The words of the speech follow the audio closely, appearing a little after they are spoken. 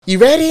You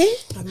ready?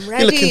 I'm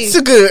ready. You're looking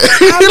too good.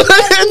 You're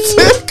looking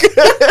too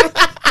good.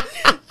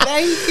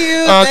 Thank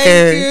you.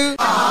 Okay. Thank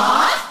you.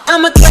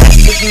 I'm a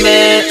classic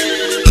man.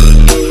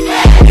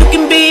 You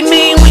can be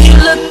me when you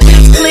look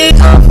this clean.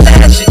 I'm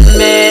fashion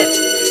man.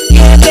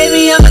 Yeah,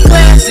 baby, I'm a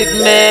classic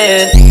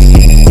man.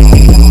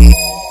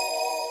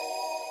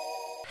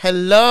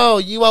 Hello,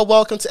 you are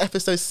welcome to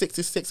episode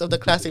 66 of the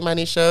Classic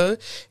Manny Show.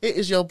 It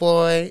is your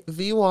boy,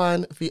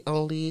 V1, V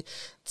only.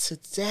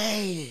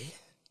 Today,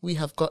 we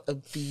have got a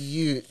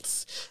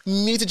beaut.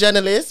 Music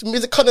journalist,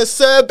 music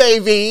connoisseur,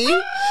 baby.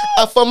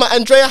 Afoma,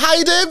 Andrea, how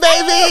you doing,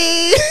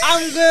 baby?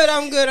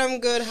 I'm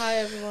good. Hi,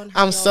 everyone.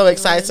 I'm so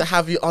excited to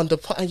have you on the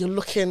pod, and you're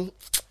looking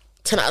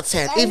 10 out of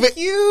 10. Thank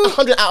you.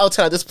 100 out of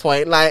 10 at this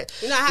point. Like,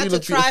 you know, I had to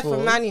try for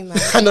Manny, man.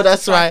 I know,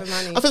 that's right. I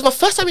think it's my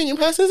first time meeting you in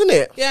person, isn't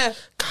it? Yeah.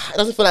 God, it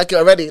doesn't feel like it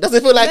already.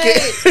 Doesn't feel like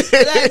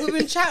it. Like, we've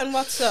been chatting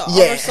WhatsApp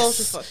over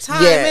social for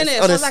time, innit?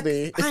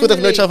 Honestly. So it's good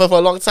to know each other for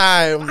a long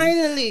time.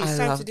 Finally, it's I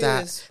time love to do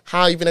that. this.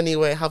 How have you been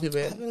anyway? How have you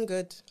been? I've been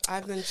good.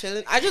 I've been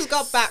chilling. I just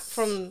got back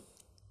from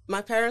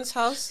my parents'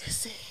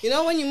 house. You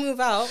know, when you move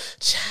out,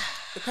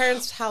 the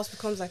parents' house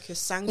becomes like your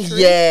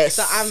sanctuary. Yes.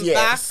 So I'm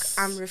back.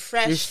 I'm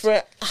refreshed.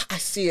 I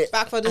see it.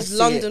 Back for this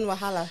London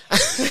wahala.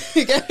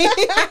 You get me?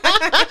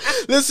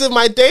 Listen,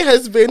 my day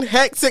has been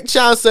hectic,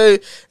 child. So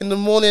in the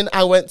morning,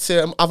 I went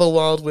to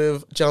Otherworld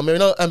with Jamira, you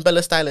know,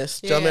 Bella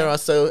Stylist, Jamira.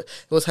 So it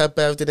was her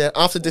birthday. Then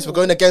after this, we're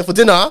going again for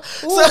dinner.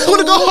 So I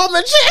want to go home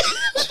and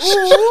change.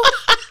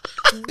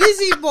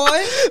 Busy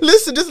boy.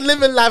 Listen, just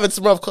living life, and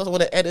tomorrow, of course, I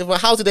want to edit. But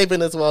how's today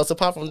been as well? So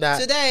apart from that,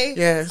 today,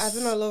 yes, I've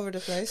been all over the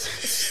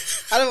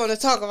place. I don't want to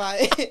talk about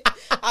it.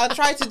 I'll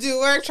try to do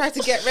work, try to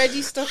get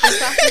ready, stuff and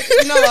traffic.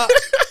 You know what?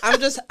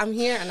 I'm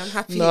here and I'm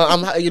happy.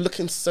 No, you're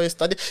looking so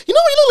studied. You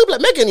know what? You don't look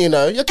like Megan. You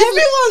know, you're giving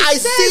Everyone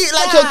says see it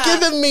like you're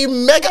giving me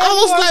Megan. I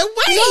was like,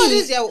 wait. You know what it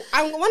is? Yeah,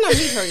 when I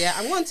meet her, yeah,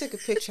 I'm going to take a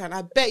picture, and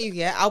I bet you,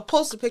 yeah, I'll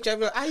post a picture. I'll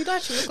be like, you don't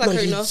actually look like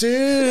her, you know?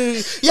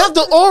 do. You have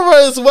the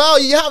aura as well.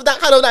 You have that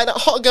kind of like that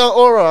hot girl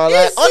aura.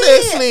 Like,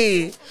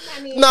 honestly.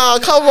 No,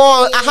 come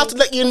on. I have to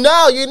let you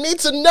know. You need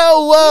to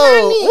know.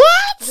 Whoa.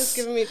 What? Just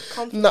giving me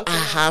compliment. No, I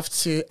have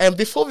to. And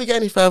before we get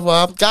any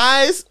further,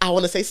 guys, I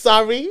want to say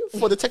sorry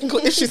for the technical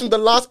issues in the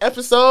last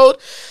episode.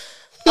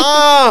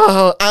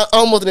 Oh, I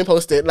almost didn't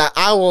post it. Like,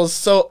 I was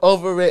so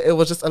over it. It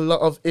was just a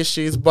lot of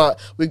issues, but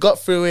we got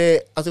through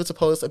it. I was able to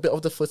post a bit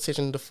of the footage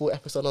and the full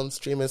episode on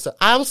streaming. So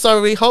I'm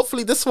sorry.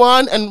 Hopefully this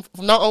one and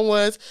from now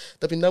onwards,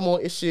 there'll be no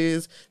more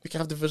issues. We can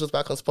have the visuals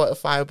back on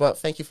Spotify, but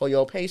thank you for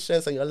your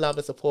patience and your love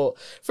and support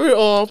through it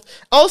all.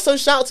 Also,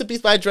 shout out to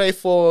Beats by Dre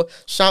for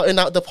shouting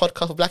out the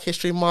podcast for Black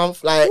History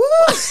Month. Like,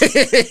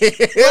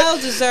 well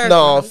deserved.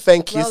 No, man.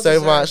 thank you so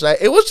much. Like,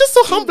 it was just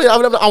so humbling.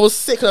 I was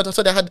sick and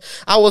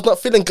I was not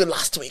feeling good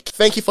last week.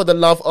 Thank you for the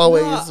love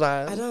always,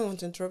 man. I don't want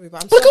to interrupt you,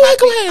 but go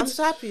ahead. I'm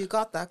so happy you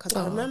got that, because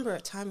I remember a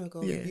time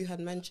ago you had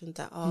mentioned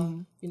that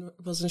you know,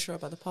 wasn't sure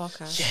about the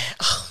podcast,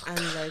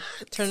 and like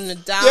turning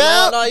it down.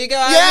 You get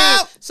what I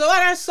mean? So when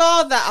I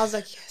saw that, I was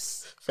like,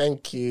 yes,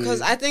 thank you, because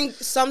I think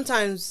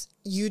sometimes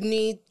you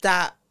need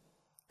that.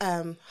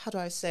 How do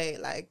I say,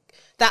 like,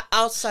 that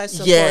outside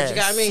support? You get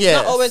what I mean?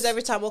 Not always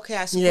every time. Okay,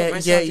 I support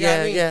myself. You know what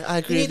I mean? I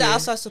agree. You need that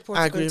outside support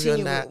to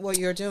continue with what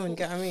you're doing.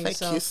 Get what I mean?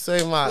 Thank you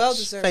so much. Well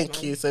deserved.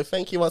 Thank you. So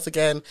thank you once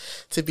again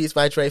to Beats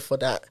by Dre for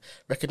that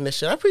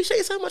recognition. I appreciate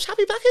you so much.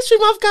 Happy Black History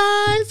Month,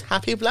 guys.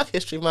 Happy Black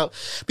History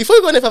Month. Before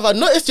we go any further, I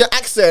noticed your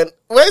accent.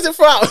 Where is it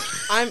from?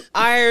 I'm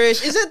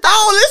Irish. Is it that?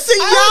 Oh, listen,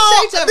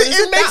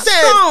 it makes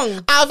sense.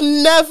 Song? I've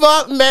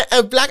never met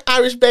a Black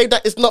Irish babe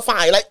that is not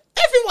fine. Like,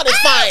 everyone is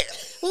fine.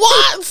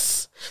 What?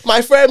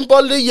 My friend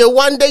Bolly, you're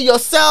one day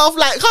yourself.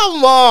 Like,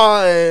 come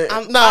on.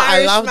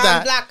 I love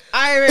that. Black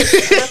Irish.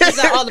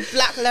 Represent all the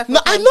black left. No,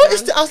 I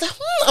noticed it. I was like,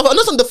 I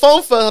was on the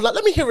phone first. Like,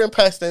 let me hear it in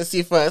person and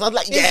see first. I was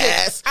like,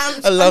 yes.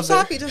 I love it. I'm so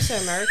happy to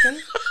say American.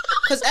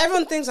 Because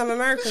everyone thinks I'm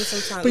American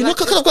sometimes. But you know,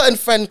 because I've got a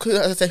friend,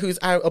 as I said, who's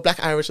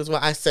Black Irish as well.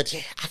 I said,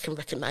 yeah, I can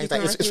recognize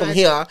that. It's from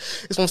here.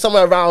 It's from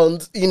somewhere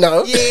around, you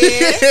know.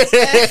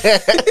 Yeah.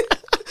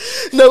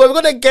 No, we're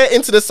going to get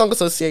into the Song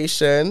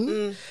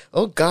Association.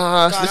 Oh,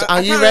 gosh.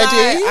 Are you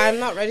ready? I'm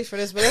not ready for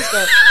this, but let's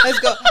go. Let's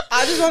go.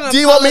 I just want to Do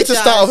you want me to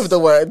start off with the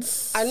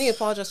words? I need to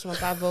apologize for my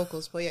bad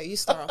vocals, but yeah, you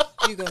start off.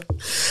 You go.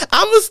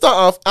 I'm going to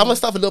start off a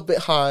little bit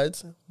hard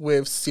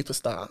with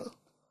Superstar.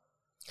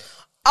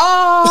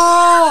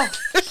 Oh!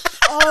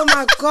 Oh,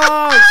 my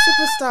God.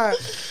 Superstar.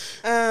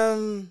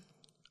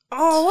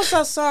 What's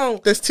that song?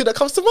 There's two that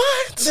comes to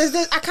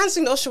mind. I can't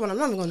sing the Usher one. I'm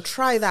not even going to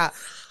try that.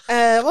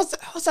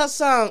 What's that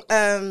song?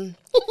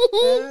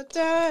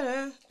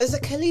 It's a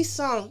Khalees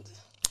song.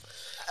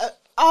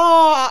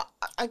 I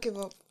give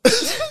up.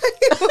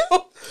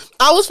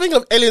 I was thinking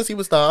of Alien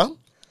Superstar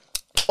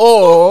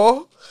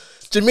or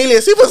Jamelia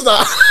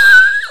Superstar.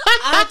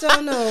 I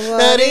don't know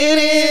what it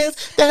is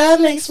that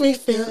makes me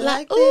feel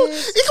like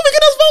this. You can make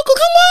us vocal,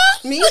 come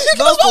on. Me? You can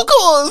make us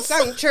vocals.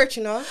 I'm in church,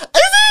 you know. Is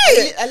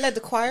it? I led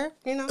the choir,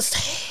 you know.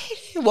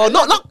 Well,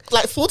 not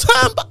like full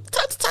time, but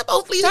time to time I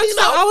was leading, you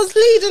know. I was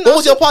leading. What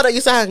was your part that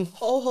you sang?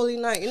 Oh, Holy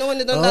Night. You know when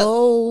they done that?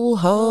 Oh,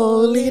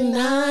 Holy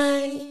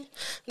Night.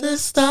 The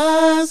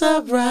stars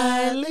are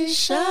brightly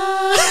shining.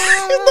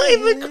 It's not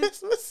even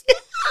Christmas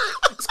yet.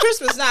 It's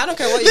Christmas now. I don't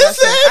care what you guys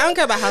say. I don't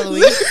care about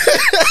Halloween.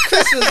 It's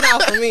Christmas now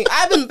for me.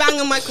 I've been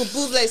banging Michael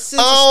Bublé since it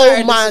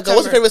started. Oh my God.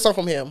 What's your favorite song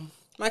from him?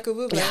 Michael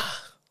Bublé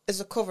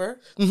is a cover.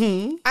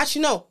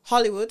 Actually, no,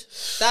 Hollywood.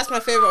 That's my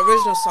favorite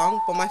original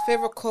song. But my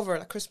favorite cover,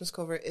 like Christmas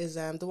cover, is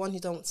the one he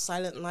done with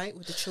Silent Night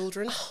with the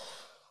children.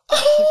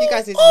 You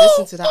guys need to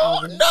listen to that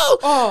album. No.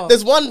 Oh.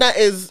 There's one that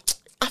is,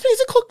 I think, is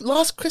it called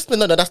Last Christmas?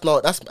 No, that's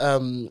not. That's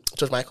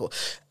George Michael.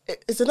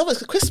 It's another,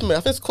 it's Christmas.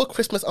 I think it's called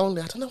Christmas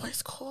Only. I don't know what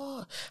it's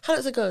called. How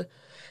does it go?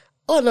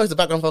 Oh no, it's the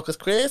background vocals.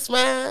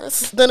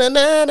 Christmas, na na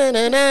na na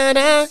na na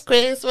na.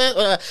 Christmas.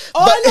 Oh,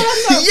 I know that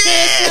song.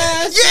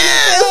 Yes,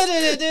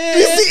 yes.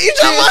 You see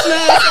each other.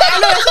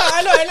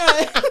 I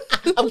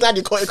know. I'm glad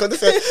you caught it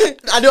because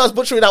I knew I was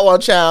butchering that one,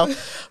 child.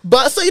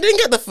 But so you didn't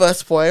get the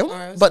first point,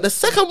 right, but the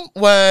second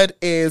word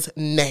is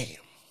name.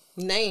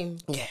 Name.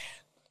 Yeah.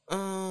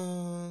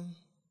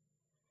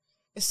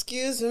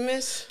 Excuse me,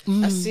 miss.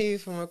 I see you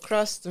from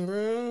across the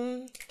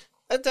room.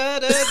 I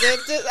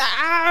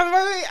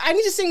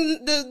need to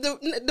sing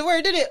the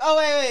word, did it? Oh,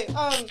 wait.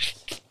 No.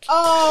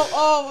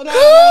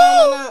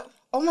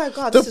 Oh, my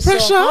God. The this pressure.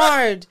 Is so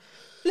hard.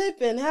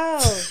 Flipping hell.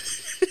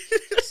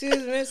 Excuse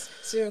me, miss.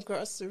 See you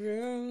across the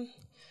room.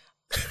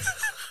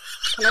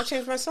 Can I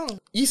change my song?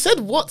 You said,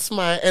 what's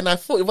my... And I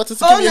thought you wanted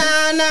to give me...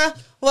 Nana.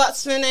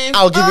 What's my name?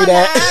 I'll give you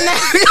that.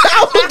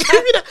 I will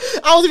give you that.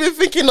 I was even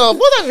thinking of...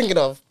 What was I thinking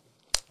of?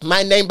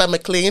 My Name by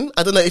McLean.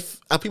 I don't know if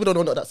people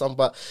don't know that song,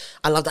 but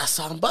I love that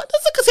song. But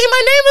doesn't say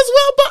my name as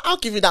well, but I'll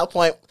give you that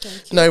point.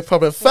 No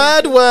problem.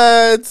 Third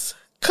words,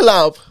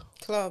 club.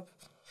 Club.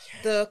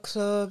 The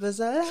club is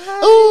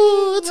alive.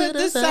 Ooh, with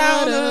the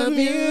sound of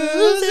music.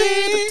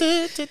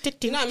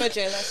 You know, I met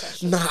JLS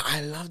actually. Nah,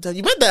 I love them.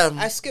 You met them?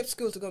 I skipped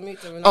school to go meet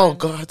them. Oh,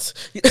 God.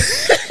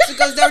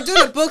 Because they were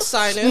doing a book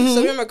signing.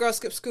 So me and my girl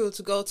skipped school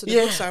to go to the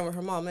book signing with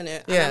her mom,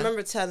 innit? And I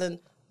remember telling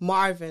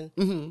Marvin,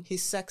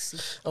 he's sexy.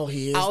 Oh,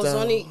 he is.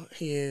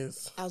 He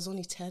is. I was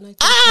only 10, I think.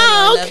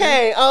 Ah,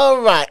 okay. All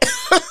right.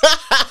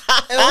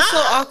 It was so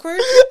awkward.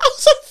 I'm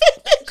so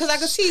finished. Because I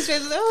could see his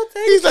face. Like, oh,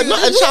 thank He's you. like, not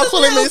a child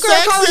calling me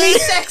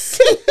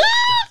sexy.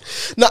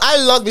 No, I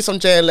love me some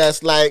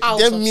JLS. Like,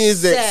 their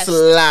music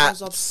slaps. I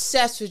was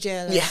obsessed with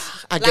JLS. Yeah,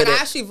 I get it. I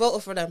actually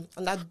voted for them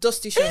on that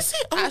Dusty show.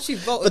 I actually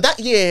voted. But that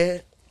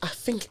year, I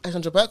think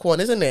Alexandra Burke won,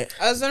 isn't it?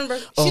 Alexandra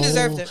Burke, she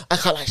deserved it. I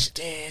can't lie, she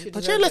did.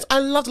 But JLS, I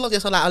love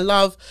this song. Like, I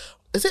love,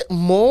 is it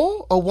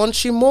More or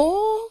Want You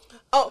More?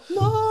 Oh,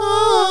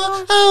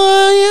 More.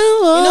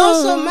 You know,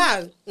 I'm so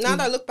mad. Now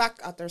that I look back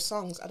at their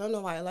songs, I don't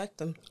know why I like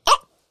them. Oh.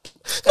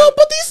 No,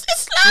 but this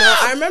is no,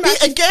 I remember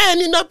beat again,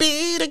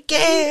 beat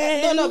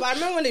again. No, but I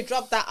remember when they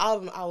dropped that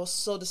album, I was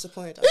so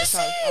disappointed at the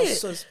time. I was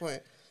so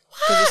disappointed.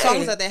 Because the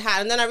songs that they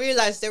had, and then I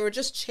realized they were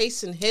just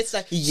chasing hits.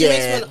 Like, she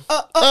makes me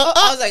wanna,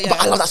 I was like, yeah.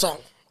 But I love that song.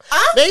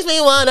 Huh? Makes me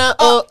wanna,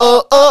 nah. I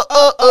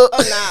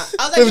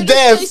was like, you're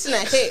just chasing a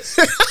hit.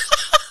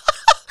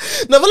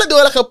 No, but they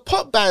were like a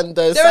pop band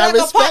though. They were like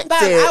a pop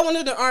band. I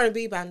wanted an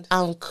R&B band.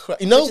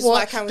 You know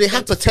what? They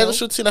had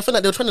potential to, and I feel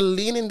like they were trying to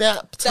lean in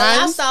that time.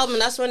 The last album,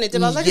 that's when they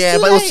did. I was like, yeah,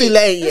 it's too but late. it was too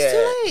late. It's too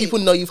late. People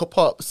know you for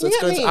pop, so it's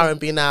going to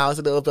R&B now is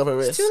a little bit of a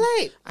risk. It's too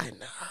late. I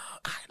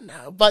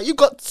know. But you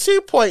got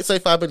 2 points so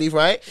far, I believe,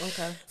 right?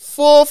 Okay.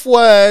 Fourth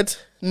word,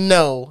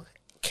 no.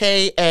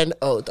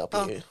 KNOW.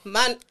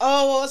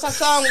 What's that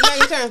song?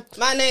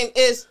 My name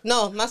is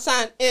no. My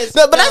sign is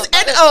no. But that's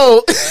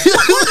NO.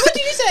 What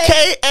did you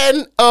say?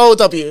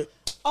 KNOW.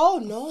 Oh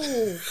no.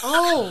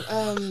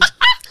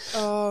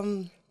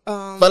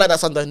 But like that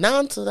song, the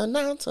now to the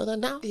now to the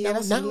now. Yeah,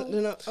 that's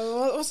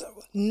what's that?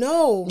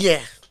 No.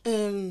 Yeah.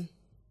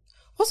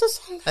 What's the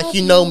song? Like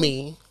you know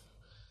me.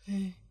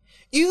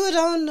 You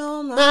don't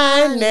know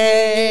my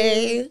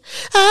name.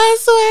 I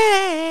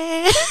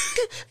swear.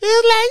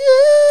 It's like you.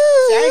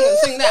 See, I ain't gonna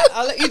sing that.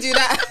 I'll let you do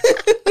that.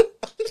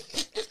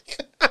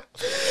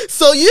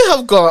 So you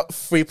have got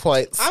 3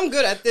 points. I'm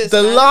good at this.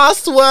 The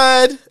last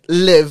word,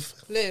 live.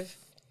 Live.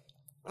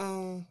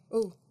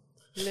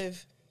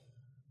 Live.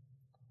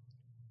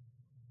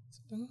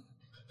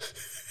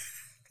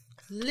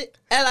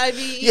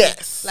 L-I-V-E.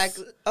 Yes. Like,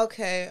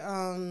 okay,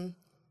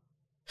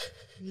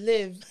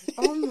 live.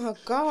 Oh my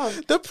God.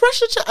 The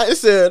pressure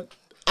listen,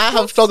 I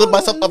have struggled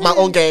myself up my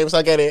own game, so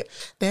I get it.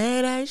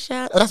 Then I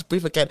shout. Oh, that's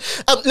Breathe Again.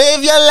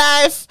 Live your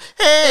life.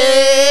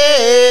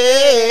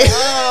 Hey.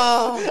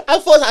 I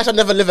thought I should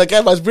never live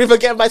again, but it's Breathe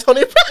Again by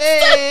Tony Preston.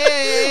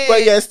 Hey.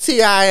 But yes,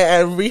 T.I.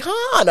 and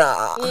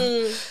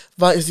Rihanna.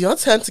 But it's your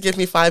turn to give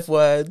me 5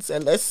 words,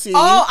 and let's see.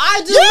 Oh,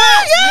 I do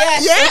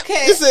that. Yes.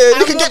 Okay. Listen,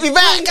 you can get me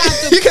back.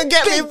 You can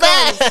get me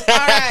back.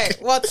 All right.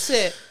 What's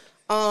it?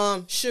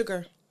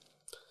 Sugar.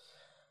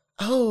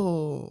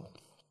 Oh,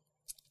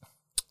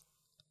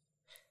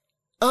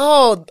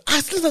 I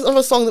listened to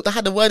another song that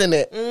had the word in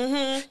it.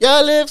 Mm-hmm.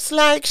 Your lips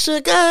like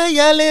sugar,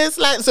 your lips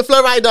like... It's a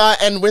Flo Rida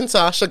and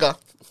Winter, Sugar.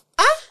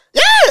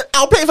 Yeah,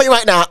 I'll play it for you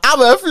right now. I'm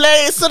going to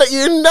play it so that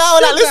you know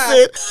that,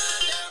 listen.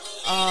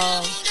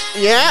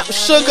 Yeah,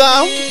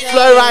 Sugar,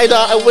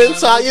 Florida, and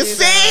Winter. You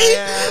see?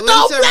 Yeah,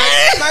 Don't Winter,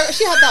 play.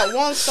 she had that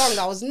one song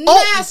that was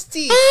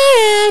nasty.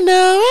 I am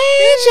no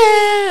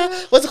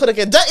angel. What's it called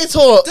again? Dirty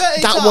Talk.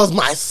 Dirty That Talk. was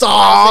my song.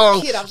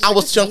 I was I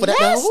was young for that.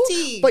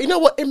 nasty. But you know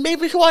what? It made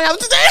me who I am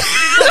today.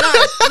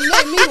 You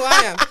made me who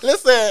I am.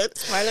 Listen.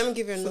 Right, let me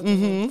give you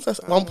another So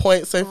that's 1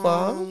 point so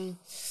far.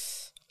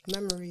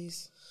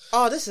 memories.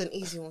 Oh, this is an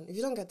easy one. If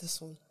you don't get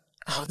this one.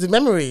 Oh, the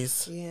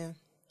memories. Yeah.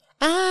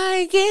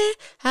 I get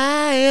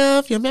high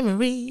of your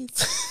memories.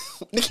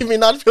 Nicki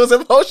Minaj feels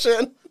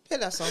emotion. Play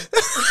that song.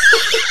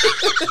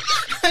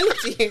 I need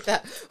to hear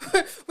that.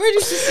 Where did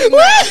you sing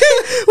that?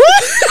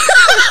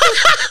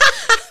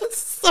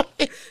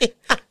 Sorry.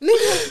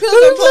 Nicki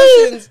feels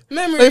emotions.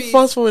 Memories. Wait,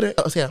 fast forward it.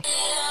 Oh, it's here.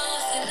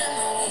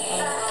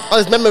 Oh,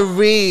 it's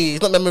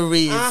memories, not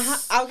memories.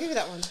 I'll give you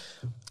that one.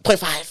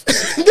 0.5.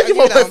 I'll give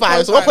you that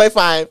 1.5. So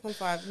 1.5.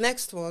 1.5.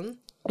 Next one.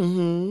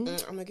 I'm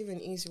gonna give you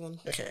an easy one.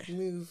 Okay.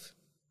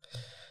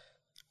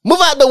 Move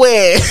out the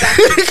way.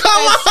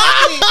 Come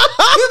on.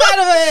 Move out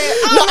the way.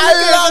 No, I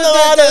love the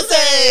one to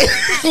say.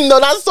 No,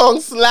 that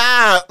song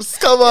slaps.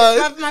 Come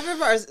on. My favorite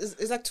part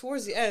is like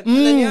towards the end. And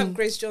then you have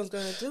Grace Jones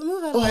going,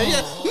 move out the way.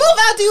 Yeah, move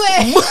out the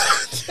way.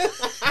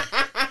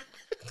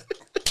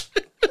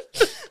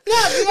 No,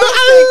 I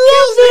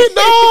love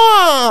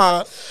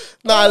it.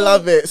 No, I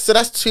love it. So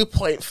that's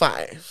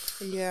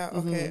 2.5. Yeah,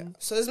 okay.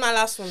 So this is my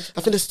last one.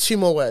 I think there's 2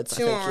 more words.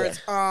 Two more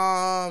words.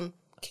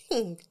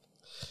 King.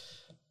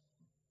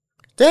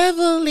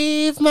 Devil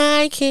leave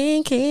my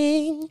king.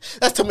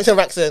 That's Tamar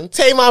Braxton.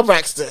 Tamar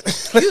Braxton.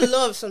 You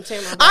love some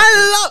Tamar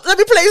Braxton. Let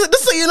me play it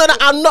just so you know that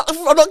I'm not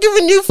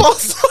giving you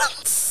false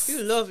songs.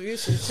 You love you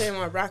some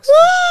Tamar Braxton.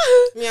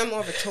 Me, I'm more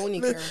of a Tony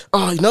girl.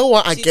 Oh, you know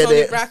what? I get Tony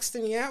it.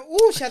 Braxton, yeah.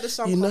 Ooh, she had a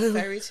song called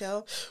Fairy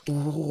Tale.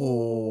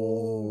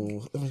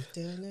 Ooh. All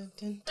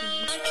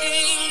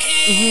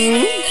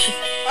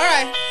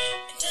right.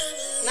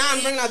 Now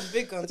I'm bringing out the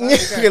big guns.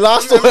 Okay,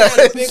 last one.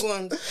 The big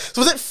ones.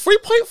 So was it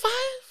 3.5?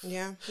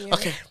 Yeah.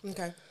 Okay.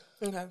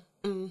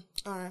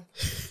 All right.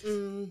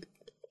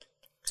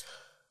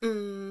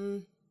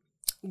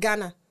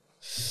 Ghana.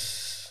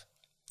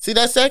 See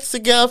that sexy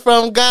girl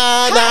from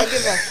Ghana? I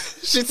give up.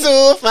 She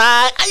too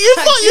fine. You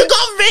thought you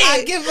got me.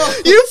 I give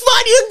up. You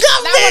thought you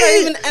got That me.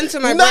 wouldn't even enter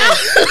my brain.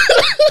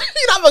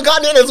 You never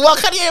got in as well.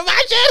 Can you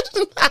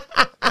imagine?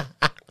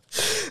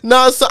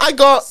 No, so I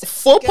got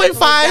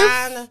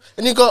 4.5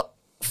 and you got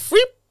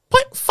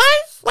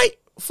 3.5. Wait,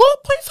 4.5.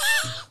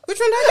 Which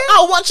one did I get?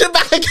 I'll watch it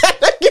back again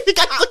and give you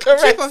guys the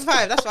correct. 3.5.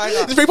 That's what I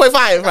got.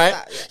 3.5, right?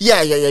 That,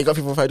 Yeah, you got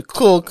 3.5.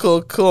 Cool.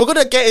 We're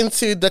gonna get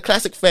into the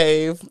classic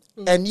fave,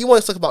 and you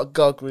want to talk about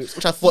girl groups,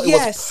 which I thought it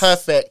was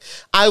perfect.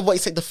 I want you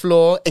to take the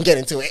floor and get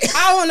into it.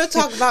 I want to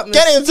talk about Mystique.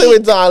 Get into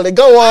it, darling.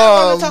 Go on.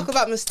 I want to talk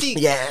about Mystique.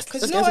 Yes.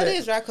 Because you know what it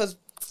is, right? Because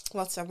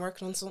I'm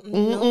working on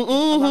something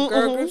about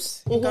girl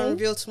groups. I'm going to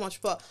reveal too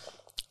much, but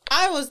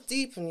I was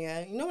deep in,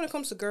 you know, when it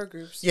comes to girl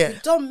groups, you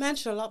don't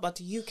mention a lot about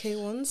the UK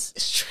ones.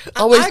 It's true.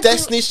 Always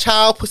Destiny's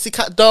Child,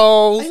 Pussycat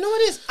Dolls. I know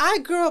what it is. I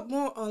grew up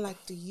more on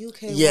like the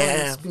UK ones.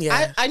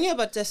 Yeah. I knew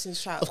about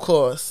Destiny's Child. Of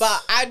course.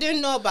 But I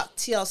didn't know about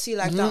TLC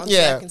like that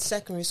until like in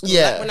secondary school.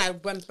 Yeah. Like when I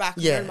went back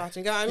and learned about it.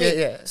 You know what I mean?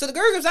 Yeah. So the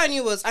girl groups I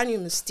knew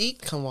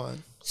Mystique. Come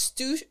on.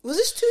 Stoosh. Was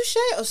it Stoosh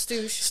or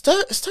Stoosh?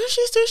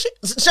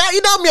 Stoosh.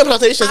 You know me on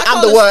plantations.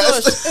 I'm the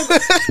worst.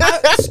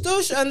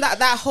 Stoosh and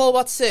that whole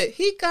what's it?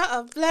 He got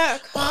a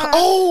black heart.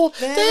 Oh,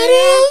 that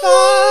is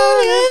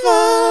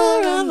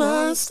for a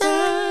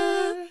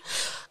monster.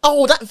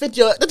 Oh, that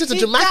video. That is the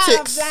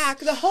dramatics. Black.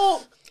 The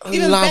whole.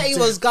 Even Betty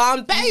was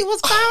gone. Betty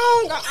was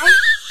gone.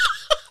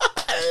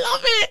 I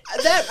love it.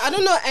 I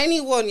don't know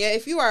anyone yet.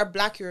 If you are a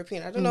black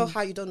European, I don't know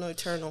how you don't know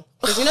Eternal.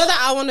 Because you know that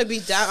I want to be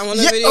down. I want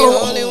to be the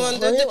only one. I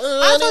thought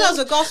that was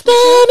a gospel.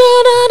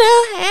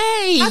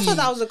 Hey. I thought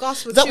that was a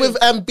gospel. Is that with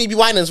BB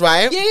Winans,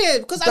 right? Yeah.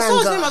 Because I saw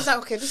his name. I was like,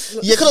 okay, this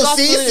is because of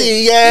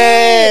Cece.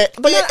 Yeah.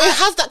 But it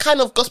has that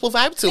kind of gospel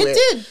vibe to it. It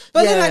did.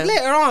 But then like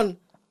later on,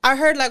 I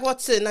heard like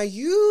what's it? Now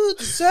you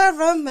deserve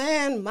a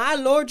man, my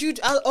lord. As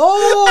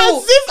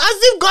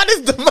if God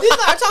is the man. These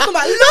are talking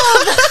about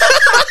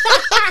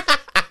love.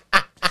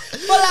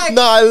 But like,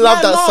 no, I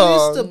love that song. My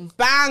mom used to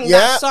bang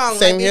that song.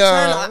 Same like, here.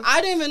 Eternal.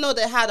 I didn't even know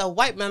they had a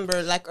white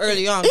member like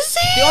early on. Is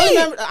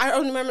it? I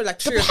only remember like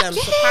 3 of them.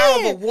 The Power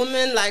of a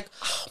Woman. Like,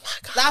 oh my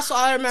god, that's what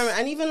I remember.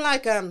 And even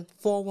like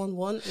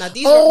 411. Now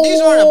these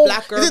weren't a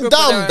black girl group. They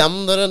had this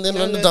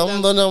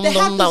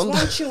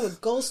one tune with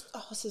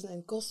what's his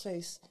name?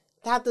 Ghostface.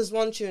 They had this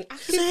one tune. I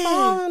keep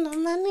falling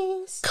on my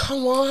knees.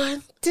 Come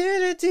on.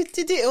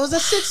 It was a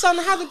 6 song.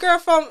 I had the girl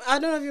from, I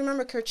don't know if you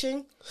remember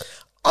Kerching.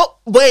 Oh,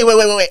 wait.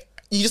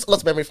 You just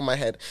lost memory from my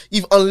head.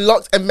 You've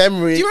unlocked a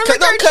memory. Do you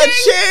remember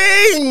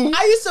Kerching?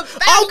 I used to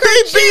bang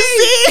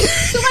BBC.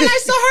 So when I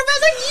saw her, I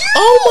was like, yeah.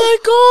 Oh my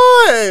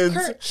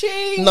god.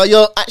 Kerching. No,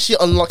 you're actually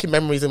unlocking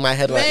memories in my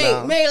head right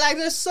now. Mate, like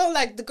there's so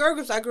like the girl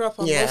groups I grew up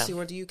on mostly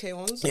were the UK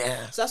ones.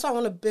 Yeah. So that's why I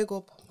want to big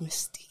up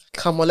Mystique.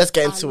 Come on, let's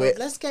get into it.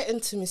 Let's get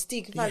into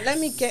Mystique. In fact, let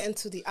me get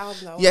into the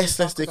album. That I Yes,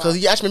 wanna let's do, talk because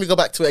about. you actually made me go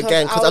back to it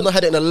again, because I I've not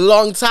heard it in a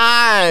long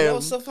time. It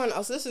was so fun. I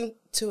was listening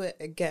to it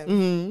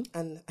again,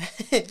 and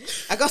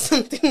I got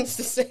some things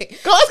to say.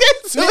 Go on,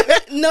 let's get into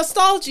it.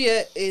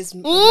 Nostalgia is a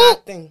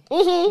mad thing.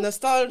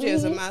 Nostalgia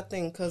is a mad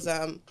thing, because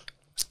I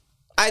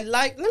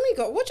like. Let me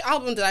go. Which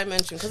album did I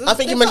mention? Because I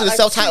think you mentioned the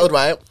self-titled,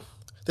 right?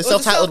 The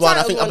self-titled one,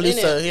 I believe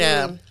so,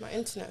 yeah. My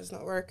internet is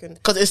not working.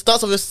 Because it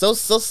starts with so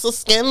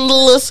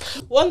scandalous.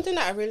 One thing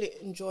that I really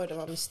enjoyed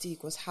about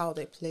Mystique was how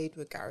they played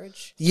with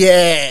garage.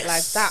 Yes.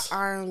 Like that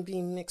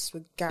R&B mixed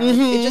with garage.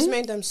 It just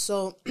made them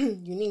so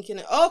unique in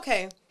it.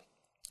 Okay.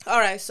 All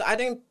right. So I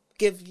didn't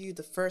give you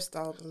the first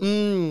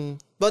album.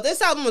 But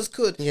this album was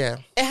good. Yeah.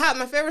 It had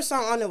my favorite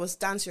song on it was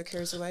Dance Your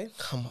Cares Away.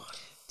 Come on.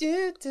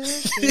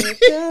 Because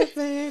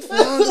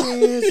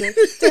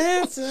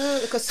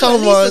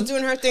Come Alicia's on.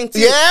 doing her thing too.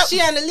 Yep. She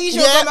and Alicia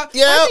were Yep, going back.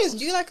 yep. My thing is,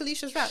 do you like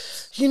Alicia's rap?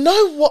 You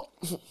know what?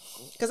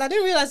 Because I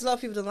didn't realize a lot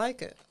of people don't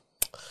like it.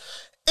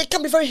 It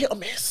can be very hit or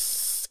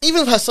miss.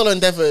 Even with her solo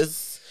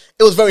endeavors,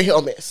 it was very hit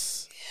or miss.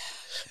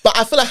 But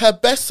I feel like her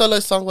best solo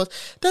song was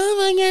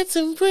 "Don't Forget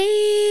to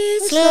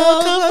Breathe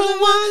Slow, come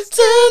from 1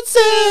 to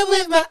 2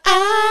 with my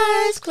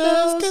eyes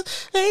closed, 'cause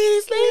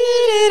ladies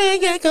didn't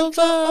get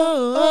composure."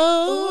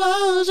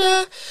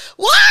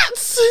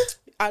 What?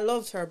 I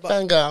loved her, but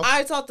Banger.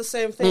 I thought the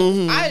same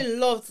thing. I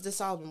loved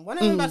this album. When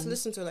I went back to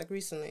listen to it, like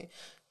recently,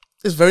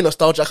 It's very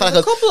nostalgic. there's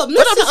a couple of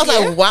misses I was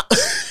here like, wow.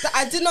 that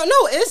I did not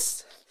notice.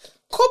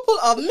 Couple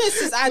of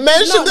misses I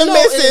Mention did the not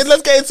notice. misses.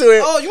 Let's get into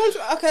it. Oh, you want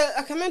to? Okay,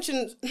 I can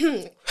mention.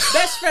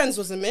 Best Friends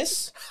was a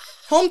miss.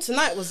 Home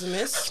Tonight was a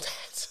miss.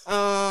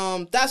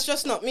 That's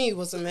Just Not Me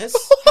was a miss.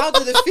 How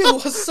Did It Feel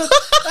was so.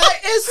 Like,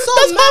 it's so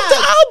That's mad. half the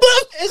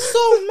album. It's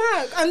so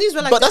mad, and these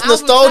were like. But the that's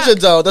album nostalgia, track.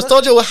 though.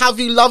 Nostalgia will have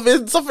you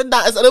loving something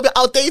that is a little bit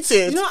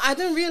outdated. You know, I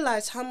didn't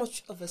realize how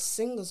much of a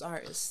singles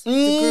artist the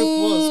group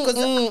was,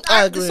 because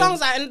I the agree.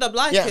 songs I ended up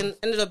liking Yeah.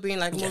 ended up being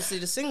like mostly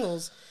the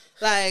singles.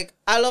 Like,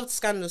 I loved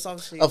Scandalous,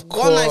 obviously. Of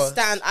One Night course.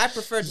 Stand, I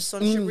preferred the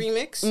Sunship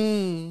remix.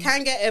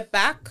 Can't Get It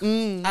Back,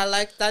 I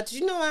like that. Do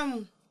you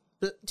know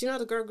do you know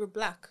the girl group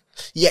Black?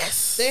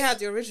 Yes. They had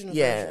the original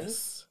version,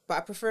 Yes. but I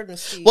preferred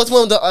Mystique. What's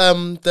one of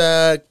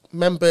the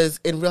members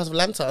in Real House of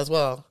Atlanta as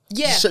well?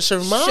 Yeah.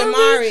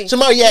 Shamari.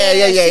 Shamari,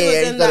 Yeah. She was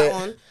in got that it.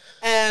 one.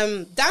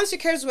 Dance Your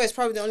Cares Away is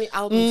probably the only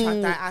album track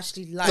that I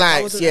actually liked. Likes,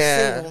 I wasn't yeah.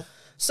 a single.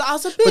 So I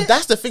was a bit... But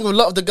that's the thing with a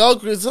lot of the girl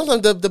groups.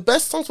 Sometimes the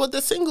best songs were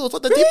the singles,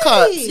 what the deep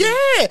Really? cuts.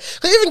 Yeah.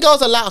 Because even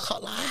Girls Aloud, I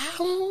can't lie.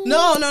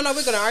 No, we're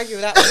going to argue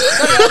with that. No.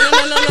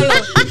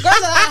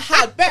 Girls Aloud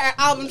had better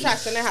album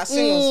tracks than they had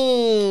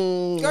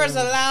singles. Girls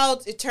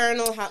Aloud,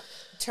 Eternal had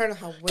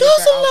way Girls better album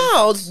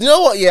Aloud. tracks. You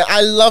know what? Yeah,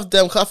 I love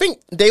them. Cause I think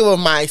they were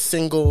my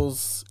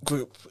singles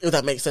group, if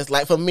that makes sense.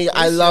 Like for me,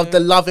 I love The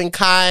Loving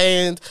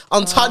Kind,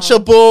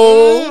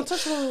 Untouchable.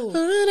 Untouchable.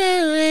 Ooh,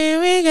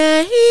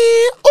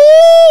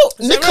 I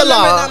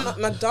Nicola. remember that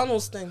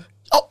McDonald's thing.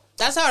 Oh,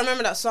 That's how I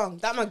remember that song.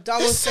 That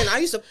McDonald's thing. I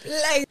used to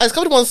play. it's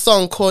got one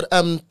song called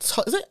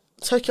is it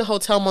Tokyo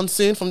Hotel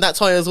Monsoon from that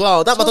toy as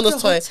well? That Tokyo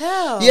McDonald's toy.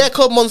 Hotel. Yeah,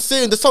 called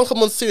Monsoon. The song called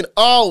Monsoon.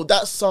 Oh,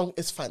 that song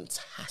is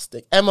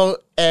fantastic.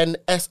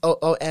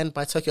 MONSOON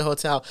by Tokyo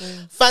Hotel.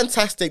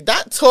 Fantastic.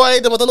 That toy,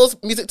 the McDonald's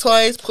music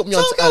toys, put me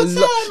on to a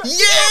Tokyo lot. Hotel.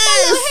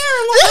 Yes!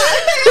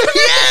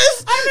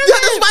 Yes! I remember You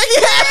had the him. spiky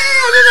hair.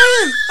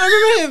 I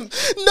remember him.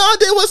 No,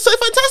 they were so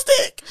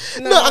fantastic.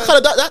 No, I kind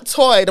of that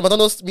toy, the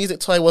McDonald's music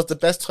toy, was the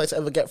best toy to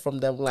ever get from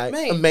them. Like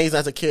Mate. amazing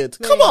as a kid.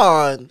 Come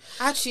on,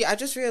 Actually, I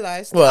just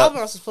realized What? the album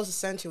I was supposed to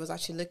send you was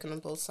actually licking on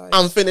both sides.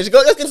 I'm finished.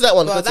 Let's get into that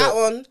one. Well,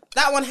 Go to it.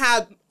 that one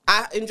had.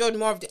 I enjoyed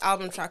more of the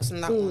album tracks than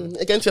that one.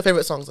 Again, to your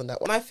favorite songs on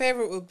that one. My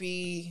favorite would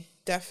be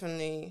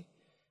definitely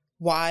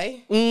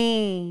Why,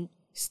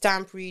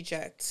 Stamp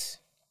Reject,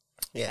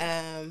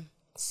 Yeah.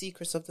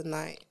 Secrets of the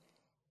Night,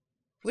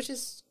 which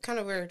is kind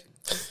of weird.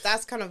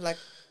 That's kind of like,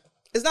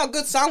 it's not a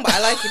good song, but I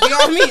like it. You know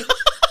what I mean?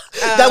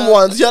 Them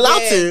ones, you're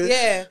allowed to.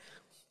 Yeah.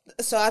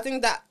 So I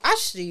think that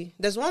actually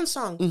there's one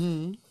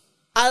song.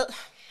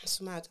 It's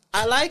mad.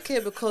 I like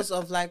it because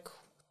of like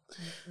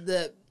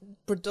the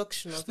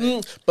production of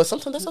it. But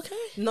sometimes that's okay.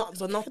 Not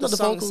the the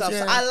song vocals, itself.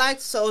 yeah. So I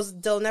liked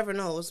They'll Never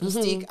Know. It was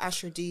Mystique,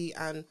 Asher D,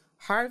 and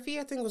Harvey,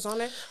 I think, was on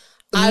it.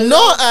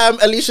 Not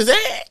Alicia's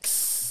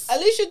ex.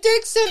 Alicia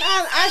Dixon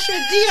and Asher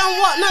D and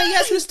whatnot.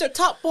 Yes, Mr.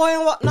 Top Boy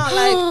and whatnot.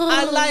 Like,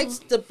 I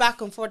liked the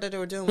back and forth that they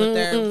were doing with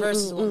their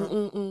verses and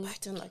whatnot. But I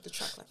didn't like the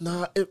track like that.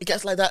 No, it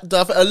gets like that.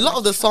 A lot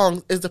of the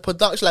songs is the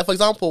production. Like, for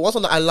example, one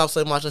song that I love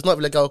so much, it's not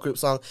really a girl group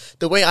song,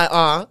 The Way I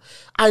Are.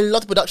 I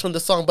love the production of the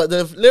song, but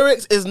the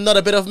lyrics is not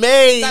a bit of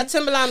me. That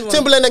Timberland one.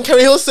 Timberland and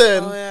Kerry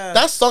Hilson. Oh, yeah.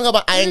 That song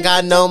about I ain't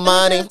got no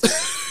money.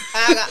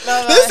 I got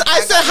no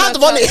I said have the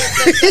money.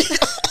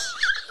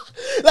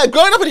 Like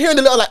growing up and hearing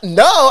the little like,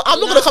 no, I'm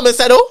not gonna come and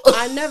settle.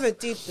 I never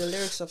deeped the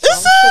lyrics of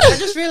songs. I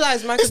just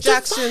realized Michael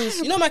Jackson's.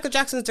 You know Michael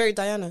Jackson's Dirty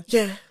Diana?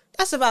 Yeah.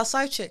 That's about a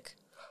side chick.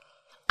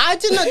 I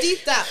did not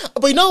deep that.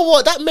 But you know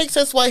what? That makes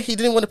sense why he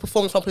didn't want to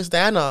perform in front of Princess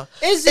Diana.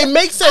 Is it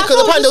makes sense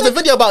because apparently there was a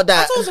video about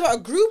that. I thought it was about a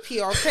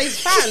groupie or a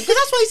crazy fan because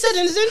that's what he said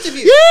in his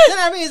interview. Yeah. Then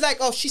I mean, he's like,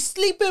 "Oh, she's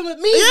sleeping with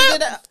me."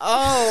 Yeah.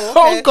 Oh,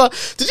 okay. Oh god!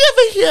 Did you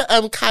ever hear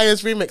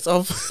Kaya's remix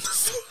of?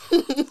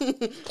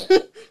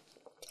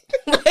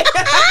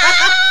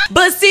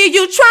 But see,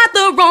 you tried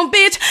the wrong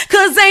bitch,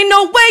 cause ain't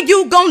no way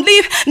you gon'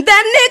 leave.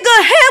 That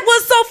nigga head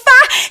was so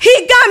fire,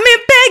 he got me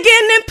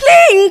begging and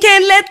pleading.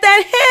 Can't let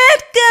that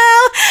head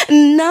go,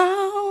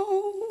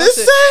 no. Was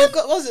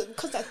it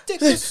because that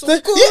dick was so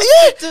good?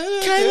 Yeah.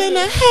 Can't let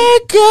that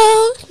head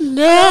go,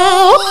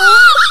 no.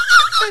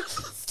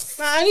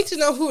 I need to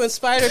know who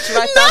inspired her to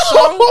write that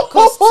song,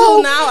 because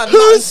till now I've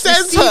not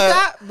received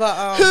that.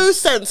 But who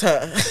sent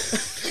her?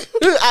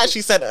 Who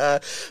actually sent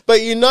her?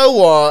 But you know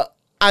what?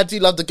 I do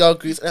love the girl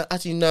groups. And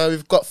as you know,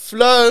 we've got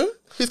Flo,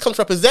 who's come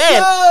to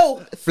represent.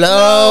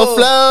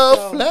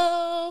 Flo.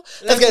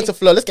 Let's get into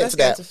Flo. Let's get into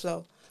that.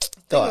 Flo.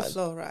 Go on.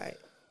 Flo, right?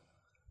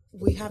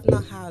 We have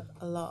not had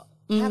a lot.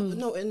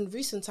 No, in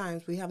recent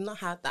times, we have not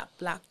had that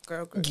black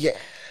girl group. Yeah.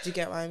 Do you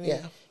get what I mean?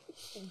 Yeah.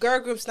 Girl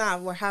groups now,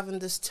 we're having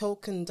this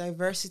token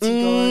diversity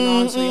going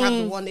on. So you have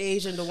the one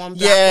Asian, the one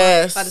black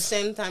one. But at the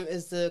same time,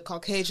 is the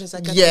Caucasians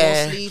that get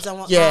the most leads and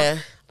whatnot. Yeah.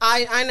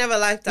 I never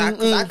liked that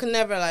because I could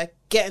never like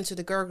get into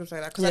the girl groups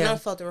like that because I never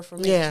felt they were for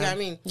me. Yeah. You know what I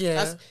mean?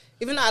 Yeah.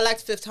 Even though I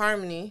liked Fifth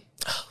Harmony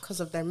because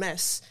of their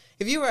mess.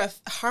 If you were a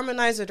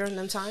harmonizer during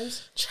them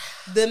times,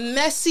 the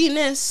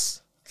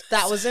messiness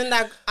that was in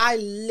that, I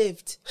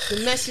lived. The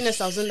messiness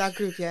that was in that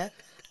group,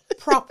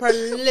 proper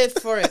lived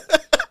for it.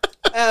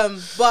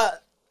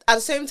 But at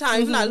the same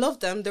time, even though I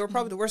loved them, they were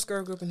probably the worst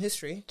girl group in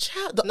history.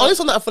 The only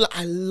song that I feel like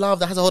I love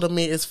that has a hold of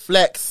me is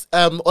Flex,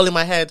 All in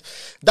My Head.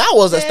 That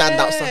was a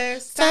standout song.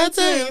 Time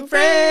to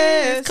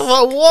impress. Come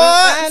on,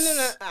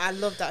 what? I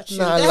love that tune.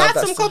 No, they had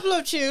some couple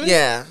of tunes.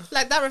 Yeah.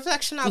 Like that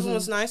Reflection album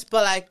was nice,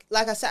 but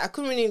like I said, I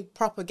couldn't really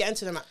proper get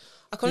into them.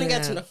 I couldn't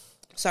get to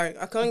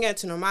I couldn't get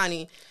to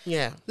Normani.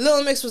 Yeah.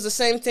 Little Mix was the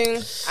same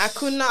thing. I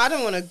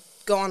don't want to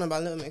go on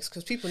about Little Mix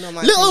because people know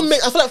my Little opinions.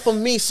 Mix, I feel like for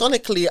me,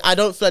 sonically, I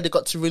don't feel like they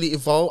got to really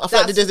evolve. I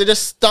feel like they're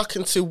just stuck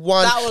into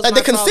one. Like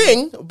they can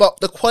sing, but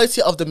the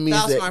quality of the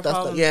music. That's my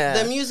problem.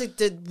 The music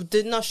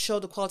did not show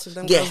the quality of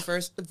them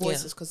girls'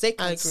 voices because they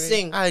can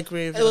sing. I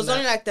agree with It was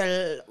only like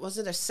their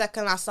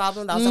second last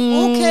album that was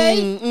like,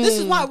 okay, this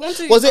is what I want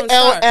to do. Was it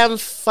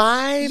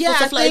LM5 yeah, or something I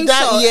think like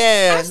that? so.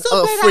 Yeah. I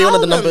still play free that one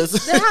of the album. numbers.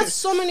 They had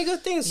so many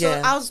good things. So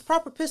Yeah. I was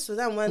proper pissed with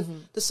them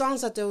when the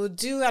songs that they would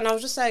do, and I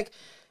was just like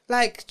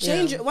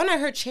change. When I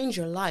heard "Change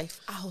Your Life,"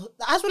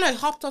 that's when I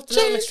hopped off the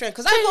Little Mix train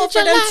because I voted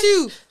for them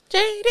too.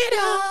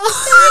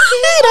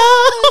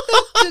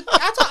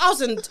 I thought I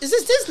was in. Is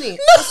this Disney? No,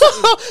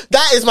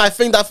 that is my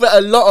thing. That I feel a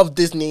lot of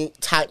Disney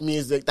type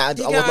music that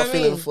I was not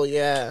feeling for.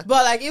 Yeah,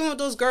 but like even with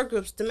those girl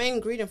groups, the main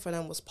ingredient for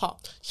them was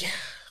pop. Yeah.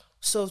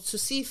 So to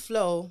see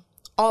Flo,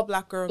 all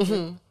black girl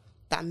group,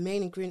 that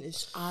main ingredient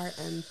is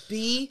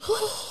R&B.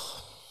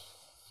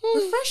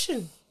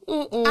 Refreshing.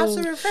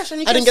 Absolutely refreshing.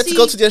 I didn't get to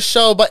go to their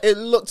show, but it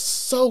looked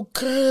so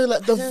good.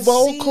 Like the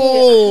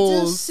vocals. I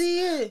didn't see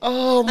it.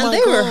 Oh my god.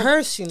 And they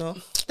rehearse, you know.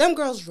 Them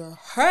girls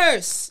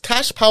rehearse.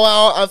 Cash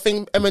Power, I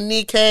think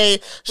Emanike.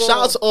 Shout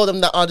out to all of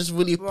them that are just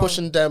really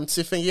pushing them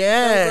to think,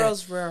 Them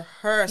girls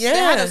rehearse. Yeah. They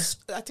had I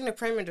think they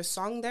premiered a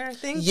song there, I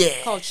think. Yeah.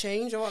 Called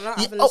Change or whatnot.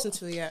 I haven't listened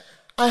to it yet.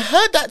 I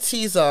heard that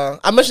teaser.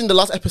 I mentioned the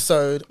last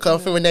episode because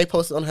I think Renee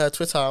posted on her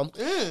Twitter,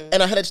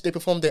 and I heard that they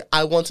performed it.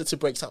 I wanted to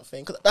break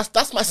something because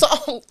that's my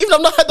song. Even though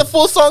I've not heard the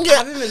full song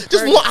yet,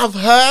 just what I've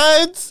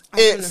heard,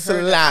 it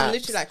slaps. I'm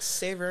literally like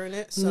savoring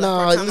it. So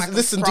no,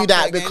 listen, do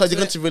that because you're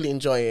going to. to really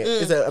enjoy it.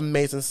 It's an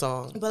amazing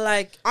song. But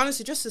like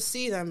honestly, just to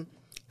see them,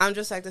 I'm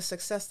just like the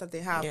success that they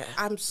have. Yeah.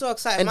 I'm so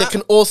excited. And they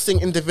can all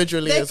sing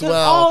individually as well.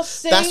 All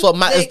sing, that's what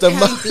matters the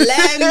most.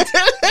 Blend.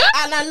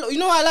 And you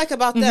know what I like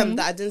about them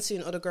that I didn't see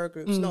in other girl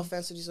groups. No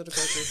offense to these other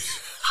girl groups,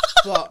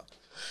 but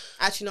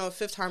actually, no,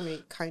 Fifth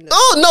Harmony kind of.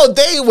 Oh no,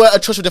 they were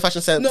atrocious with their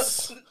fashion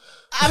sense. No,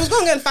 I was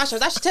going to get in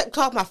fashion. I was actually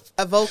talk my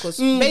vocals.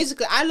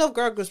 Basically, I love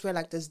girl groups where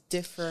like there's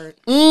different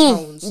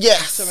tones.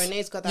 Yes. So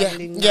Renee's got that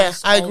really nice.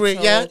 Yes, I agree.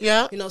 Alto.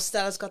 Yeah. You know,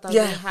 Stella's got that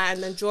really high,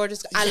 and then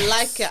George's. I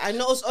like it. I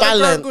know other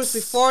girl groups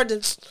before the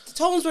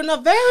tones were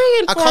not very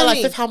important. I can't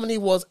like Fifth Harmony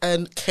was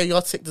a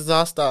chaotic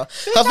disaster. I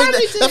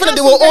Harmony think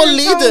they were all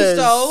leaders.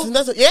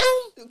 Yeah.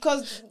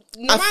 Because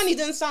Normani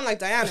didn't sound like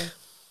Diana.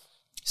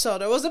 So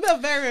there was a bit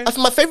of variance. I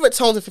think my favourite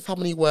tones in Fifth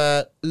Harmony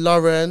were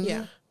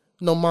Lauren,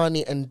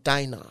 Normani, and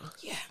Dinah.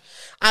 Yeah.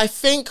 I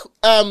think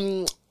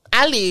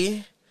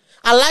Ali,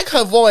 I like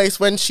her voice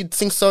when she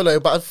sings solo,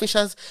 but I think she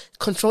has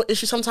control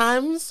issues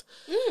sometimes.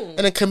 And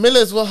then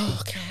Camilla as well.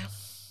 Okay.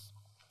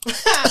 I'm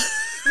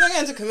not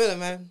getting into Camilla,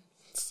 man.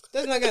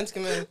 Let's not get into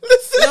Camilla.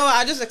 No,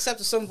 I just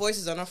accepted some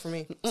voices are not for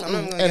me. So I'm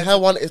not even and her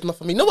one is not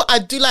for me. You know what? I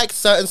do like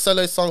certain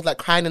solo songs like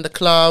Crying in the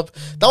Club.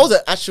 That was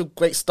an actual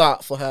great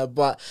start for her.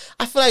 But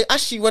I feel like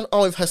as she went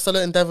on with her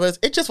solo endeavours,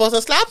 it just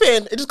wasn't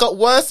slapping. It just got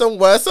worse and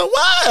worse and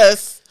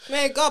worse.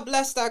 Man, God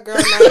bless that girl,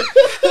 man.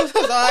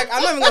 Like,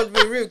 I'm not even going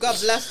to be rude. God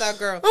bless that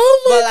girl.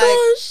 Oh my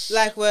gosh.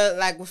 Like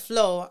with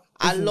Flo,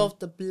 I love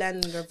the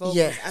blend in their vocals.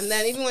 Yes. And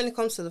then even when it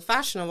comes to the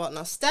fashion and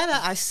whatnot,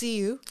 Stella, I see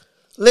you.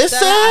 Listen,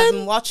 Stella, I've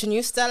been watching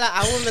you, Stella.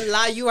 I won't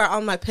lie, you are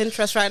on my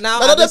Pinterest right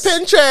now. Another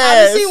Pinterest.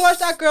 I've seen what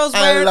that girl's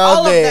wearing.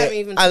 All of them,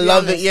 even. I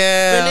love it.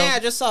 Yeah. Renee, I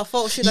just saw a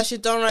photo shoot that she's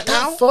done right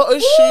now. Photo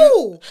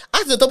shoot. I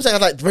had to double check. I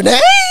was like, Renee. Man,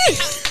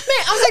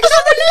 I was like, is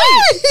that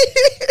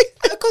Renee?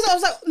 Because I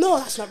was like, no,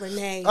 that's not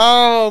Renee.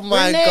 Oh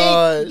my Renee,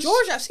 gosh.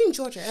 Georgia, I've seen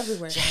Georgia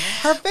everywhere.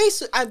 Her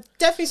face, I've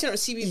definitely seen her on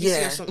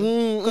CBBC or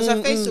something. Because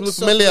her face looks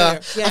so familiar.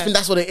 Yeah. I think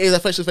that's what it is. I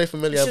think she's very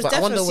familiar. She's But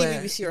I wonder definitely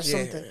where. CBBC or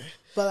something.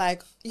 But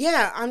like,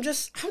 yeah, I'm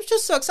just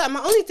so excited. My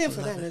only thing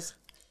for them is,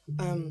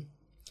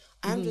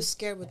 I'm just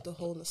scared with the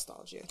whole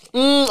nostalgia.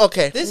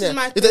 Okay. This is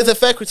my It's a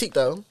fair critique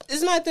though. This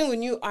is my thing with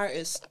new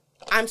artists.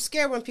 I'm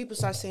scared when people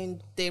start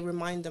saying they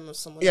remind them of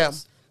someone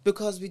else.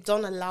 Because we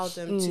don't allow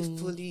them to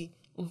fully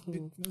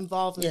be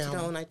involved into their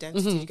own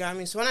identity. You get what I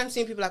mean? So when I'm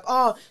seeing people like,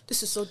 oh,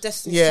 this is so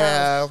Destiny's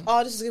Child.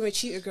 Oh, this is gonna be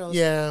Cheater Girls.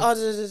 Yeah. Oh,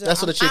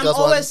 that's what the Cheater Girls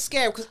I'm always want.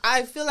 scared because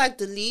I feel like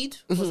the lead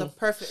was a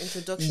perfect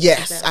introduction.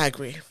 Yes, to them. I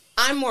agree.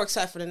 I'm more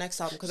excited for the next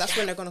album because that's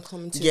when they're gonna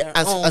come into their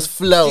as own.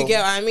 flow. Do you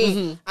get what I mean?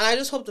 And I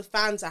just hope the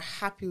fans are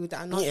happy with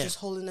that and not just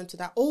holding them to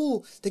that.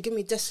 Oh, they give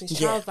me Destiny's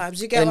Child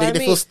vibes. You get and what I they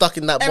mean? feel stuck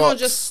in that box. Everyone's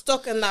just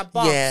stuck in that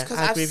box. Yeah, because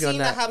I I've agree with you on seen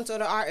that that. happen to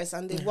other artists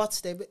and they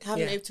haven't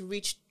been able to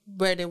reach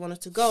where they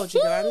wanted to go. Do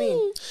you get what I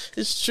mean?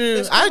 It's true.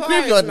 There's I people agree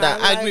with you on artists,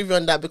 that. man, I agree with you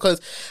on that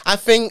because I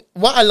think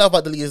what I love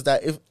about the lead is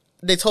that if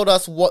they told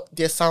us what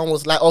their sound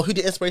was like or who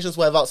the inspirations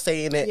were without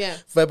saying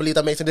it verbally,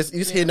 that makes sense. You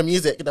just hearing the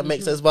music, that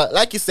makes sense. But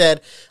like you said,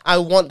 I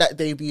want that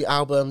debut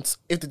album,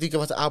 if they do give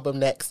us an album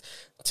next,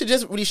 to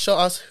just really show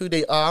us who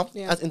they are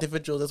as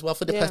individuals as well,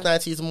 for their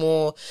personalities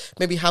more,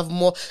 maybe have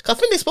more. Cause I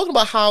think they've spoken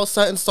about how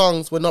certain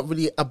songs were not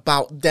really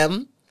about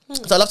them.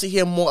 So I'd love to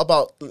hear more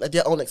about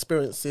their own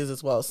experiences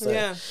as well. So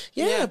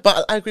yeah.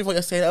 But I agree with what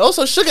you're saying.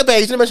 Also, Sugar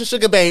Babes. You didn't mention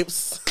Sugar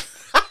Babes.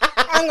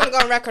 I'm going to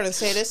go on record and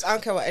say this. I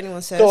don't care what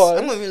anyone says. Go on.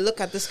 I'm going to look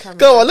at this camera.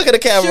 Go on, look at the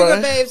camera.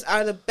 Sugar Babes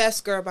are the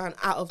best girl band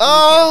out of the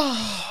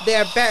UK. They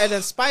are better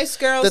than Spice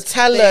Girls. The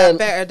talent. They are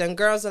better than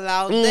Girls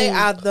Aloud. They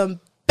are the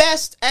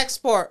best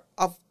export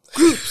of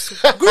groups.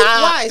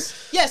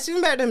 Group-wise. Yes,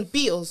 even better than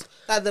Beatles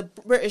that the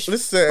Britain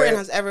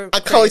has ever I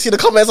can't wait to see the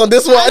comments on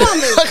this one. I don't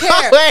even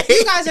care. Wait.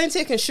 You guys ain't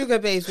taking Sugar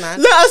Babes,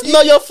 man. Let us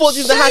know your thoughts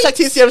in the hashtag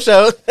TCM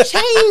show.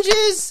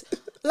 Changes,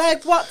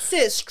 like what's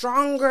it?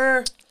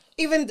 Stronger.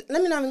 Even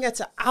let me not even get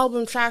to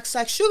album tracks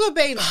like Sugar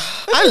Babes.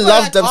 I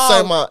love them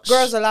so much.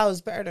 Girls Aloud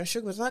is better than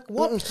Sugar Babes. Like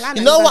what planet?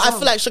 You know what? is I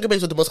feel like Sugar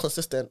Babes were the most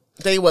consistent.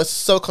 They were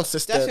so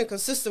consistent. definitely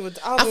consistent with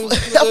the album, with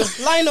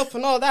the lineup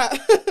and all that.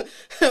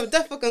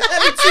 Definitely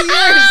every 2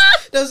 years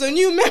there's a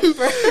new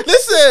member.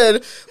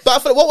 Listen, but I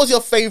feel like, what was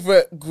your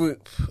favorite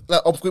group,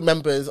 like of group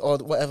members or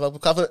whatever?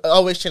 Because I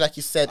always change, like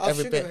you said,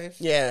 every Sugar bit.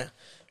 Babes. Yeah.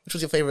 Which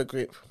was your favorite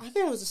group? I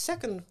think it was the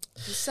second.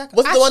 Was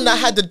it the one that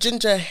Actually, had the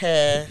ginger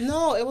hair?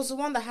 No, it was the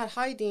one that had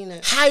Heidi in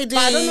it. Heidi.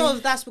 But I don't know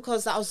if that's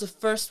because that was the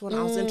first one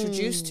I was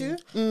introduced to.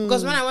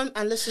 Because when I went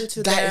and listened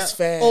to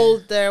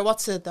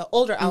the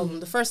older album,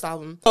 the first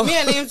album. Me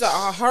and Names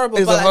are horrible,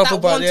 It's but a like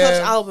horrible that band,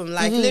 one-touch album,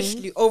 like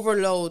literally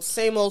Overload,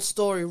 Same Old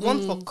Story,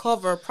 Run for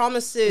Cover,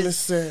 Promises.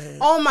 Listen.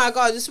 Oh my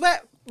God, just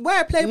where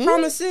I play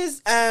Promises,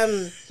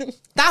 that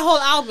whole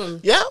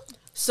album. Yeah.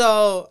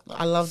 So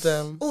I love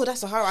them. oh,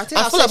 that's a hard one.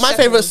 I feel like my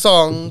favorite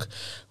song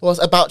was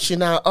About You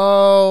Now.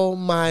 Oh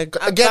my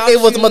God. Again, About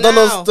it was You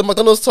Now. the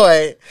McDonald's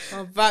toy.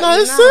 About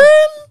You Listen.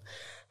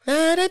 Now.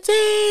 Not a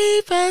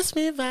day pass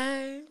me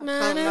by. Can't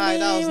lie,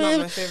 that was not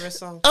my favorite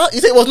song. Oh, you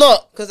say it was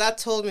not? Because that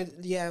told me,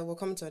 we're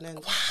coming to an end.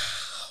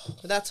 Wow.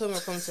 That told me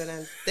we're coming to an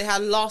end. They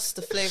had lost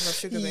the flavor of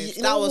Sugar Babes.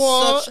 You That know was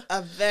what? such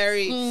a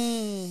very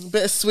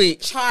Bittersweet.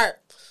 chart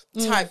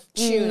type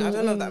tune. I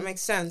don't know if that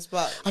makes sense,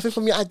 but I think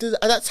for me, at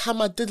that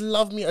time I did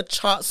love me a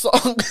chart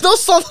song.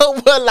 Those songs that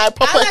were like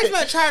proper. I liked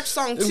my chart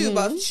song too.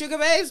 But Sugar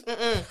Babes,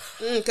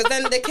 because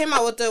then they came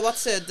out with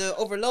the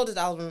Overloaded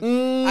album.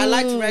 I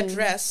liked Red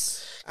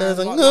Dress. There's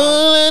a whatnot.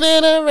 good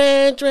in a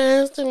red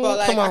dress. But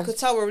like Come I on. could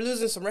tell we were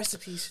losing some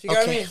recipes. You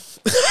get Okay. what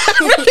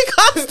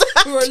I mean?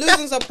 We were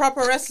losing some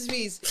proper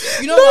recipes.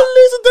 You know Not what?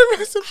 losing the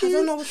recipe. I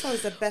don't know which one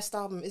is the best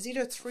album. It's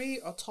either 3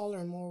 or Taller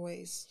in More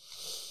Ways.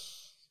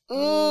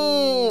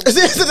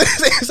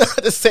 It's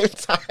at the same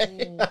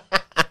time.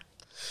 I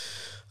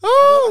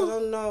Oh.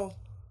 don't know.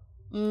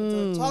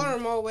 Taller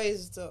in More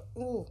Ways.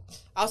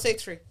 I'll say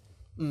 3.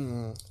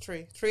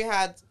 3. 3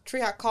 had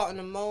Caught in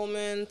a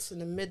Moment in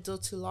the middle.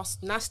 2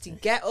 lost Nasty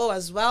Ghetto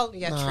as well.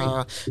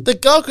 Yeah, 3. The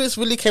girl groups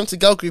really came to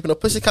girl group and the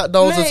Pussycat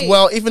Dolls as Mate.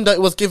 well, even though it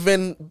was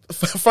given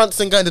front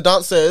singer and the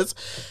dancers.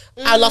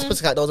 I love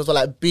Pussycat Dolls as well,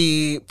 like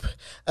Beep,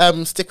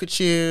 Stick With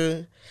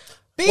You.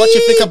 What do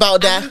you think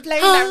about that? I've been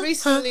playing that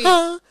recently.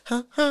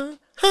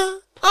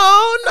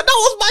 Oh no, that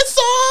was my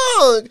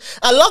song.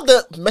 I love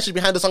the message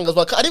behind the song as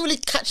well. 'Cause I didn't really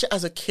catch it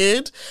as a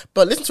kid,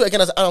 but listen to it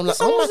again as an adult. I'm like,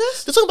 song oh was my,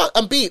 this? they're talking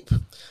about Beep.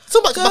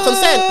 They're talking about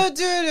consent.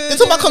 They're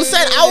talking about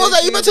consent. I was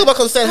like, you better talk about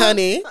consent,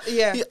 honey.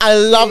 Yeah. I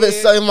love it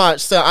so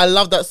much. So I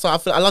love that song.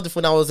 I loved it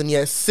when I was in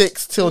year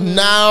 6 till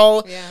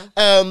now.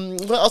 Yeah.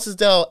 What else is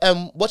there?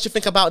 What you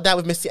think about that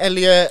with Missy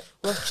Elliott?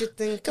 What you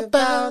think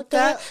about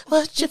that?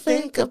 What you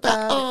think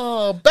about?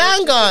 Oh,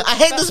 banger! I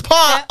hate this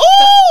part.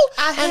 Oh,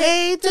 I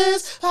hate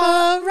this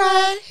part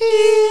right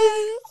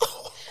here.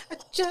 I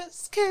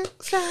just can't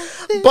try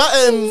this.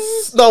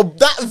 Buttons. No,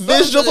 that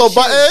visual for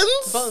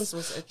buttons. Buttons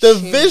was a The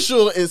tune.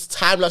 visual is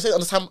timeless. I say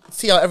it on the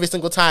TR every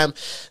single time.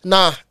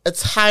 Nah, a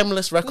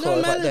timeless record No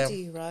right there.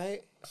 melody,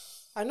 right?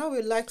 I know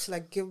we like to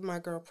like give my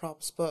girl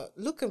props, but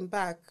looking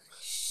back,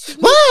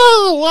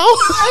 Wow.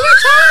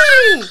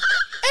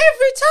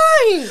 every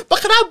time.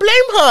 But can I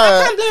blame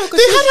her? I can't blame her because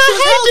They had she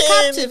was her held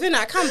head in. captive, innit?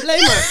 I can't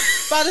blame her.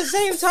 But at the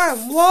same time,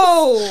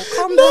 whoa,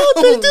 calm No,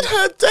 down. they did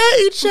her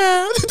dirty,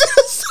 child. They did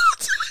her so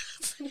dirty.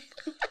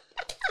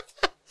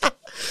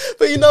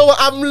 But you know what?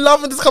 I'm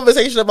loving this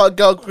conversation about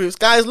girl groups.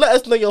 Guys, let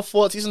us know your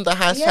thoughts using the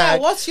hashtag. Yeah,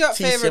 what's your TCM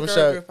favorite girl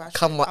show. group, actually?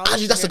 Come on. I'll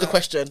Actually, that's a hear good that.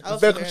 question. I'll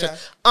Very hear good question.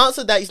 that.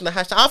 Answer that using the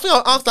hashtag. I think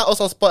I'll answer that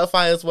also on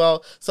Spotify as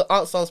well. So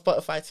answer on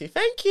Spotify too.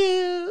 Thank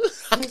you.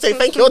 I can say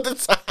thank you all the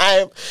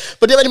time.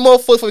 But do you have any more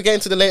thoughts before we get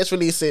into the latest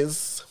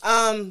releases?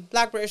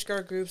 Black British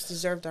girl groups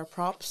deserve their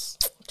props.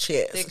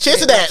 Cheers. They Cheers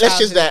to create that. Let's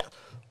cheers to that.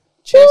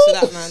 Cheers to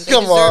that, man. They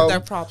Come deserve on. their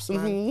props,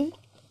 man.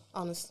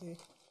 Honestly.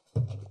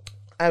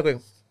 I agree.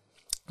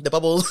 The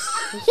bubbles.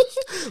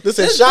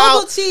 Listen, This shout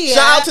bubble tea, shout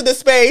yeah. out to the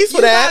space for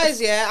You that. guys,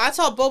 yeah, I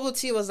thought bubble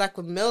tea was like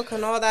with milk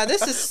and all that.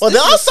 This is Well,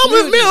 this there are is some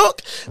with smoothie.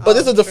 milk, but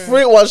this is the true.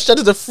 fruit ones. Shout out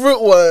to the fruit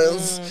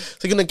ones.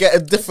 So you're gonna get a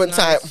different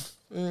nice. type.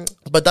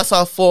 But that's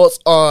our thoughts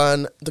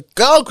on the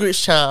girl group,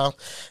 child.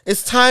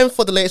 It's time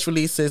for the latest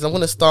releases. I'm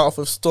going to start off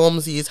with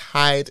Stormzy's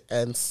Hide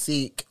and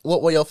Seek.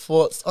 What were your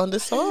thoughts on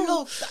this I song?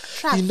 love that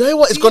track. You know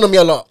what? It's Do gone on me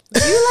a lot. Do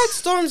you like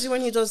Stormzy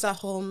when he does that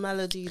whole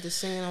melody, the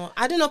singing?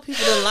 I didn't know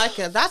people didn't like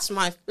it. That's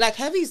my like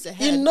Heavy's the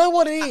head. You know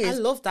what it I is?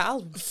 love that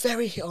album.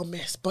 Very hit or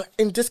miss, but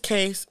in this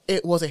case,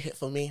 it was a hit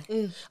for me.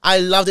 I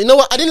loved it. You know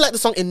what? I didn't like the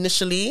song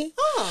initially,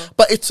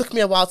 but it took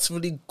me a while to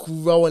really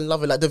grow and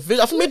love it. Like the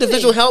visual, I think maybe the Really?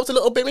 visual helped a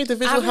little bit. Maybe the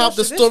visual haven't helped,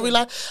 the watched the visual.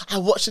 storyline. I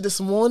watched it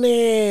this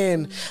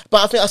morning,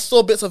 but I think I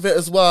saw bits of it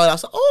as well. And I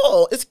was like,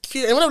 oh, it's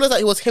cute. And when I realized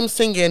that it was him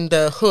singing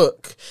the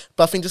hook,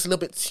 but I think just a little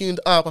bit tuned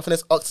up. I think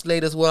there's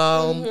Oxlade as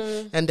well,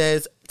 and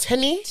there's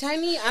Tenny.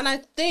 Tiny, and I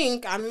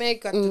think I may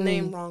got the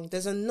name wrong.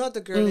 There's another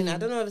girl in it. I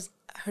don't know if it's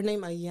her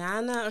name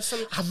Ayana or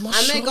something. I'm not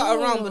I may got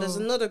it wrong, sure. but there's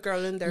another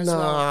girl in there as Nah,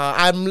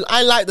 well.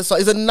 I like the song.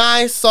 It's a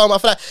nice song. I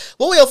feel like.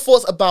 What were your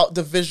thoughts about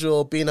the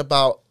visual being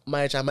about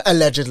Maya Jama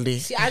allegedly?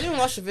 See, I didn't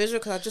watch the visual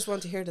because I just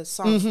want to hear the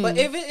song. But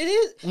if it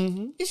is,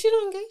 is she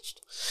not engaged?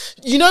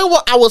 You know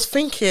what? I was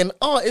thinking,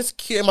 oh, it's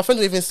cute. And my friends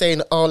were even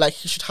saying, oh, like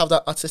he should have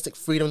that artistic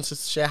freedom to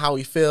share how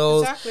he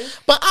feels. Exactly.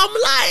 But I'm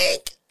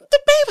like, the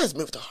babe has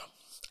moved on.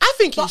 I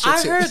think he But should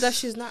I too. heard that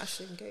she's not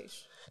actually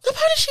engaged.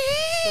 Apparently she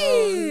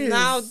is.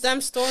 Now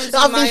them storms.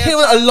 I've been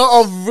hearing a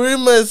lot of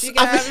rumors. You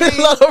get I've been me? hearing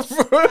a lot of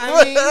rumors.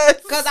 I mean,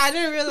 because I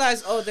didn't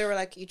realize, they were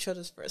like each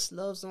other's first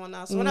loves and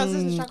whatnot. So when I was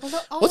listening to the track, I was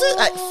like, oh. Was it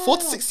like 4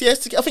 to 6 years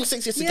together? I think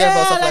 6 years together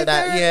or something like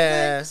that. they're-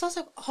 Yeah. So I was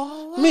like,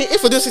 oh. I mean,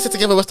 if we're doing 6 years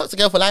together, we're stuck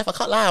together for life. I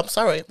can't lie. I'm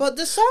sorry. But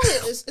the song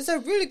is a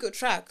really good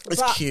track.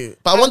 It's but cute.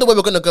 But I wonder where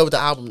we're going to go with the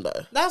album,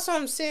 though. That's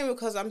what I'm saying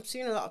because I'm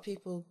seeing a lot of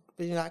people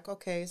being like,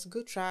 okay, it's a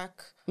good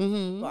track, but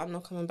I'm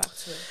not coming back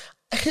to it.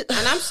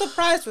 And I'm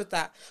surprised with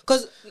that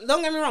because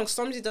don't get me wrong,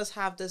 Stormzy does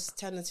have this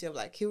tendency of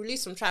like he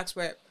released some tracks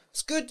where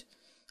it's good,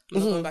 I'm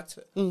not going back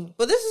to it.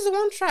 But this is the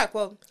one track,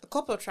 well, a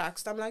couple of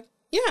tracks that I'm like,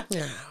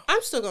 yeah,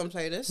 I'm still gonna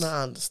play this. No,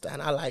 I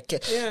understand. I like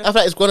it. Yeah. I feel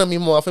like it's grown on me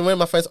more. I think when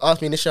my friends asked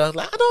me initially, I was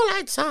like, I don't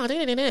like the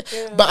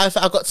song. But I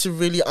felt I got to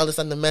really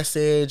understand the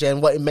message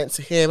and what it meant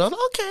to him. I was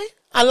like, okay.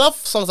 I love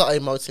songs that are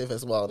emotive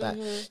as well, that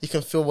you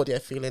can feel what they're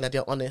feeling, that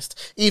they're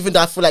honest. Even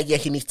though I feel like,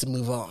 he needs to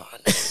move on.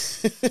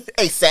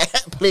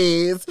 ASAP,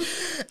 please.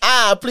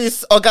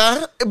 Please,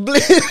 Oga,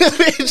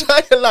 please enjoy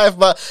your life.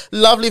 But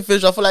lovely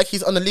visual. I feel like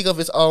he's on a league of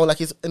his own, like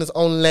he's in his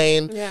own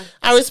lane. Yeah.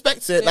 I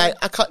respect it. Yeah. Like,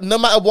 I can't, no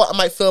matter what I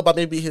might feel about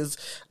maybe his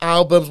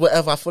albums,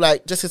 whatever, I feel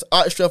like just his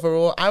artistry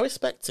overall, I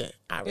respect it.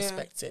 I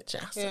respect it,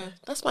 Jess. Yeah.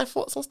 That's my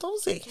thoughts on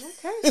Stormzy.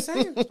 Okay,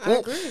 same. I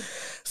agree.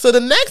 So the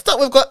next up,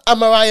 we've got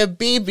Amaria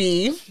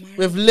BB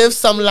with Live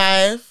Some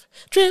Life.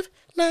 Drip,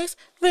 nice,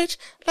 rich,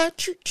 like...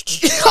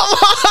 Come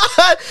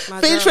on! My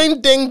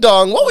Featuring Ding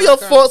Dong. What were your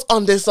girl. thoughts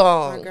on this My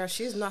song? girl,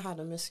 she's not had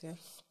a miss yet.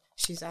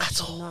 She's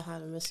actually not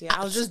had a miss yet.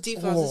 I was just deep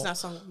when I was listening to that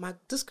song.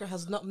 This girl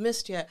has not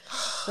missed yet.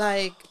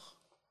 Like,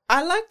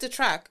 I like the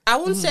track. I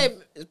wouldn't say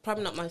it's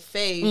probably not my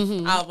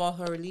fave out of all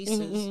her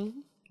releases,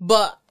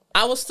 but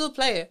I will still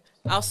play it.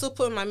 I'll still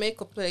put in my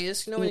makeup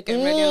playlist. You know when you're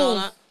getting ready and all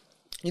that.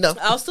 You know,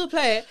 I'll still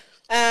play it.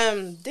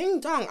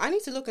 Ding Dong. I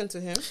need to look into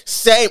him.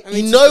 same. I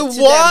mean, You know to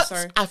them, what?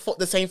 sorry. I thought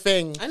the same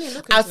thing. I need to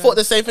look I into thought them.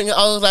 the same thing. I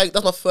was like,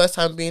 that's my first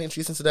time being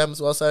introduced into them as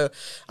well. So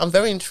I'm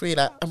very intrigued.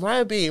 Like,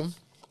 Amaria B,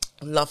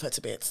 love her to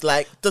bits.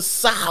 Like, the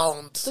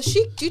sound. So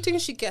do you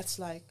think she gets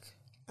like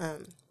the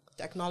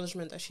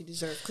acknowledgement that she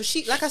deserves? Because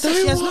she, like I said,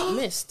 she has not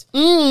missed.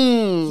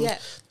 Mm. Yeah.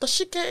 Does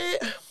she get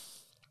it?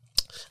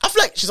 I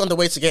feel like she's on the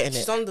way to getting it.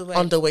 She's on the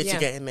way. To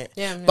getting it.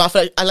 Yeah. But I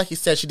feel like you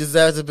said, she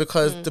deserves it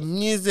because the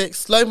music,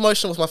 Slow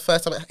Motion was my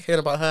first time hearing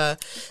about her.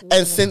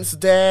 And since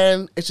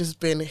then, it's just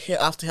been hit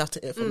after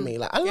hit for me.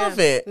 Like, I love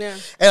it. Yeah.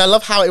 And I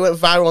love how it went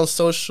viral on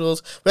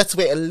socials. We had to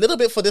wait a little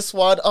bit for this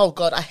one. Oh,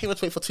 God, I hate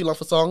to wait for too long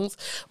for songs.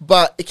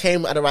 But it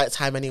came at the right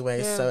time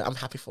anyway. So I'm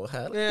happy for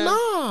her.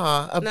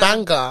 Yeah. A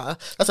banger.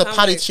 That's a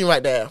party tune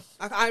right there.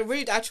 I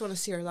really actually want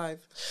to see her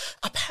live.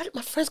 Apparently,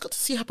 my friends got to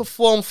see her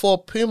perform for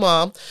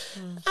Puma.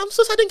 I'm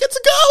so sad I didn't get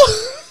to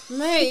go.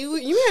 Mate,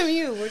 you and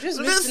you, we're just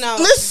missing out.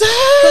 Listen,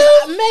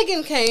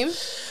 Megan came.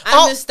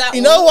 I missed that.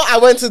 You know what? I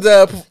went to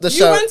the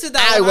show. You went to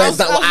that. I went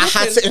that one. I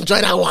had to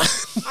enjoy that one.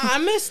 I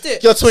missed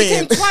it. Your twin. She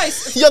came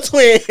twice. Your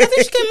twin. I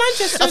think she came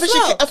Manchester as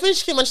well. I think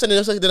she came Manchester and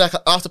also did like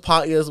an after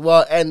party as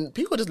well. And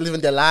people just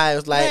living their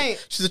lives. Like,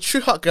 Mate. She's a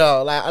true hot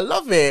girl. Like, I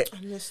love it. I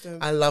missed her.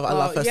 I love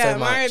her so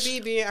much.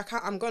 Amaria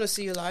BB, I'm going to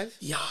see you live.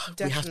 Yeah,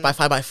 Definitely. we have to by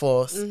 5 by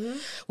force.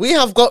 We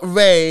have got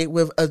Ray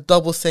with a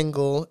double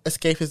single,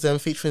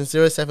 Escapism, featuring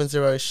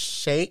 070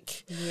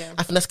 Shake. Yeah.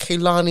 I think that's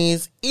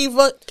Kehlani's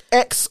either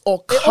ex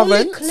or It current.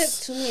 only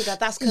clicked to me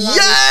that's Kehlani's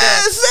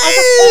Yeah,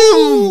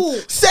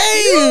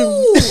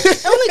 same.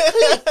 It only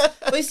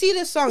clicked. But you see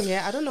this song,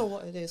 yeah? I don't know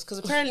what it is because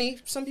apparently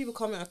some people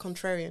call me a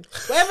contrarian.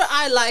 Whatever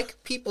I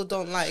like, people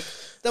don't like.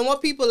 Then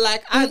what people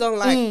like, I don't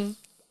like.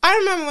 I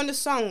remember when the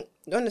song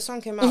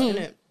came out,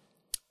 innit?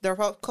 There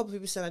were a couple of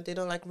people saying that they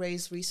don't like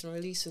Ray's recent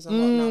releases and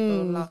whatnot, blah,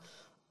 blah, blah.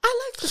 I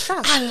like the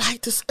track. I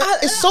like this.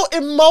 It's so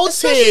emotive.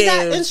 Especially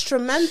that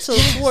instrumental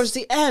towards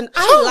the end.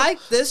 I like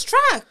this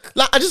track.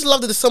 Like, I just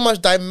love that there's so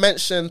much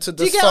dimension to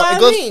the you get song. what It I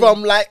goes mean?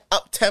 from like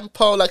up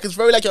tempo, like it's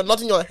very like you're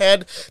nodding your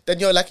head,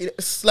 then you're like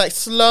it's like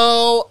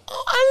slow.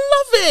 Oh, I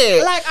love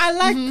it. Like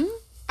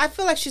I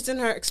feel like she's in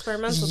her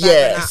experimental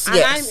Yes, bag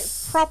right now, and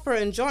yes. I'm proper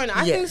enjoying it.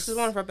 I think this is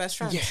one of her best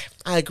tracks. Yeah,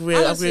 I agree.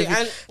 Honestly, I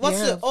agree. and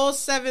what's the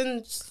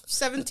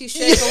 0770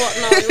 Shake or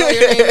whatnot, what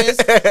your name is?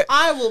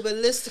 I will be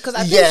listening because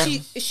I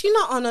think is she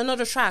not on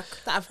another track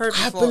that I've heard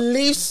before? I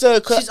believe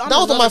so. Cause that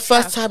was my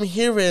first time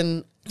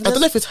hearing. I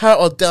don't know if it's her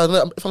or they. I don't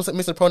know if I'm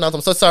missing the pronouns.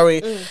 I'm so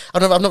sorry.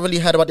 I've not really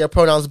heard about their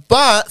pronouns,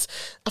 but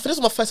I think this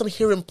was my first time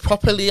hearing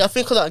properly. I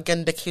think because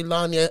again the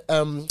Kehlani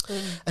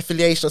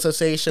affiliation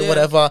association,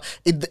 whatever,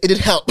 it did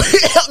help.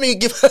 It helped me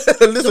give her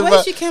a listen. The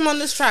way she came on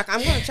this track,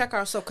 I'm gonna check her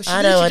out because she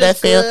literally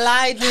just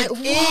glided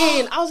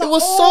in. I was like, it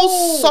was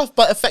so soft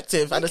but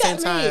effective at the same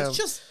time. It's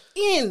just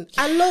in.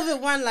 I love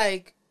it when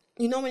like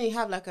when you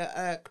have like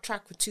a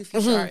track with two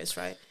feature artists,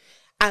 right?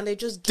 And they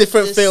just give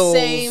different the feels,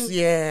 same,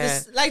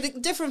 like the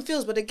different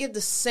feels, but they give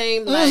the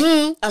same like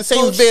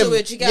approach to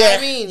it. You get what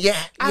I mean?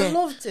 Yeah, I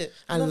loved it.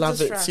 I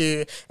love it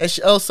too. And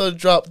she also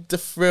dropped "The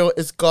Thrill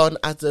Is Gone"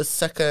 as the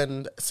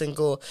second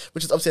single,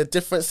 which is obviously a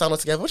different sound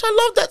altogether. Which I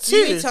love that too.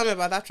 You need to tell me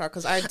about that track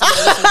because I didn't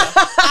listen to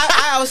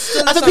that. I was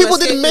still. I think people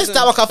didn't miss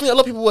that one. I think a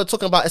lot of people were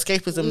talking about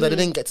escapism that they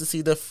didn't get to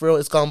see "The Thrill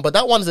Is Gone," but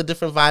that one is a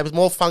different vibe. It's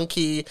more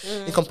funky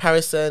in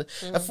comparison.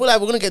 I feel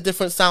like we're gonna get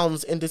different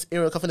sounds in this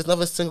era. I think there's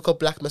another single called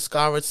 "Black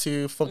Mascara"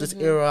 too from this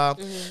era.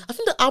 I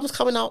think the album's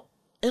coming out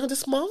end of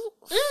this month.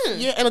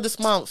 Yeah, end of this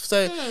month.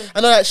 So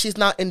I know that she's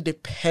now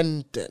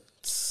independent.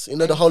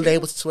 The whole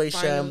label situation.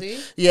 Finally.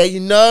 Yeah,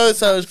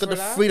 so she's got the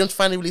freedom to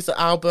finally release the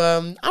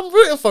album. I'm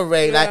rooting for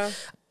Ray. Yeah. Like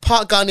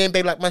part Ghanaian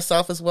babe like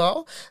myself as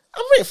well.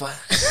 I'm rooting for her.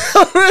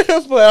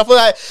 I feel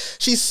like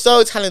she's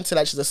so talented.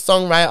 Like she's a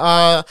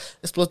songwriter,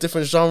 explores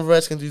different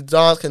genres, can do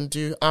dance, can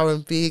do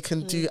R&B,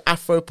 can do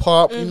Afro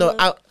pop. I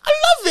love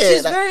it.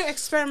 She's very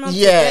experimental,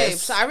 babe.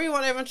 So I really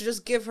want everyone to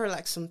just give her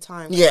like some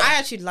time. Yeah, I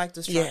actually like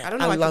this track. I don't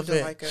know why people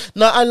don't like it.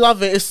 No, I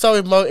love it. It's so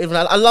emotive.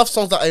 And I love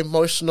songs that are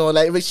emotional.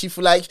 Like it makes you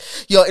feel like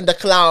you're in the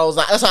clouds.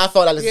 Like that's how I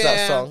felt like listening to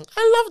that song.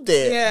 I loved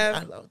it. Yeah,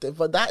 I loved it.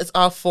 But that is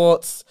our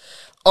thoughts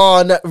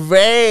on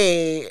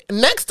Ray.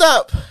 Next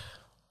up,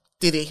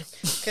 Diddy.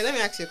 Okay, let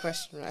me ask you a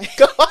question, right?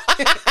 Go on.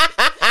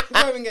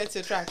 Before we even get to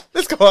the track.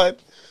 Let's go on.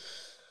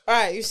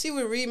 Alright, you see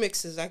with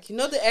remixes, like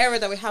the era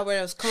that we had where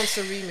it was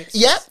constant remixes.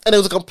 Yeah, and it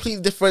was a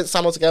completely different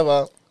sound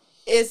altogether.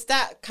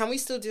 Can we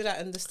still do that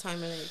in this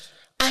time and age?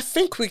 I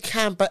think we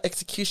can, but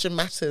execution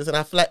matters. And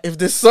I feel like if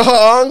this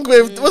song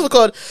with what's it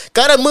called?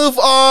 Gotta Move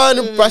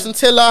On, Bryson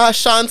Tiller,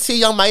 Ashanti,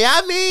 Young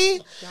Miami,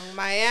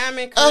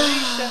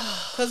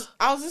 Carisha. Because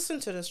I was listening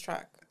to this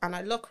track. And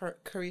I love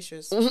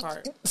Carisha's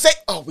part.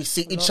 We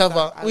see each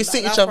other. We see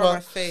each other. My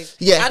fave.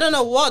 Yeah. I don't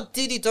know what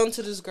Diddy done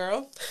to this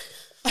girl.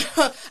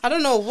 I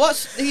don't know what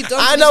he done.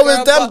 I know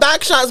it's them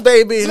back shots,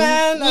 baby.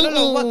 Man, I don't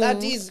know what that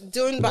D's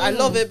doing, but I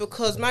love it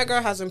because my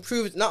girl has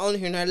improved not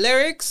only in her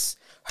lyrics,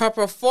 her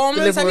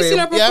performance. Have you seen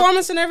her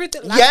performance and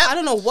everything? Like, I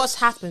don't know what's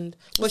happened,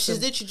 but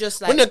she's literally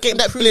just like when you're getting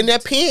that billionaire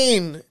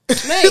pin.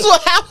 This is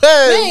what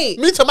happened.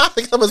 Me to my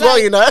as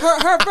well,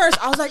 Her verse,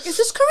 I was like, is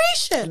this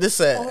Carisha?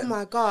 Listen. Oh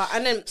my god!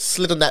 And then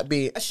slid on that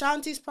beat.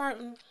 Ashanti's part.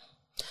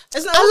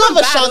 I love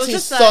Ashanti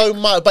so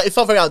much, but it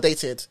felt very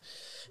outdated.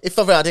 It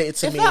felt very outdated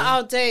to me. It felt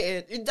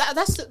outdated.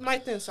 That's my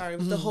thing, sorry,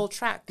 with the whole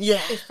track. Yeah.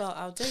 It felt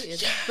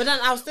outdated. Yeah. But then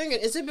I was thinking,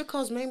 is it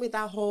because maybe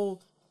that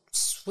whole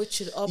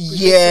switch it up.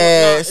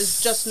 Yes.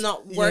 It's just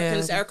not working Yeah.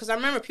 this era. Because I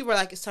remember people were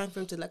like, it's time for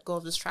him to let go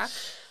of this track.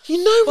 You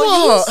know But you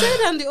what? would say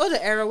that in the other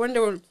era when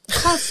there were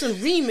constant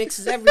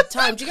remixes every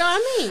time. Do you get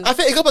what I mean? I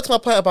think it goes back to my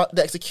point about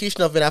the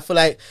execution of it. I feel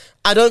like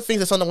I don't think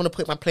it's a song I want to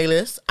put in my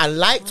playlist. I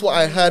liked what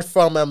I heard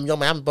from Young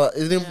Man, but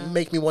it didn't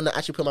make me want to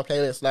actually put in my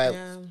playlist. Like,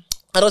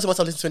 I don't see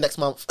myself listening to it next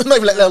month, not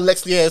even like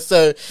next year.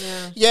 So,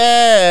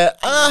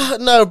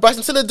 no,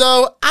 Bryson Tiller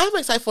though, I'm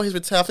excited for his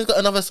return. I think he's got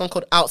another song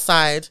called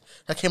Outside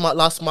that came out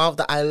last month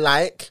that I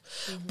like,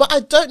 but I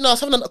don't know. I was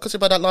having a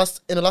conversation about that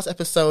in the last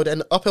episode,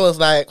 and Uphill was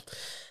like,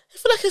 I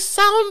feel like his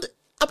sound.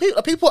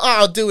 People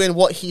are doing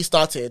what he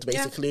started,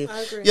 basically. Yeah, I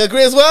agree. You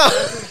agree as well?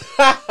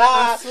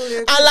 I fully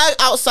agree. I like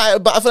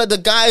Outside, but I feel like the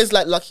guys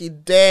like Lucky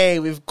Day.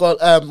 We've got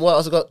what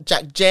else? We've got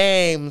Jack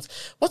James.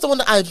 What's the one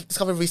that I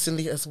discovered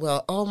recently as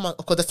well? Oh my!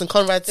 Of course, Destin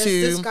Conrad There's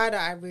too. this guy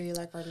that I really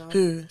like right now.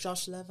 Who?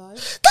 Josh Levi.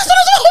 That's what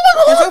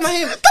I was. Oh my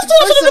You're god! talking about him. That's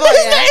what I was First of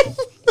talking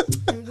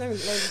all, about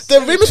his name. The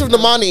remix with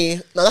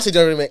Normani. No, that's a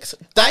remix.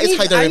 That is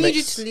how the I remix. need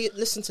you to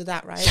listen to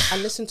that, right? I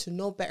listened to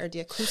No Better the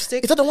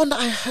acoustic. Is that the one that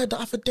I heard the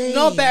other day?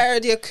 No Better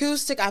the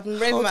acoustic. I've been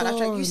raving about that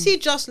track. on. You see,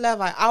 Josh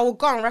Levi. I will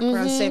go on record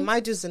and say my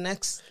dude's the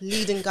next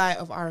leading guy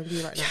of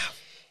R&B right now.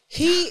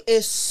 He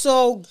is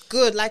so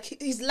good. Like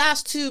his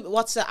last two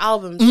What's the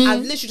albums, I've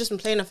literally just been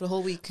playing it for the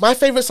whole week. My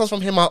favorite songs from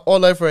him are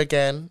All Over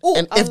Again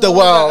and All If the over,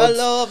 World.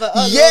 all over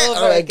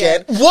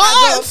again. What?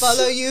 I don't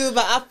follow you,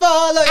 but I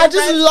follow you. I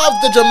just love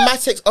the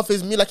dramatics of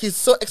his music. Like he's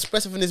so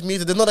expressive in his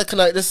music. There's not that kind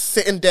of like just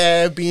sitting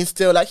there being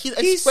still. Like he's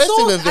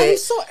expressive with it.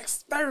 He's so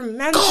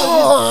experimental.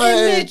 God.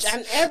 His image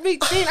and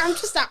everything. I'm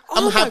just like,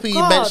 oh I'm happy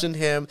you mentioned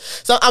him.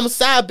 So I'm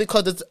sad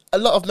because there's a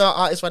lot of now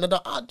artists right now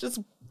that are just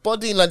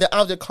bodying like they're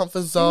out of their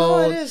comfort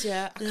zone. No, it is.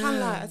 Yeah, I can't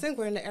lie. I think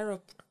we're in the era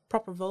of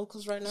proper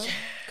vocals right now.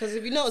 Because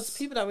if you know, it's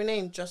people that we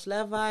named, Josh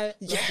Levi,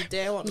 Lucky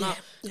Day, and whatnot.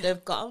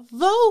 They've got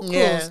vocals.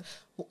 Yeah.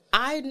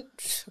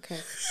 Okay.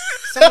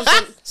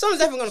 Someone's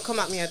definitely going to come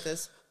at me at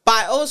this. But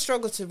I always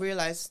struggle to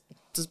realize,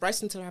 does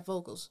Bryson Tiller have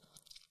vocals?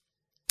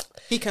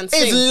 He can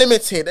sing. It's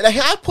limited. Like,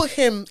 I put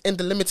him in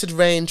the limited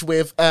range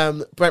with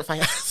Brent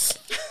Fayez.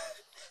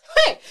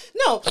 Wait,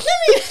 no, let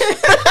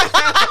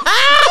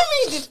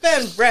me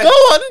defend Brent. Go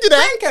on, do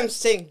that. Brent can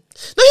sing.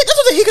 No, that's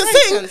what he can Brent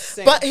sing. can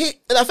sing. But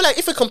I feel like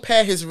if we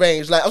compare his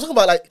range, like I'm talking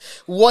about like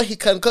what he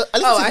can. Cause I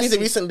listened to his music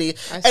see. recently,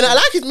 I and I see.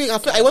 like his music. I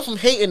feel like I went from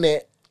hating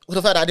it with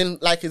the fact that I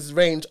didn't like his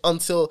range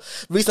until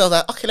recently. I was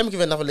like, okay, let me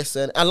give it another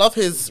listen. I love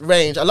his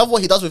range. I love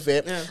what he does with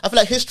it. Yeah. I feel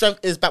like his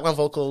strength is background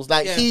vocals.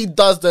 Like Yeah. he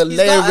does the He's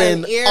got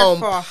layering an ear for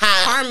pat.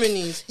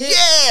 harmonies.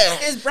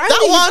 Yeah, Is Brandy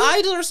his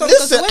idol or something?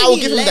 'Cause the Listen, way I would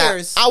he give him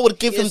layers that. I would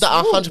give him is-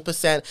 that ooh.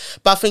 100%.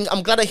 But I think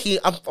I'm glad that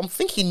I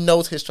think he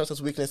knows his strengths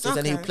and weaknesses,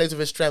 and he Okay. plays with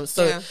his strengths.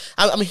 So Yeah.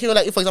 I'm hearing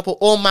like, for example,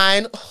 All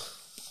Mine.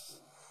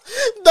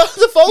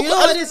 the vocal, You know I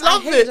what it just is? I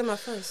love hated it. him at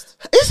first.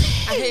 Is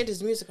he? I hated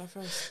his music at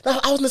first. No,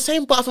 I was in the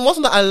same, but I think one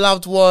song that I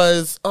loved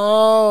was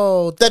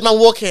Dead Man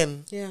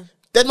Walking. Yeah.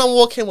 Dead Man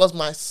Walking was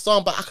my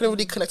song, but I couldn't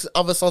really connect to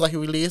other songs that he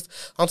released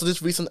onto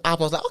this recent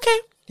album. I was like, okay,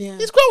 Yeah.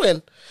 he's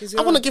growing. He's I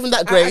want to growing. give him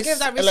that grace. I gave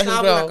that and let recent him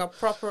album grow. like a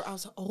proper. I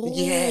was like, oh,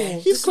 Yeah,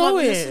 this he's is what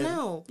growing. it is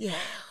now. Yeah.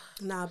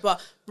 Nah,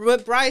 but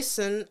with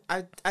Bryson,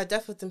 I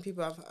definitely think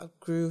people have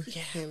outgrew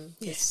him.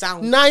 His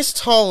sound. Nice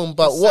tone,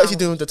 but what is he sound.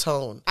 doing with the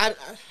tone? I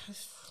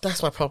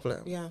That's my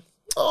problem. yeah.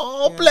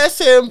 Oh, bless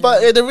him.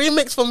 But the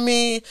remix for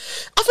me,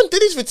 I think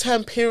did his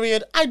return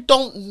period. I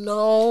don't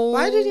know.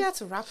 Why did he have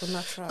to rap on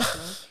that track, man?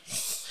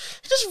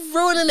 He's just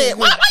ruining it.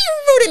 Why are you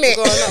ruining it?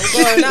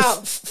 Going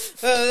out.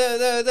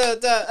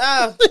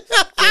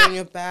 Get in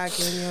your bag,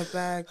 get in your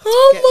bag.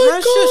 Oh my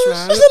gosh. Shush,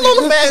 man. It's a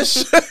long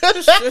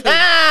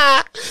mesh.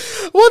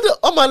 What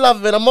am I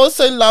loving? I'm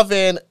also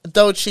loving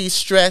Dolce's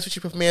Stress, which he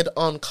premiered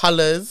on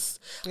Colours.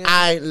 Yeah.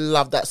 I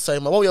love that so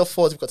much. What were your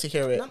thoughts? We've got to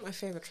hear it. Not my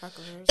favorite track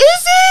of hers.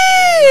 Is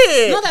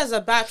it? Not as a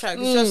bad track.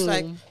 It's just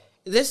like,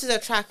 this is a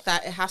track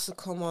that it has to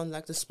come on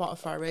like the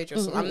Spotify radio.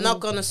 So I'm not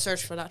going to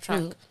search for that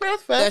track.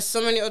 That's fair. There's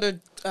so many other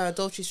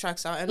Dolce's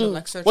tracks I'll end up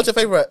like searching. What's your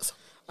favourite?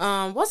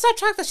 What's that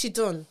track that she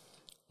done?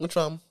 Which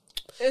one?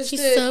 It's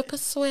She's the- so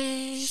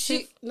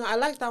persuasive. No, I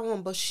like that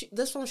one, but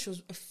this one she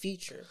was a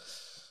feature.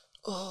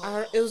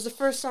 It was the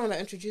first song that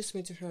introduced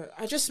me to her.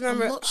 I just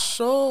remember. I'm not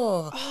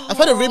sure. I've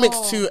heard a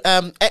remix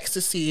to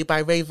Ecstasy by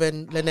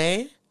Raven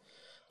Lene.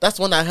 That's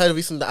one I heard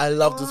recently that I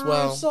loved as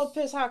well. I'm so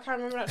pissed how I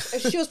can't remember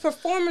that. She was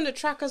performing the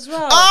track as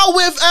well. Oh,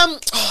 with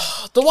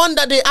the one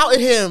that they outed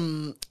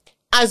him,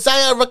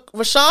 Isaiah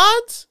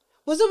Rashad.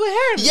 Was it with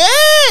him?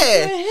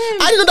 Yeah, with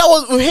him. I didn't know that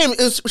was with him. It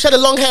was, she had a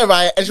long hair,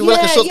 right, and she wore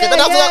like a short skirt.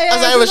 That's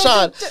Isaiah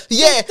Rashad.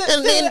 Yeah,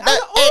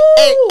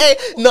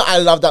 no, I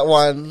love that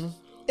one.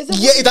 Is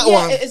that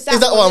one? Is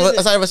that one with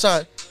Isaiah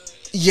Rashad?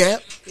 Yeah.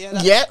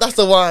 Yeah, that's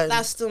the one.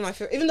 That's still my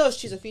favorite. Even though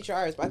she's a feature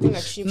artist, but I think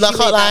like she. No, I she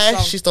can't made that lie.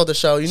 song. She stole the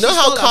show. You know She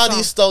how stole that Cardi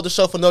song. stole the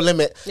show for No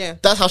Limit? Yeah.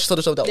 That's how she stole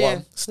the show with that Yeah.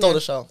 one. Stole Yeah.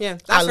 the show. Yeah.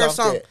 That's I her loved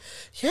song. it.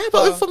 Yeah,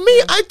 but for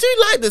me, I do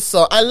like this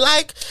song. I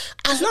like.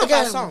 It's not a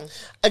bad song.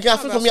 Again,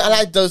 I think for me, I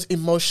like those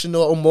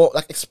emotional or more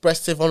like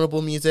expressive,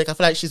 vulnerable music. I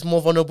feel like she's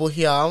more vulnerable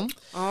here.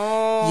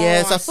 Oh,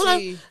 Yes, I I feel like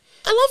see.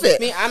 I love it.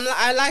 Me,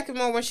 I like it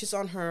more when she's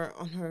on her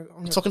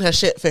Talking her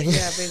shit thing.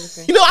 Yeah,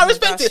 basically. You know, I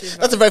respect it.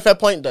 That's a very fair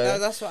point, though.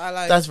 That's what I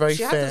like. That's very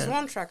fair. fair. She had this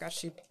one track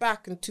actually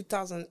back in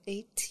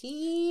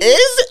 2018. Is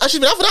it? Oh, she's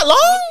been out for that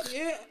long?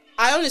 Yeah.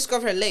 I only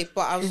discovered her late,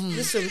 but I was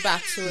listening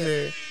back to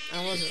it.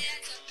 I wasn't.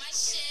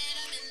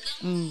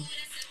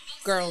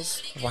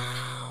 Girls.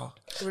 Wow.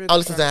 Really I'll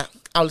listen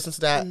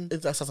to that.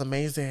 That sounds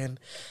amazing.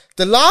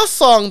 The last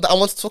song that I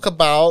want to talk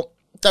about,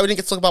 that we didn't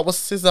get to talk about, was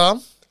Scissor.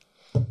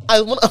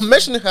 I'm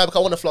mentioning her because I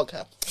want to flog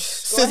her.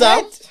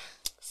 Scissor.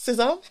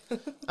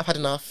 I've had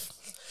enough.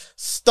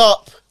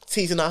 Stop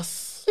teasing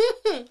us.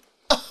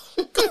 Oh,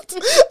 God.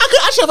 I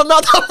could actually have a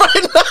meltdown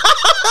right now.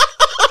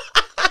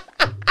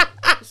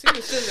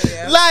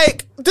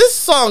 Like, this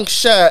song,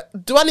 shirt,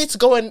 do I need to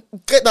go and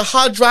get the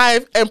hard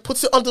drive and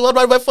put it on the World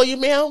Wide Web for you,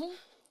 ma'am?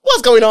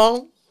 What's going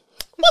on?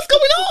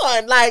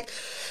 Like,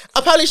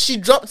 apparently she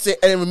dropped it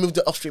and then removed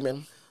it off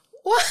streaming.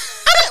 What?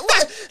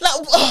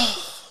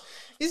 Oh.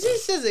 You see,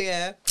 Scissor,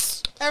 yeah?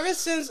 Ever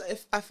since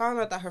I found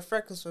out that her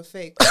freckles were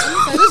fake, I'm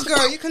just like, this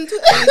girl, you can do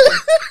anything.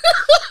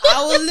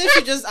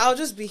 I'll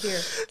just be here.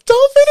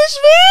 Don't finish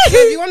me.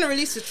 If you want to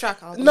release the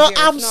track, I'll be here.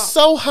 I'm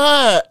so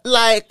hurt.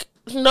 Like,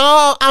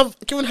 no, I've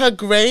given her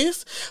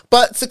grace,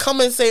 but to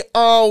come and say,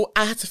 oh,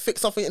 I had to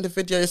fix something in the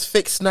video, it's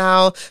fixed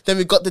now. Then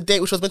we got the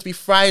date, which was meant to be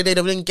Friday,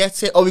 then we didn't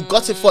get it, or we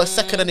got it for a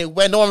second and it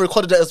went. No one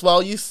recorded it as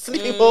well. You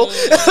sleepo.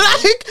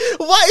 Like,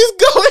 what is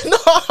going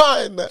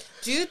on?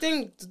 Do you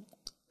think,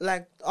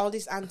 like, all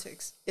these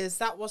antics, is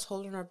that what's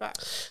holding her back?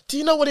 Do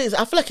you know what it is?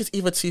 I feel like it's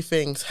either two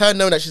things. Her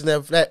knowing that she's in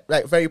a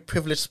like very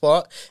privileged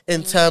spot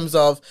in terms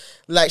of,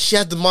 like, she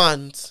has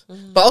demand,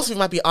 but also it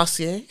might be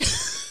RCA.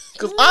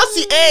 Because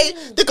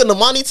RCA, they got the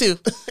money too.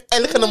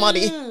 And look at the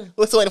money.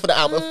 We're still waiting for the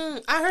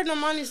album. I heard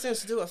Normani's thing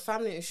to do with a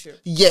family issue.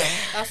 Yeah.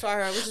 That's what I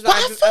heard. Which is why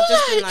I've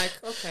just been like,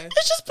 okay.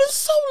 It's just been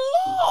so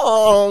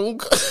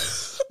long.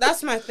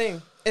 That's my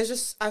thing. It's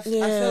just, I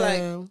feel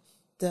like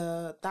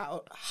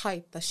that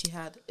hype that she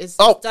had is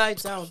died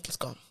down. It's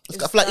gone.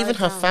 I feel like even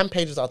her fan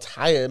pages are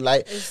tired.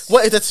 Like,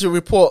 what is there to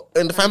report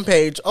in the fan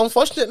page?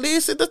 Unfortunately,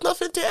 there's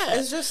nothing there.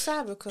 It's just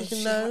sad because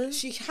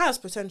she has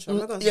potential. I'm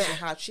not going to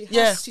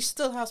say she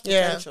still has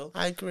potential.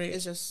 Yeah, I agree.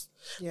 It's just...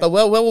 Yeah. But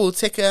where will it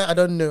take her? I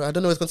don't know. I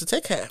don't know where it's going to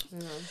take her.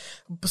 No.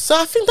 So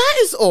I think that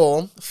is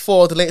all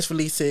for the latest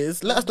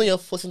releases. Let us know your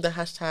thoughts in the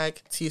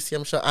hashtag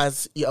TCM Show,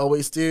 as you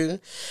always do.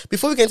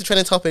 Before we get into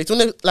trending topics, do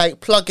you want to like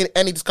plug in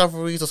any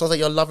discoveries or songs that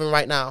you're loving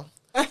right now?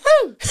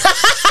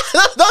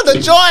 That's not the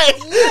joy.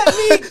 Let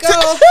me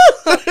go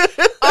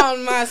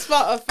on my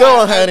Spotify. Go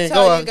on, honey.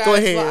 Go on. You guys go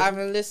ahead. What I've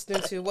been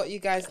listening to, what you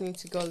guys need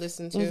to go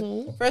listen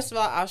to. First of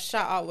all, I'll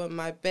shout out with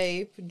my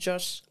babe,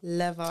 Josh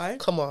Levi.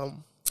 Come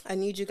on. I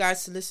need you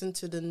guys to listen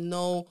to the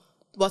Know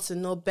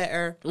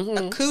Better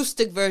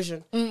acoustic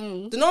version.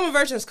 The normal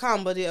version is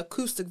calm, but the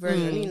acoustic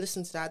version, I need to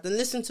listen to that. Then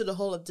listen to the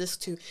whole of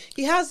disc 2.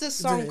 He has this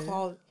song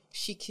called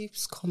She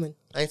Keeps Coming.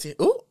 I see.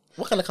 Ooh.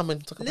 What kind of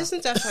comment? Listen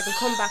to that track and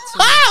come back to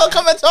me.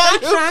 That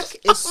track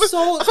is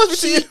so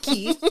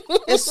cheeky.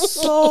 It's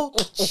so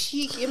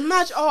cheeky.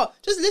 Imagine,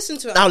 just listen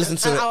to it. I'll listen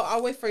to it.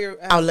 I'll wait for your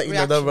I'll let you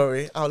reaction. know, don't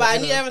worry. But I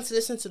need everyone to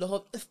listen to the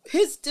whole...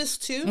 His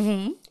disc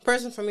 2,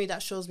 person for me,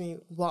 that shows me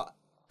what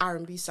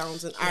R&B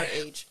sounds in our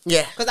age.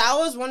 Yeah. Because I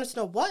always wanted to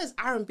know, what is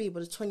R&B,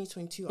 but it's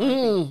 2022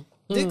 R&B?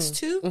 Disc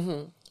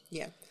 2?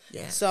 Yeah.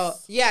 Yes. So,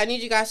 I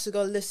need you guys to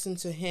go listen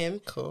to him.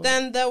 Cool.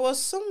 Then there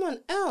was someone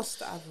else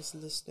that I was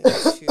listening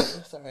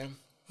to Sorry.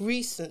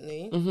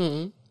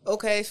 recently.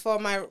 Okay, for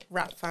my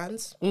rap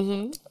fans.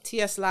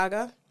 T.S.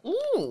 Lager.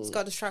 It's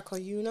got this track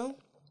called You Know.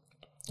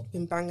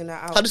 Been banging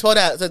that out. How do you spell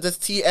that? So there's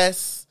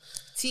T.S.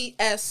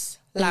 T.S.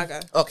 Lager.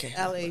 Okay.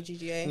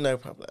 Lagga. No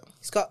problem.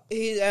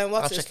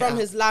 It's from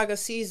his Lager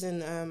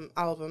Season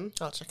album.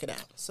 I'll check it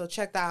out. So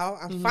check that out.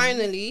 And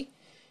finally,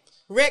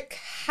 Rick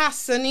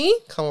Hassani.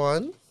 Come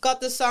on. Got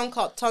the song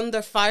called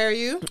Thunder Fire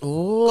You.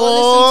 Ooh.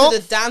 Go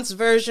listen to the dance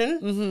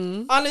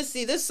version.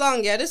 Honestly, this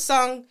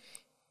song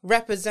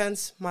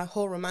represents my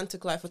whole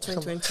romantic life for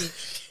 2020.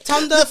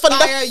 Thunder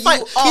Fire You all.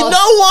 You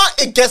know what?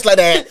 It gets like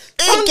that.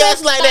 It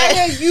gets like that.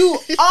 Thunder Fire You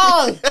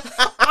all.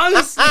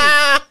 Honestly.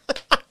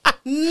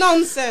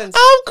 Nonsense.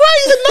 I'm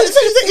crazy.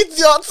 Nonsense.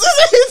 Idiot.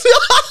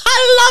 I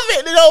love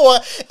it. You know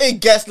what?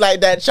 It gets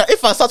like that.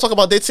 If I start talking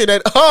about dating,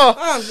 then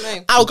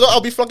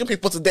I'll be flogging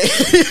people today.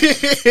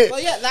 Well,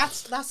 yeah,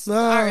 that's the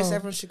artist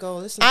everyone should go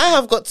listen to. I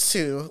have got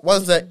two.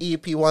 One's an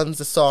EP,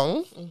 one's a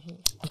song.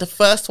 The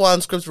first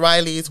one, Scripps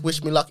Riley's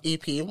Wish Me Luck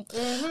EP.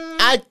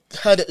 I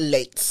heard it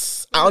late.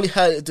 I only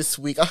heard it this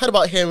week. I heard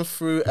about him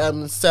through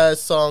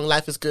Sir's song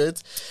Life Is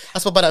Good. I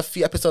spoke about that a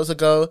few episodes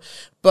ago.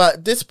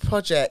 But this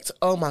project,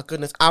 oh my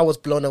goodness, I was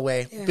blown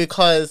away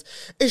because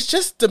it's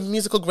just the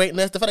musical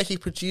greatness. The fact that he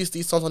produced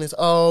these songs on his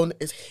own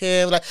is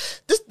him. Like,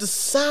 the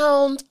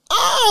sound.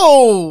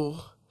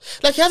 Oh,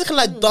 Like, he has a kind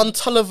of like Don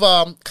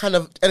Toliver kind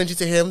of energy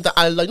to him that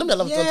I love. You know, I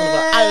love Don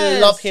Toliver. I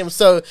love him.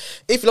 So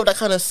if you love that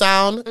kind of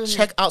sound,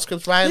 check out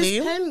Scripps Riley.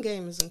 His pen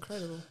game is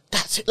incredible.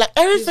 That's it. Like,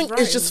 everything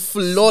is just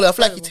flawless. I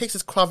feel like he takes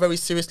his craft very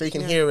seriously. You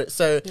can hear it.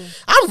 So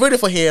I'm ready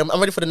for him. I'm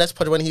ready for the next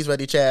project when he's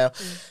ready, chair.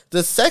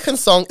 The second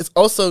song is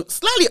also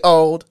slightly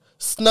old.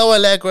 Snow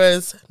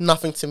Allegra's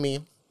Nothing to Me.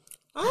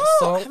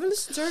 Oh, I haven't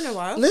listened to her in a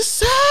while.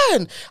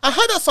 Listen, I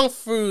heard that song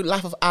through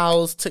Life of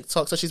Owl's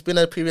TikTok. So she's been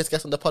a previous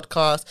guest on the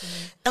podcast.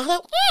 And I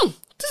was like,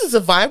 this is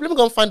a vibe. Let me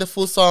go and find the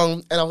full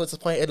song. And I was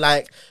disappointed.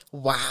 Like,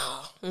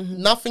 wow.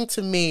 Nothing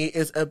to Me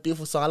is a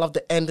beautiful song. I love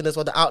the ending as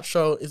well. The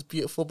outro is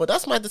beautiful. But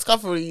that's my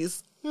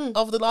discoveries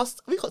of the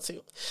last week or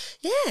two.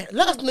 Yeah,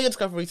 let us know your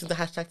discoveries in the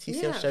hashtag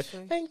TCM show.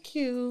 Actually. Thank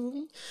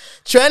you.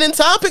 Trending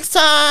topics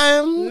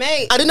time.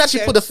 Mate, I didn't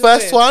actually put the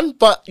first one,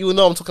 but you will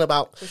know what I'm talking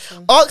about.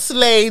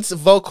 Oxlade's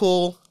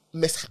vocal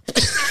mishap.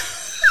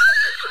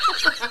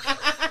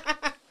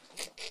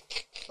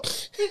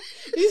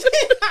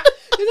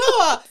 You know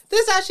what?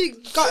 This actually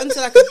got into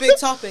like a big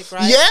topic,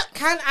 right? Yeah.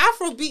 Can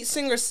Afrobeat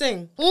singers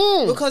sing?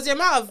 Because the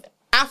amount of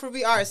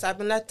Afrobeat artists I've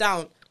been let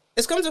down,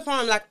 it's come to a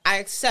point I'm like, I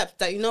accept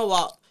that, you know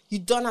what? You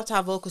don't have to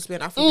have vocals to be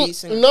an Afrobeat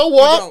singer. You know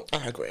what?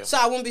 I agree. So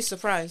I won't be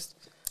surprised.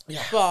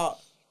 Yeah. But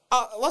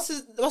what's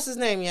his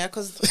name? Yeah,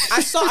 because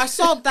I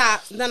saw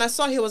that. Then I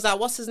saw he was at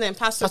what's his name,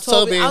 Pastor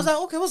Toby. I was like,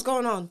 okay, what's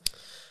going on?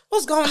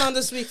 What's going on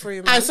this week for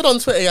you, man? I said on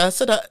Twitter, I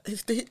said that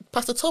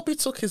Pastor Toby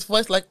took his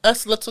voice like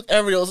Ursula took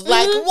Ariel's.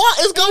 Like, what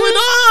is going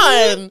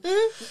on?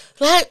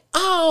 Like,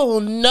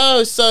 oh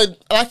no. So,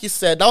 like you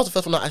said, that was the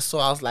first one that I saw.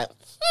 I was like,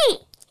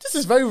 this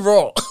is very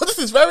raw. This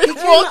is very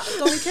raw.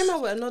 He came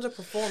out with another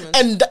performance.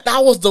 And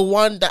that was the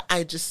one that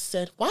I just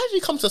said, why did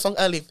he come to the song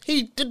early?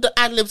 He did the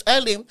ad-libs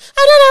early. I don't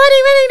know what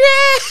he really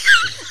did.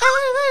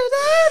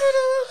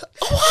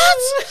 What?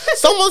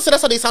 Someone said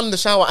that's how they sound in the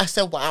shower. I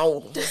said,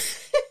 wow.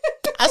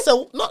 I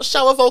said, not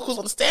shower vocals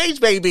on stage,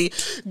 baby.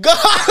 God.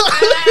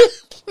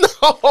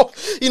 No.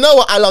 You know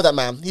what? I love that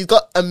man. He's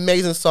got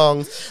amazing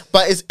songs,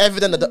 but it's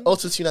evident that the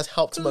auto-tune has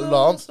helped him a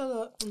lot.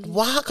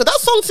 Wow, because that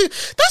song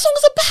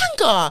is a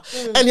banger.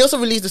 And he also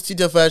released the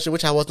studio version,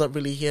 which I was not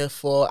really here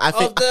for. I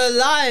think of the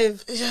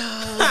live.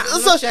 Yeah.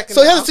 So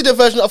he has a studio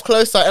version of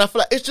Closer, and I feel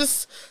like it's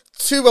just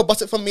too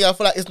robotic for me. I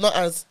feel like it's not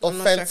as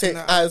authentic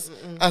as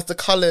the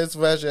Colours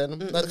version.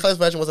 Like, the Colours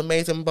version was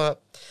amazing,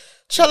 but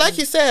like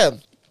you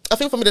said, I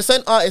think for me, the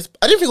certain artist,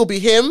 I didn't think it would be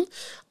him.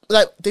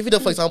 Like Davido,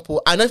 for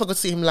example, I know if I go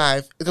see him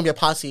live, it's gonna be a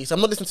party. So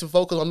I'm not listening to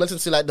vocals, I'm listening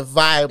to like the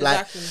vibe.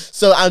 Exactly. Like,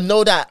 so I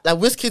know that like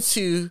Wizkid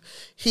too,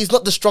 he's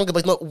not the stronger,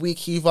 but he's not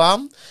weak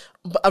either.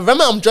 But I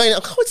remember I'm joining.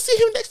 I can't wait to see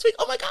him next week.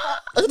 Oh my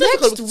god,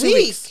 next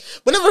week,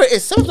 whenever it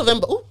is, 7th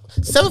November. Oh,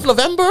 7th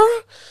November.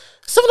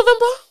 7th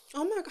November.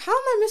 Oh my god, how am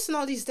I missing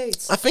all these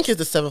dates? I think it's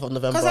the 7th of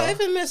November. Because I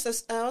even missed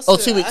this. 2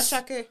 weeks.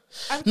 Ashake.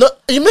 No,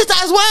 you missed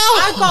that as well.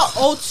 I got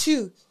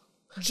O2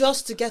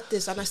 just to get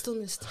this, and I still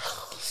missed.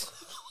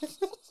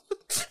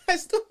 I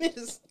still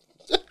missed.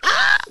 I'll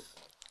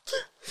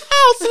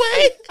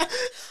sway. I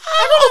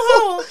don't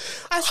know.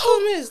 I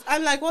still missed.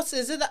 I'm like,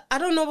 is it? I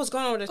don't know what's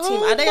going on with the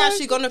team. Are they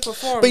actually going to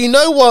perform? But you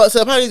know what?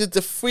 So apparently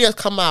the free has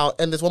come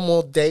out, and there's one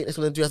more date it's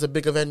going to do as a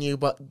bigger venue,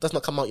 but that's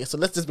not come out yet. So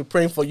let's just be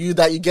praying for you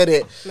that you get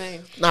it.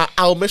 Man. Now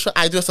I'll make sure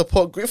I do a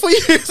support group for you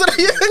so that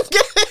you can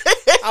get it.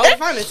 I will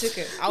find a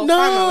ticket. I'll find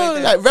my way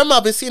there. Like Rema,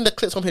 I've been seeing the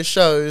clips from his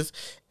shows,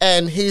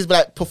 and he's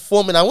like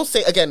performing. I won't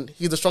say again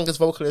he's the strongest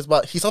vocalist,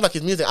 but he sounds like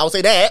his music. I would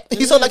say that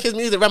he sounds like his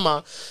music.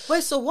 Rema.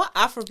 Wait, so what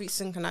Afrobeat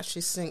singer can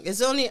actually sing?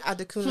 Is it only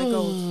Adekunle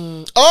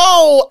Gold?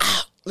 Oh.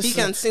 Listen, he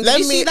can sing. Let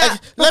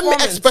me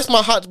express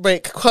my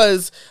heartbreak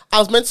because I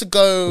was meant to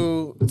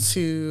go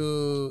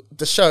to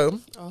the show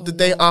the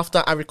day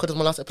after I recorded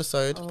my last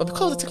episode, but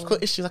because of the technical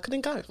issues, I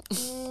couldn't go.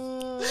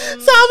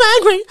 So I'm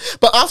angry.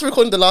 But after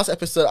recording the last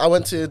episode, I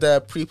went to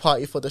the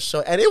pre-party for the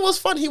show, and it was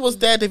fun. He was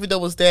there. Davido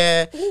was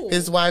there. Ooh.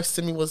 His wife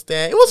Simi was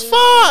there. It was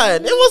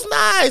fun. It was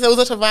nice. It was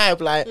such a vibe.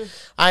 Like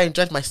I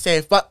enjoyed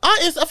myself. But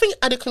I think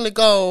Adekunle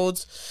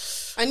Gold.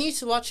 I need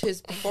to watch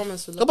his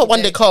performance with Lucky Day. What about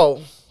One Day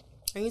Cole?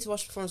 I need to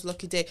watch the performance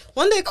Lucky Day.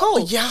 One Day Cole.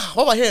 Oh, yeah.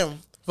 What about him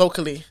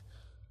vocally?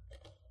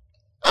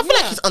 I feel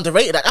like he's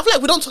underrated. I feel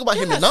like we don't talk about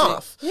him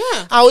enough.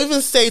 Yeah. I'll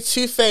even say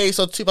Two-Face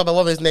or Tupac,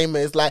 whatever his name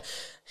is. Like,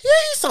 yeah,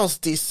 he sounds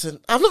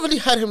decent. I've not really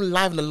heard him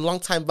live in a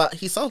long time, but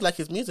he sounds like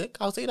his music.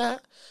 I'll say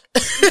that.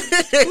 Who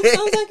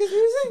sounds like his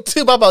music?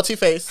 Tupac or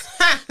Two-Face.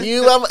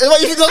 You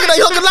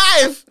talking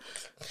live?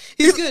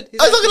 He's good. He's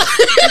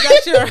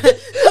actually right.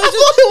 I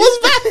thought it was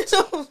bad.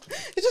 No,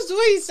 it's just the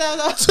way he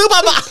sounds.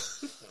 Tupac.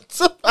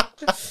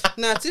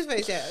 Nah,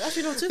 Two-Face, yeah.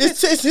 Actually, no,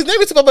 Two-Face. His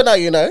name is Tupac now,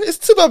 you know. It's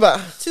Tupac.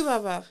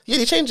 Tupac. Yeah,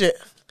 you change it.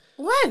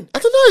 When? I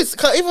don't know. It's,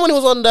 even when he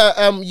was on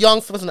the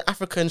Young Famous and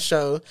African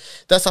show,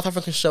 that South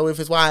African show with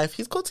his wife,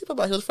 he's called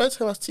Tupac. He was referred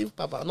to him as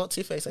Tupac, not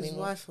Two-Face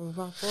anymore. His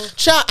wife.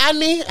 Ciao,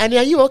 Annie. Annie,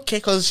 are you okay?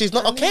 Because she's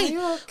not Annie, okay. are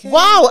you okay.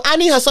 Wow,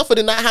 Annie has suffered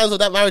in that hands of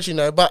that marriage, you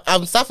know. But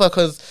I'm suffer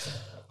because,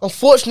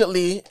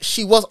 unfortunately,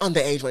 she was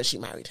underage when she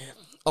married him.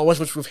 Or was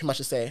with him, I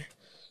should say.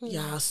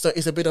 Yeah, so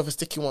it's a bit of a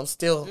sticky one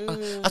still. I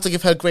have to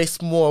give her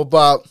grace more,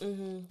 but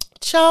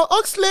child,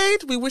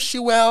 Oxlade, we wish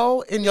you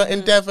well in your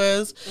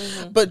endeavors.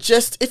 But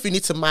just if you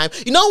need to mime,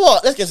 you know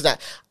what? Let's get into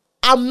that.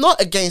 I'm not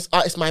against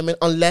artist miming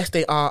unless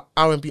they are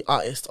R&B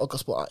artists or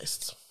gospel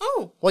artists.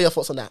 Oh. What are your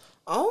thoughts on that?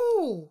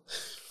 Oh,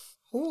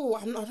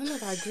 I don't know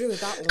if I agree with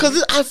that one.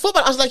 Because I thought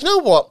about it, I was like, you know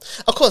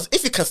what? Of course,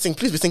 if you can sing,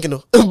 please be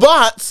singing.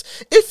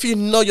 But if you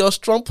know your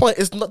strong point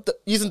is not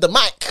using the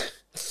mic,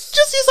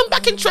 just use some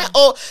backing track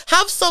or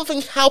have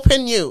something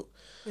helping you.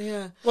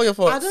 Yeah. What are your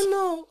thoughts? I don't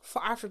know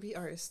for Afrobeat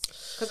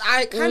artists. Because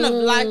I kind of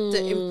like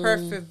the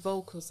imperfect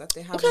vocals that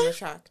they have on the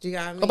track. Do you get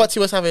what I mean? What about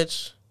Tiwa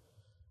Savage?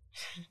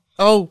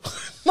 Oh,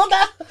 not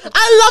that.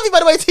 I love you, by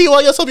the way,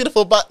 Tiwa. You're so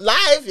beautiful. But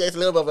live, yeah, it's a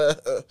little bit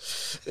of a...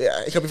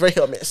 yeah, it can be very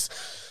hit or miss.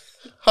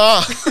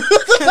 No,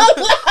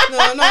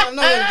 I'm not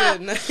gonna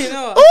do it.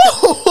 No,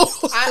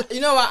 you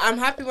know what? I'm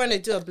happy when they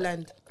do a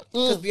blend.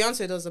 Because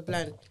Beyonce does a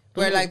blend.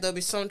 Where, like, there'll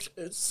be some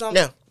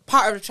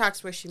part of the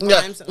tracks where she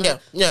mimes.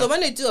 Yeah. So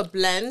when they do a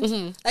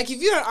blend, like, if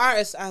you're an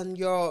artist and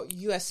your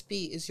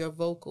USP is your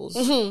vocals,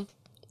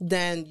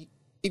 then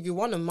if you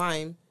want to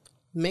mime,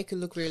 make it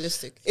look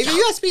realistic. If your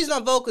USP is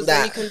not vocals,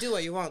 then you can do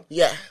what you want.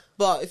 Yeah.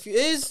 But if it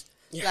is,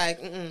 like,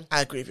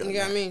 I agree with you. You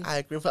get what I mean? I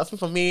agree. I think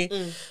for me,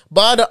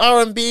 bar the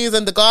R&Bs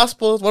and the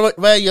gospels,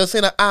 where you're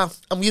saying that,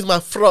 I'm using my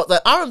throat.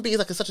 Like, R&B is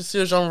like such a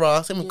serious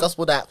genre. Same with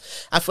gospel that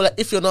I feel like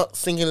if you're not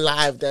singing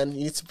live, then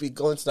you need to be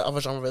going to the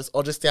other genres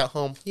or just stay at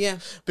home. Yeah.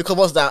 Because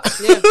what's that?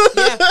 Yeah.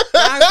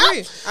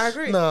 I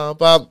agree. No,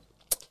 but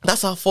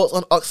that's our thoughts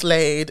on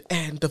Oxlade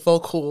and the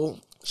vocal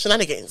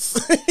shenanigans.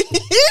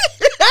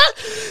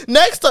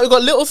 Next up, we've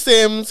got Little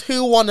Sims,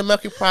 who won the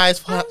Mercury Prize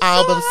for her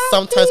album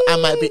Sometimes I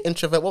Might Be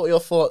Introvert. What were your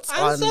thoughts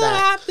on I'm so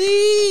that?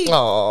 happy.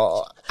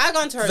 Oh, I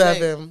gone to her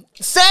deserving.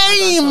 late.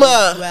 Same.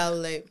 Well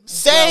late.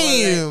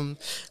 Same.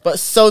 But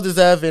so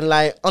deserving.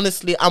 Like,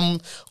 honestly,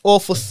 I'm all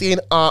for seeing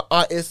our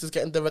artists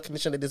getting the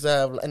recognition they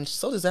deserve. And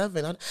so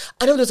deserving.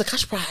 I know there's a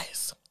cash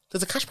prize.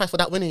 There's a cash prize for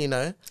that winning, you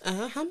know.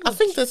 How much? I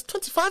think there's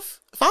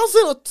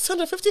 25,000 or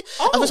 250.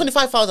 I think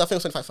 25,000. I think it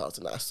was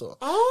 25,000 that I saw.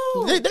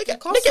 Oh, they get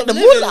cost the of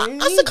moolah.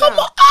 living, I said, come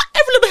on,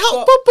 every little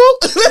help, But-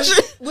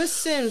 boo. With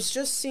Sims,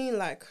 just seeing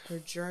like her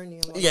journey.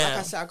 And like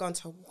I said, I gone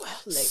to her well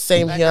late.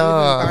 Same like, here.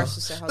 I'm even embarrassed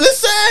to say how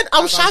Listen,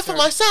 I'm shy gone for to her.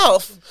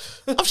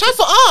 myself. I'm shy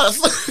for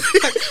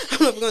us.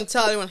 I'm not going to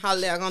tell anyone how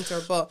late I gone to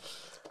her, but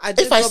I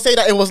did. If I say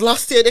that it was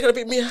last year, they're gonna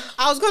beat me.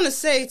 I was going to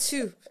say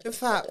too. In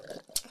fact,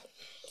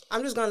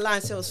 I'm just going to lie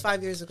and say it was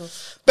 5 years ago.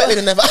 Better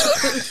than never.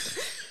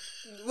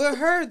 With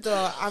her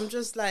though, I'm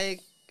just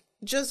like,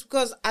 just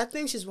because I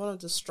think she's one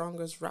of the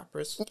strongest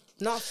rappers,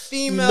 not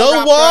female. You know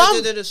rapper, what?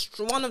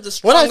 one of the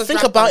strongest. When I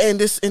think rappers. about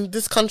it in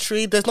this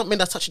country, there's not many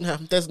that's touching her.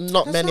 There's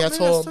not many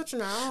at all. Touching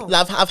her at all.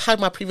 Like, I've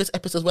had my previous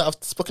episodes where I've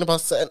spoken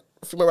about certain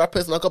female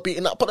rappers and I got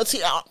beaten up on the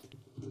tea out.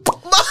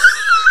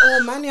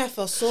 Oh, Manny, I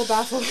felt so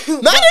bad for you.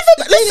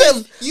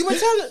 Listen, You were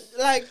telling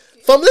like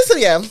listen,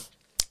 yeah.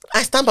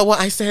 I stand by what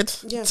I said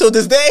till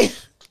this day.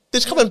 They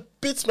should come and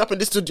beat me up in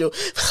this studio.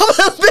 Come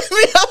and beat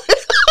me up.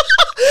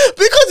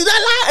 Because you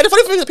don't lie. And the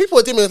funny thing is, people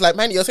were doing was like,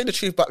 man, you're saying the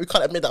truth, but we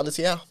can't admit that on the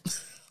TL.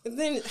 And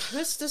then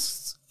it's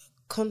this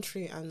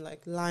country and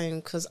like lying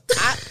because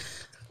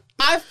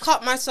I've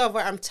caught myself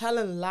where I'm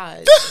telling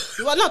lies.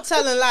 Well, not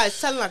telling lies,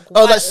 telling like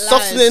white like lies.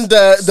 softening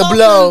the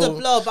blow. The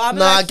blow. But I'm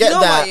Nah, like, I get you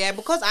know that. what, yeah,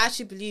 because I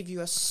actually believe you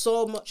are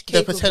so much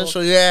capable. The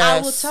potential, yes. I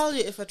will tell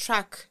you if a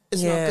track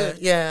is not good.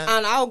 Yeah.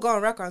 And I'll go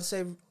on record and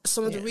say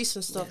some of the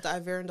recent stuff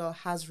that Iverndale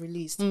has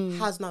released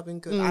has not been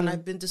good. And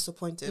I've been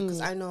disappointed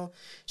because I know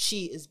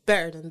she is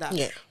better than that.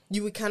 Yeah.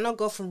 We cannot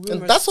go from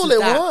rumors. And that's all to it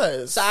that.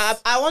 was. So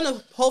I want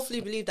to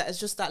hopefully believe that it's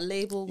just that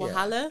label,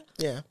 Wahala.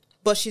 Yeah.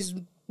 But she's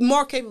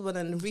more capable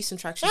than the recent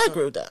track she's I done.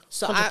 agree with that.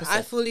 So 100%.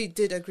 I fully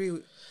did agree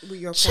with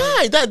your point.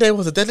 Chai, that day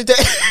was a deadly day.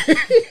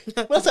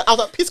 When I said I was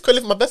at peace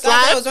calling for my best That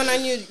life. was when I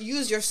knew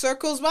use your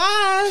circles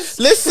wise.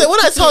 Listen, when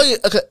I tell you,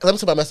 okay, let me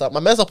tell you my mess up.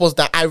 My mess up was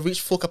that I reached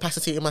full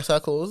capacity in my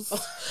circles.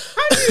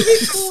 How do you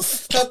reach full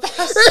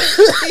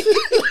capacity?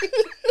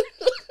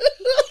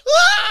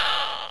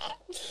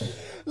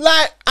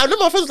 Like, I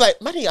remember my friends was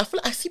like, Manny, I feel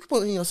like I see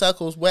people in your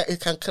circles where it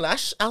can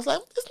clash. I was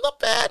like, it's not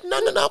bad. No.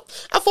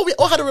 I thought we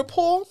all had a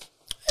rapport.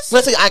 When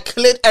I tell you, I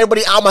cleared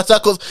everybody out of my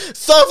circles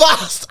so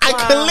fast. I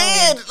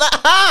cleared. Like,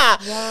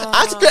 I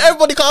had to clear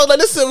everybody because I was like,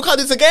 listen, we can't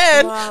do this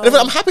again. Wow. And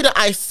I'm happy that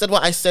I said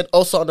what I said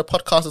also on the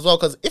podcast as well,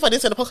 because if I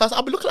didn't say the podcast,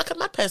 I'll be looking like a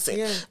mad person.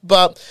 Yeah.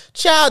 But,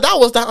 child, that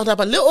was that on that.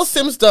 But Little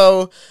Sims,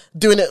 though,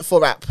 doing it for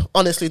rap.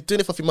 Honestly, doing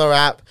it for female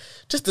rap.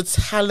 Just the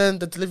talent,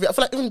 the delivery. I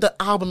feel like even the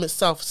album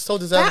itself is so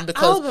deserving That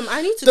because album,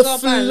 I need to the go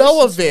back and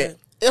flow of listen to it.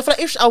 I feel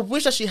like I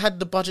wish that she had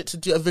the budget to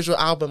do a visual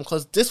album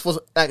because this was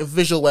like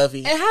visual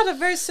worthy. It had a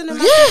very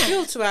cinematic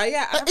feel to it.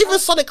 Yeah, Like, even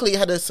sonically, it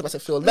had a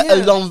cinematic feel. Let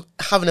alone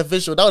having a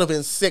visual, that would have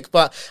been sick.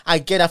 But I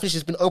get it. I think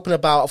she's been open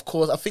about. Of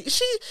course, I think is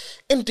she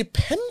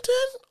independent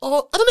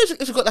or I don't know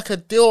if she got like a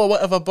deal or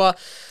whatever. But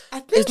I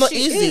think it's not she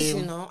easy. is,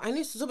 you know. I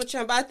need to double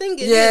check, but I think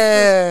it is.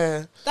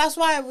 Yeah. That's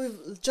why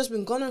we've just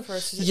been gunning for her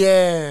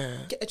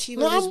to achieve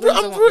No, these I'm wins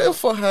and rooting whatnot.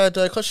 for her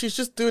though, because she's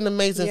just doing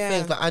amazing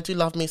things. Like I do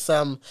love me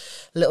some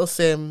Little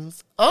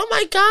Sims. Oh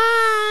my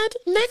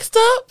God! Next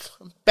up,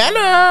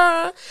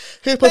 Bella,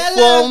 who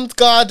performed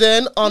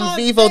Garden on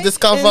Vivo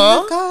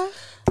Discover.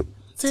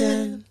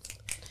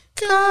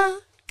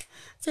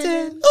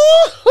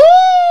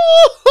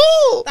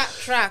 That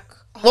track.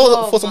 What were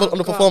your thoughts on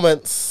the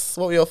performance?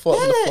 What were your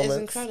thoughts on the Bella performance? is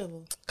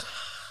incredible.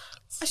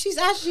 She's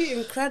actually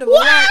incredible.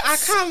 Like, I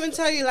can't even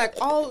tell you, like,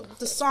 all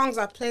the songs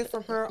I played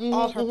from her,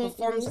 all her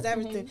performances,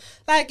 everything.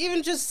 Like,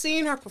 even just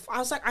seeing her perform, I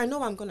was like, I know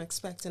what I'm going to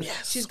expect. And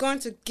she's going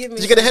to give me.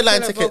 Did you get the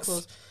headline tickets?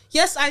 Vocals.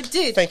 Yes, I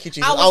did. Thank you,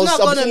 Jesus. I was not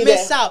going to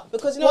miss out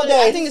because, you know, What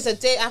day? I think it's a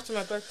day after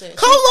my birthday.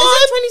 Come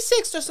on!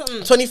 Is it 26th or something?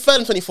 23rd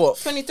and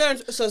 24th.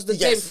 23rd, so it's the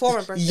day before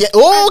my birthday. Yeah.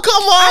 Oh,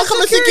 come on! Come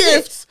and see secured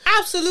it. gifts.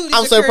 Absolutely.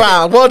 I'm so secured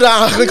proud. it. Well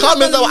done. We can't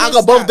miss not out. gonna I got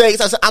miss both that. dates.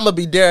 I said I'm gonna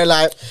be there.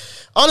 Like,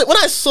 when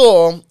I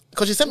saw,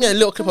 because she sent me a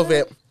little clip of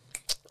it,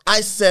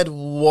 I said,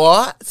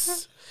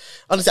 "What?"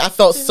 Honestly, I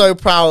felt so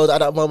proud at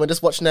that moment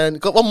just watching it.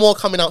 Got one more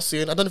coming out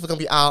soon. I don't know if it's gonna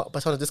be out by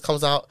the time this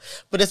comes out,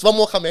 but there's one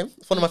more coming.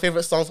 It's one of my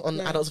favorite songs on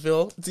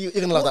Adultsville. You're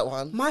gonna love that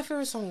one. My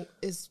favorite song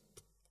is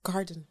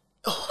Garden.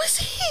 Oh, is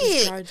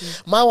it? Garden.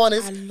 My one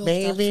is I love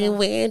maybe that song.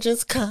 we're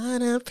just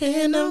caught up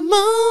in the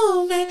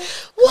moment.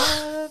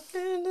 What?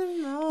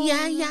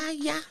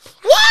 Yeah.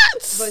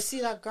 What? But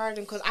see that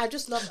Garden, because I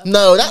just love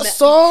No, that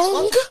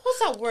song. What's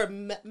that word?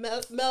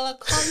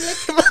 Melancholic?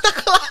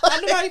 I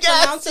don't know how you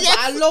pronounce it, but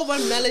I love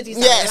when melodies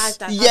are like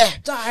that. Yeah.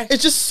 Dark.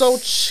 It's just so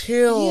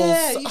chill.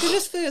 Yeah, you can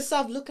just feel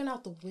yourself looking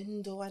out the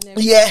window and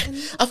everything. Yeah.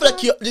 I feel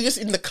like you're just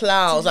in the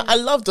clouds. Like, I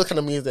love that kind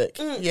of music.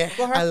 Yeah,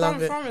 But her I love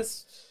it.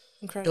 performance,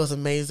 It incredible. was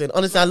amazing.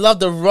 Honestly, I love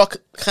the rock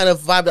kind of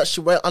vibe that she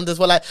went under as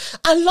well. Like,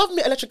 I love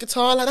me electric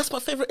guitar. Like, that's my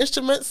favorite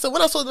instrument. So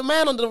when I saw the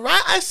man on the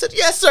right, I said,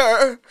 yes,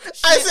 sir.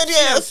 I said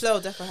yes. Flo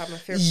definitely had my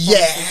favorite.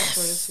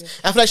 Yes.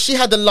 I feel like she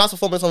had the last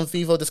performance on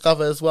Vivo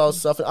Discover as well.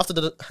 So I think after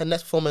her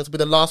next performance will be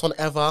the last one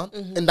ever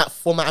in that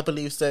format, I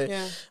believe. So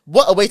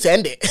what a way to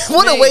end it.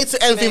 What a way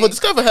to end Vivo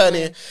Discover,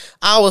 honey.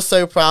 I was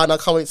so proud and I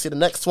can't wait to see the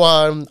next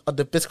one on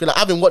the big screen. Like,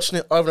 I've been watching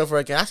it over and over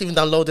again. I actually even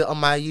downloaded it on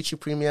my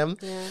YouTube Premium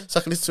so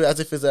I can listen to it as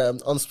if it's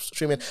on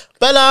streaming.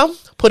 Bella,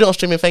 put it on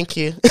streaming, thank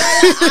you.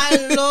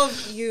 I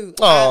love you.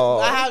 Aw.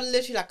 I have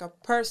literally like a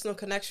personal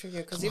connection with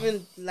you because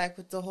even like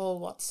with the whole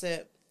what's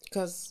it,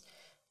 because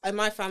in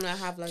my family I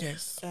have like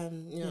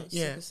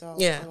sickle cell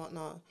and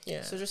whatnot.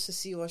 Yeah. So just to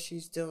see what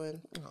she's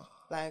doing,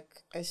 like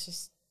it's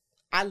just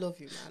I love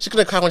you, man. She's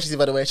gonna cry when she sees it,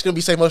 by the way. She's gonna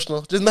be so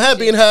emotional. Just her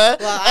being her,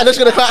 and she's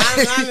gonna cry.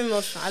 I'm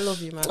emotional. I love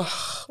you, man.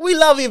 We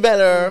love you,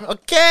 Bella.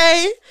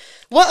 Okay.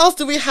 What else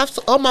do we have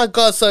to? Oh my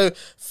God. So,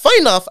 funny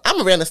enough,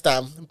 Amaria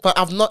understand, but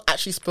I've not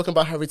actually spoken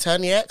about her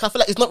return yet. 'Cause I feel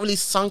like it's not really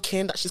sunk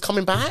in that she's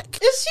coming back.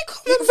 Is she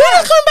coming back?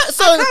 Really coming back?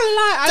 So, I can't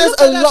lie. I there's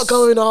looked a at lot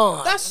going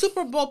on. That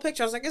Super Bowl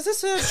picture, I was like, is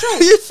this a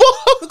joke? You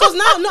thought? Because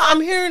now, I'm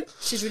hearing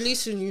she's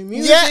releasing new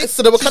music. Yeah,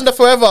 so the Wakanda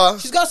Forever.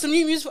 She's got some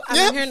new music.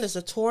 I'm hearing there's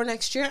a tour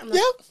next year. I'm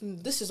like,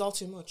 this is all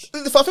too much.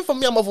 I think for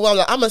me, I'm overwhelmed.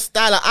 Like, I'm a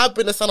star. Like, I've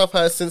been a fan of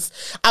her since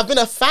I've been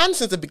a fan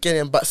since the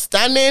beginning. But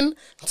Standing,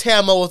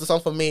 TMO was the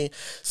song for me.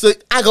 So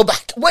I go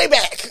back, way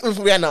back with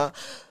Rihanna.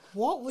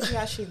 What would you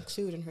actually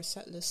include in her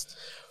set list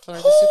for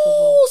like the Super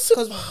Bowl?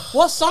 Because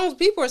what songs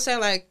people are saying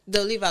like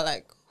they'll leave out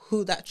like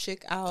Who That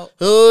Chick out.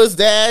 Who's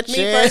that chick?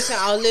 Me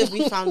personally, I'll live.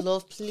 We found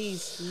love.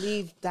 Please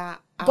leave that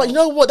out. But you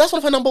know what? That's one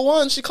of her number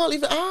one. She can't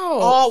leave it out.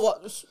 Oh,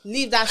 what?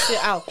 Leave that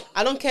shit out.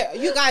 I don't care.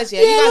 You guys, you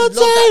guys love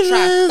that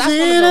track. That's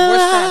one of her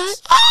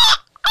worst tracks.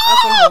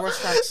 That's one of her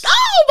worst tracks.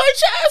 Oh, my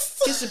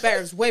chest. This is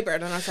better. It's way better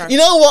than our track. You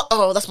know what?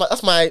 Oh, that's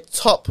my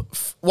top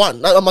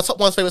one. Like, my top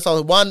one's favorite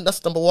song. One,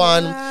 that's number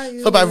one.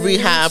 Followed by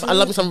Rehab. I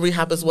love me some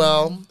Rehab as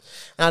well.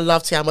 And I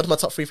love Tiamo. That's my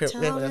top three favorite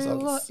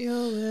songs. What you're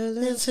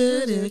willing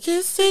To do.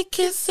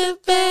 Kiss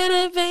it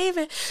better,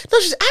 baby. No,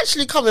 she's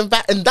actually coming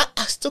back, and that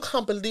I still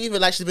can't believe it.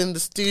 Like, she's been in the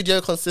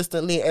studio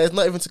consistently, and it's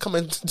not even to come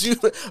and do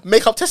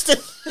makeup testing.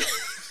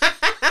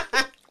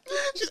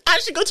 She's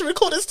actually going to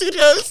record in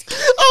studios.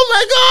 Oh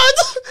my God!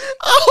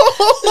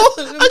 Oh,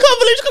 I can't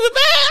believe she's coming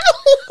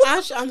back.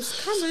 I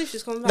can't believe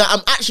she's coming back. No,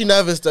 I'm actually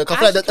nervous though. 'Cause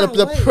I feel like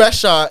the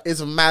pressure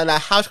is mad.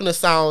 Like, how's she gonna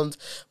sound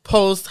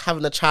post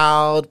having a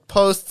child,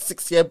 post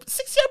 6 year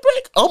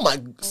break? Oh my,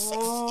 6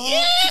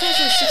 years.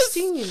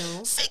 2016, you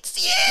know.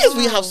 6 years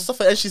we have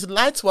suffered, and she's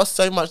lied to us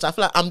so much that I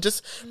feel like I'm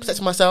just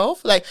protecting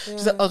myself. Like,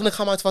 she's like, I'm gonna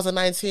come out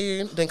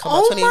 2019, then come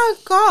out 20. Oh my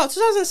God,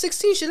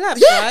 2016 she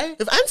left, right?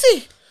 With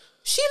Auntie.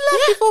 She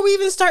left before we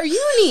even start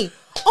uni.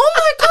 Oh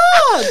my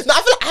God. No,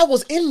 I feel like I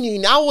was in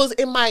uni. I was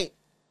in my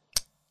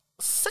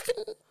second.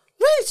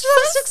 Really,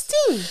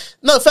 2016?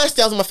 No, first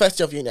year. I was in my first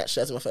year of uni. Actually,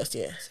 I was in my first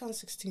year.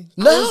 2016.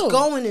 No. I was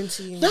going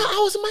into uni. No,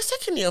 I was in my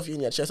second year of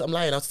uni. Actually, I'm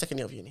lying. I was second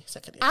year of uni.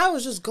 Second year. I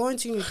was just going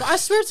to uni. But I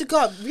swear to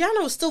God,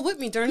 Rihanna was still with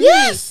me during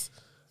Yes.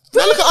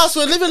 uni. Now look at us.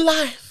 We're living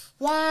life.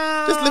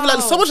 Wow. Just living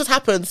like so much has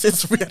happened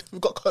since we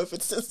got COVID.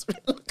 Since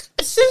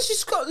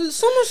she's got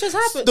so much has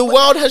happened. The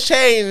world has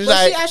changed. Was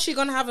Like, she actually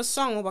gonna have a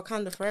song on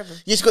Wakanda Forever?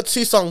 yeah, she got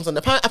 2 songs on.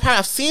 Apparently,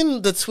 I've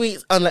seen the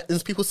tweets on like in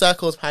people's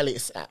circles. Apparently,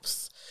 it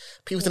slaps.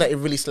 People saying that it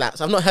really slaps.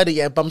 I've not heard it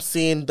yet, but I'm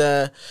seeing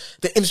the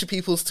industry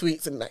people's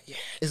tweets and like, yeah,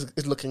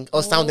 it's looking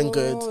or sounding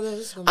good.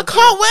 I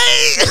can't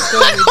wait.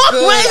 I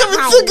can't wait.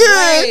 It's so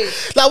good.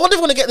 Like, I wonder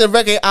if we're gonna get the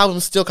reggae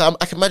album still. Cause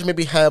I can imagine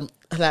maybe her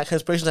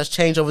inspiration has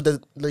changed over the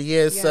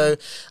years. Yeah. So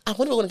I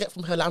wonder what we're gonna get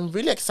from her. Like, I'm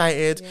really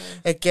excited. Yeah.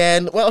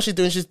 Again, what else she's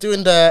doing? She's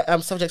doing the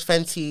Subject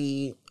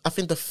Fenty. I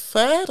think the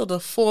 3rd or the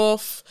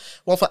 4th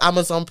one for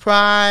Amazon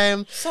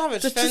Prime.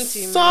 Savage There's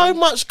Fenty, just so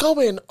much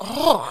going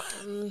on.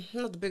 I'm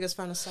not the biggest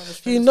fan of Savage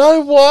Fenty. You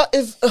know what?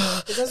 If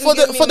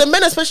for the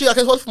men especially, I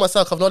can hold for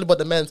myself. I've not only bought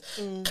the men's.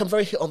 Can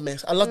very hit or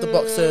miss. I love the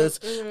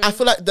boxers. I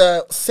feel like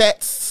the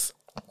sets,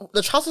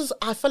 the trousers.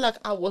 I feel like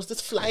I was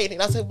just flying,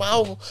 and I said,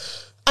 "Wow!"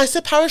 I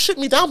said, "Parachute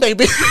me down,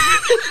 baby."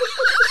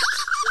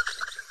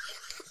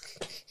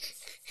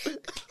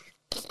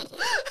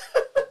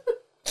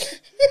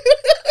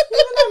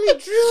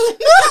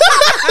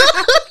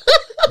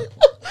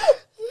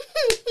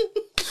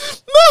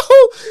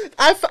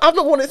 I've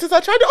not worn it since I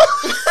tried it.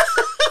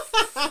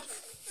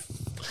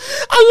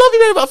 I love you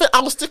very much. I think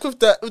I'll stick with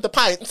the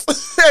pints.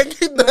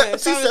 Keep the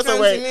t-shirts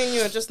away. Me and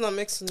you are just not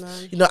mixing,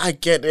 man. You know, I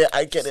get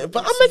it.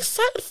 But I'm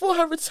excited for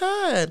her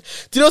return.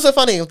 Do you know what's so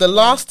funny? The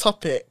last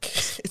topic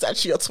is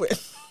actually your twin.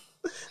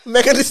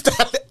 Megan Thee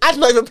Stallion. I did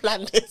not even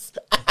plan this.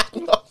 I had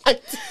no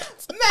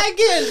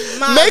idea.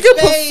 Megan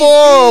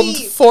performed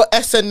for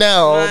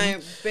SNL. My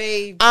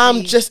baby.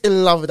 I'm just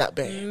in love with that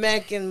babe.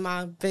 Megan,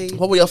 my baby.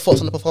 What were your thoughts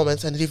on the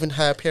performance and even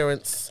her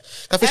appearance?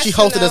 I think she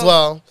hosted as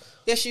well.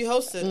 Yeah, she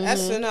hosted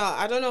SNL.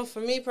 I don't know.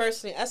 For me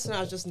personally, SNL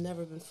has just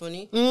never been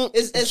funny.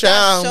 It's that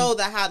show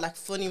that had like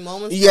funny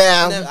moments.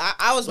 Yeah,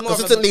 I was more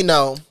consistently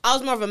I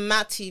was more of a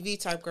Matt TV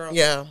type girl.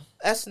 Yeah.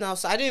 SNL,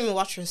 so I didn't even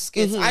watch her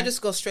skits. I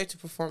just go straight to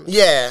performance.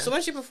 Yeah. So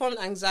when she performed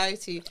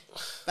Anxiety,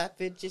 that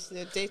bitch just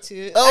day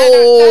 2.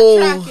 Oh.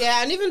 That track,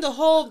 yeah, and even the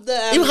whole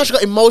even how she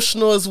got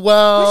emotional as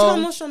well. She got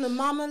emotional on the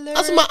Mama lyrics.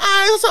 That's in my eyes.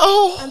 I was like,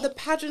 oh. And the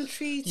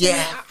pageantry.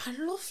 Yeah. I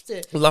loved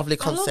it. Lovely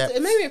concept.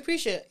 It made me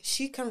appreciate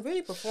she can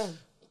really perform.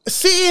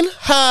 Seeing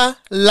her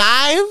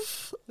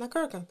live. My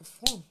girl can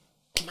perform.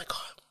 Oh my God.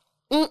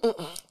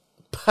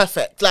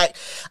 Perfect. Like,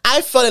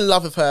 I fell in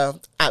love with her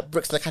at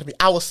Brixton Academy.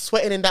 I was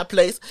sweating in that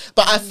place,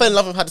 but I fell in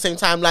love with her at the same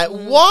time. Like,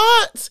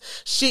 what?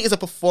 She is a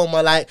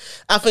performer. Like,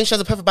 I think she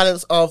has a perfect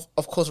balance of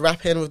course,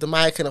 rapping with the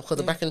mic and, of course,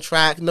 the backing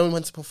track, knowing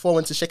when to perform,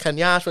 when to shake her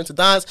nyash, when to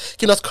dance,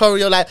 giving us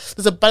choreo. Like,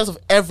 there's a balance of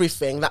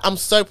everything. Like, I'm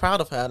so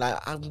proud of her. Like,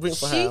 I'm rooting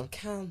for her. She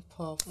can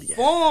perform.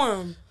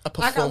 Yeah. A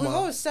performer. Like, we've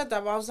always said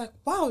that, but I was like,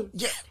 wow.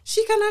 Yeah.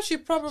 She can actually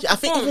properly perform. I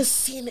think even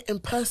seeing it in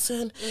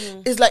person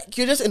is like,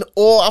 you're just in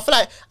awe. I feel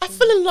like I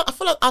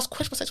was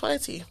questioning my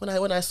sexuality when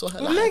I saw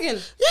her live.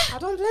 Megan, yeah, I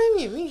don't blame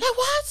you. Me, like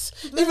what?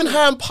 Even her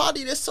and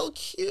Party, they're so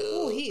cute.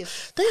 Oh, he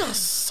is. They are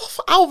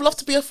so. I would love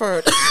to be a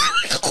third.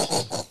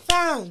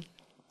 Fam.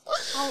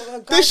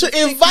 They should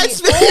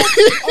invite me.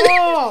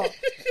 Oh,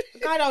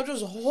 God, that'll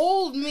just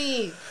hold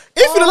me.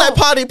 If you look like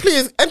Party,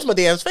 please enter my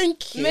DMs.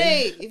 Thank you.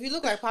 Mate, if you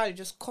look like Party,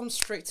 just come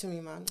straight to me,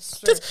 man.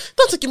 Just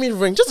don't give me a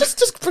ring.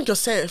 Just bring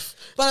yourself.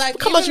 But like,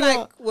 come as you like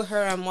are. with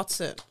her her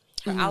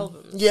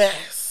album.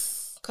 Yes.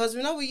 Because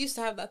we used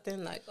to have that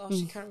thing like, oh,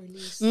 she can't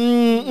release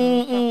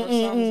proper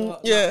songs.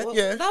 Yeah.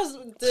 That was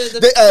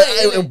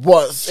it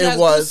was. She has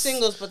good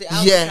singles, but the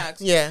album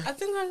tracks. Yeah. I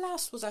think her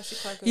last was actually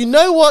quite good. You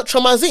know what?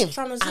 Traumazine.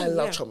 I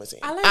love Traumazine.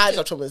 I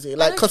love Traumazine.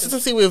 Like,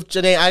 Consistency with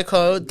Janae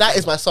Aiko, that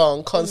is my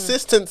song.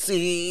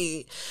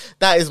 Consistency.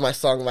 That is my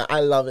song, man. I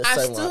love it so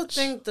much. I still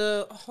think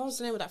what was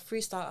the name of that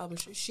freestyle album?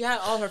 She had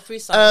all her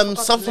freestyles.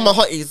 Some for my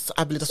hotties,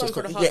 I believe that's what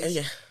it's called.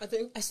 Yeah.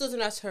 I still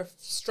think that's her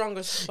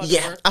strongest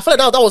work. I feel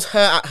like that was her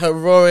at her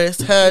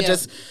rawest,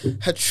 just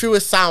her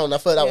truest sound. I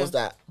feel like that was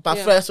that. But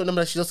I first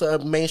remember that she's also a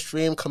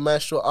mainstream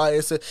commercial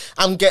artist. So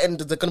I'm getting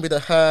there's gonna be the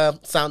her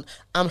sound.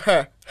 I'm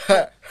her. She.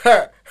 I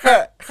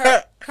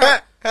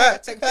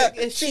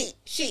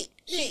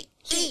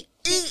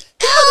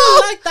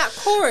don't like that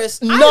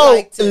chorus. No, I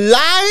liked it.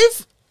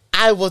 live.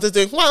 I was just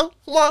doing wah.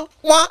 But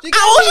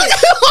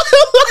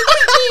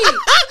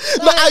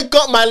I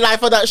got my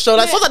life for that show.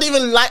 Like, songs I didn't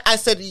even like, I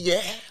said,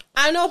 yeah.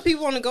 I know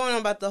people want to go on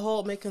about the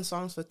whole making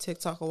songs for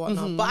TikTok or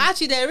whatnot, but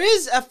actually there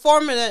is a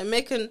formula in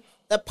making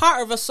a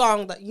part of a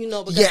song that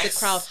but gets the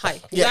crowd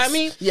hype. You know what I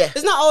mean? Yeah.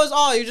 It's not always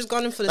you're just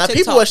going in for the TikTok.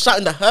 People were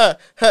shouting to her.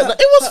 Like,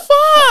 it was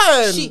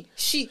fun.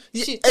 She.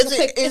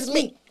 It's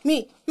me.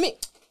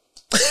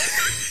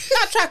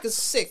 That track is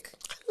sick.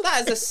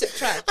 That is a sick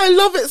track. I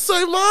love it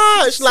so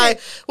much.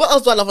 Like, what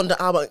else do I love on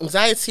the album?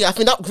 Anxiety. I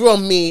think that grew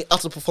on me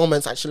after the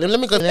performance, actually.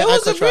 Let me go. It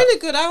was a really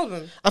good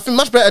album. I think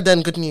much better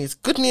than Good News.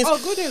 Good News. Oh,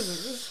 Good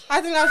News.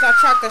 I think that was that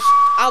track,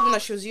 album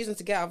that she was using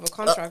to get out of a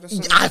contract or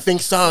something. I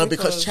think so,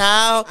 because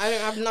child.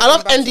 I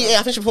love NDA.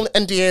 I think she performed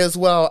NDA as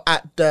well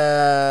at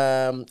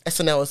the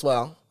SNL as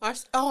well. I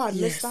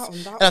missed out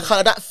on that and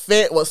that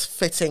fit was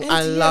fitting.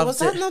 I loved it. Was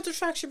that not the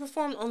track she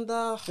performed on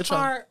the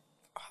Heart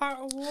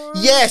Heart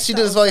Awards. Yes, she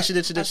did as well. She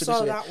did. I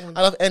saw that one.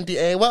 I love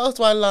NDA. What else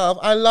do I love?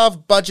 I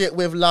love Budget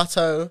with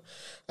Lato.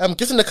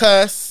 Gifting the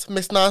Curse,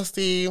 Miss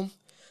Nasty,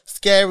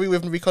 Scary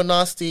with Rico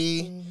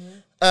Nasty.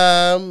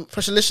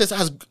 Pressurelicious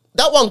has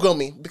that one grew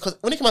me because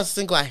when it came out as a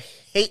single, I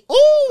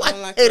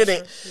hated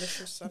it.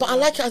 But I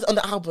like it as on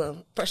the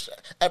album.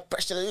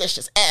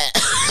 Pressurelicious.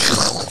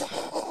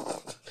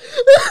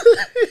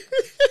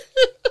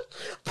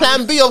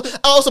 Plan B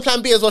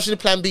as well. She did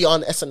Plan B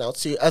on SNL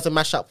too as a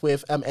mashup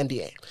with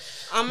NDA.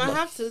 I might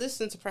have to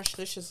listen to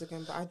Pressurelicious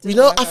again, but I do.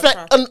 I feel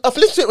like I've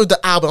listened to it with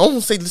the album. I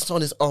won't say listen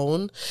on his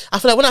own. I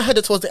feel like when I heard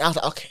it towards the end, I was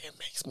like, okay, it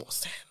makes more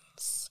sense.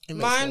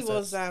 Mine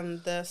was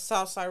the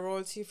Southside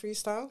Royalty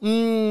freestyle.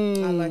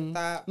 I like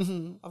that.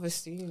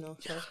 Obviously, you know.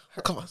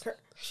 Come on.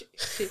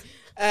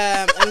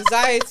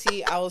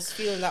 Anxiety, I was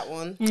feeling that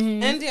one.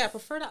 NDA, I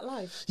prefer that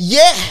live.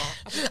 Yeah.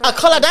 I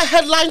call that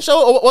headline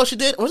show or what she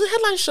did. Was it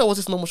headline show or was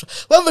this normal show?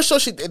 Whatever show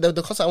she did,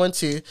 the concert I went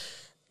to,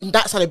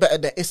 that sounded better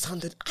than it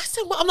sounded. I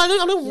said, well, I'm like,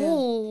 we're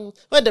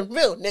the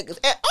real niggas.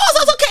 Oh,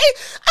 sounds okay.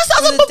 I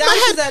sound above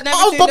my head.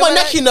 Oh, above my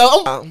neck, you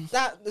know.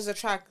 That is a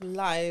track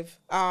live.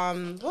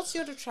 What's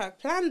the other track?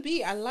 Plan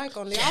B, I like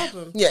on the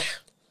album.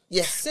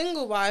 Yeah.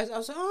 Single wise, I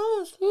was like,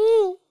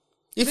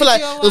 you feel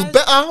like it was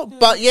better,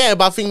 but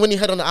I think when you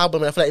heard on the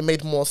album, I feel like it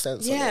made more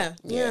sense. Yeah.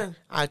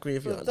 I agree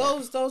with you on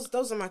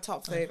those are my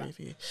top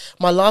favorite.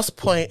 My last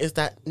point is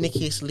that Nicki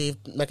used to leave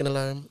Megan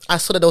alone. I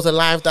saw that there was a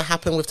live that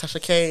happened with Tasha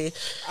K.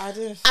 I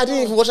didn't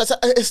even watch that.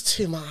 It's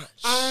too much.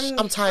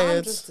 I'm tired.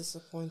 I'm just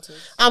disappointed.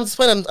 I'm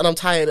disappointed and I'm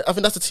tired. I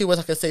think that's the two words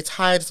I can say: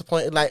 tired,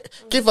 disappointed. Like,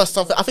 give us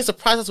something. I think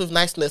surprise us with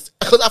niceness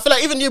because I feel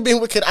like even you being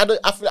wicked, I feel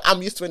like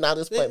I'm used to it now at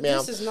this point, man.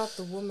 This is not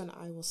the woman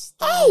I was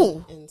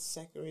studying in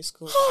secondary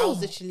school. I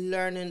was literally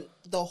learning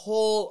the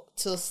whole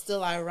Till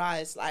Still I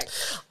Rise. Like,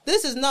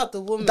 this is not the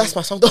woman. That's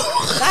my song though.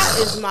 That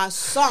is my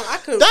song. I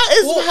could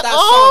quote that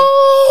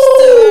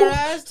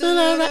song. Still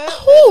I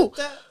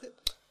Rise.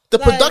 The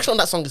production on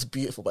that song is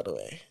beautiful, by the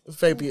way.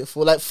 Very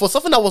beautiful. Like, for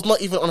something that was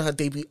not even on her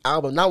debut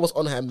album, that was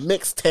on her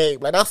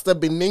mixtape. Like, that's the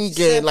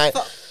Beningin. Like,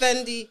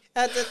 Fendi.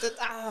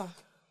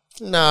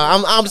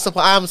 No, I'm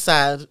disappointed. I'm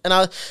sad.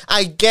 And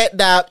I get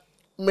that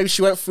maybe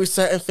she went through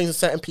certain things with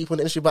certain people in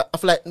the industry, but I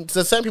feel like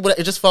there's certain people that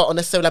it just felt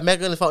unnecessary. Like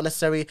Megan felt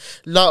unnecessary.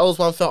 Lotto's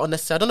one felt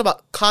unnecessary. I don't know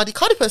about Cardi.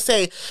 Cardi per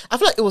se, I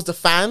feel like it was the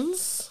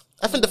fans.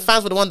 I think the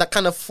fans were the one that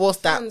kind of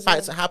forced that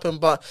fight to happen.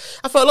 But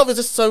I feel a lot of it's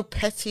just so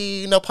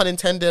petty, no pun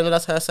intended.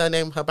 That's her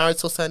surname, her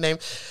marital surname.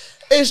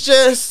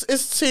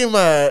 It's too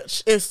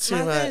much. It's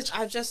too much.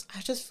 I just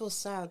feel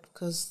sad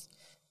because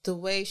the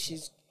way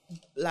she's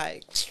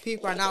like,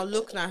 people are now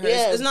looking at her.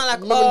 Yeah, it's not like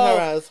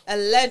her a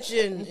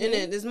legend in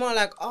it. It's more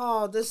like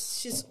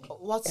she's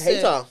a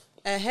hater.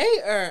 A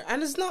hater,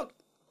 and it's not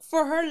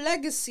for her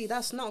legacy.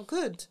 That's not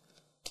good.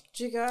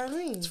 Do you get what I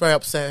mean? It's very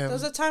upsetting. There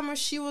was a time where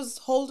she was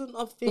holding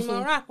up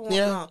female rap and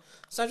whatnot. Yeah.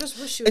 So I just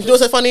wish she was... And you know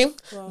what's so funny?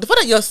 Well, the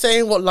fact that you're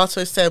saying what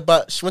Lato said,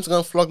 but she went to go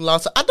and flog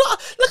Lato. I don't...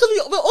 Like,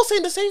 we're all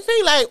saying the same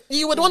thing. Like,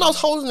 you were the one that was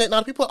holding it.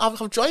 Now people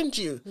have joined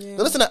you. Yeah.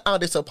 They're listening out,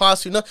 they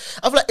surpass you. I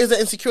feel like there's an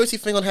insecurity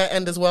thing on her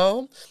end as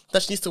well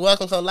that she needs to work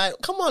on. So, like,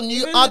 come on,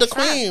 you are the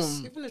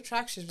queen. Even the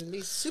track she's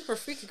released, Super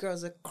Freaky Girl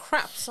is a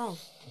crap song.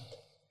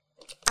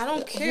 I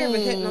don't care if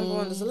it hit number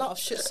one. There's a lot of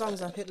shit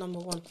songs that hit number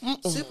one.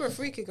 Super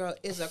Freaky Girl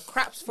is a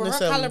crap. For her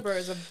caliber,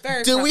 is a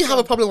very Do crap we have song.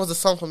 a problem with the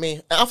song for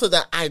me? After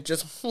that, I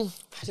just... I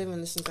didn't even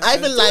listen to I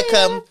even like...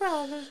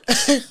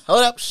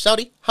 hold up,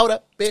 shouty. Hold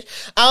up,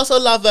 bitch. I also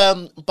love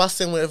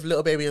Bustin' with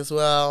Little Baby as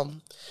well.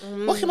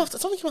 What came after?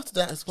 Something came after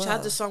that as well. She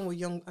had the song with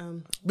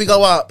Young... We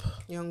Go Up.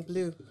 Young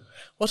Blue.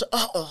 What's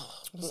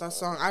that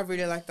song? I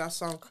really like that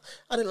song.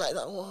 I didn't like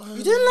that one.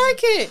 You didn't like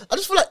it? I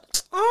just feel like...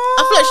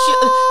 I feel like she...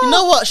 You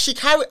know what?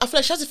 I feel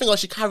like she has a thing where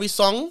she carries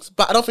songs,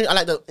 but I don't think I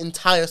like the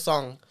entire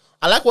song.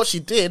 I like what she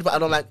did, but I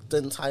don't like the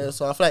entire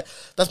song. I feel like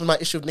that's been my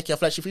issue with Nicki. I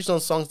feel like she features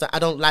on songs that I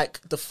don't like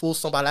the full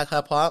song, but I like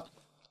her part.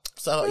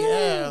 So,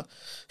 yeah.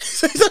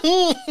 So he's like,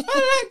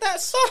 I like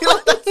that song. You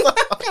like that song?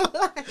 Everyone's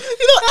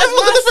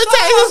got different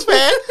tastes.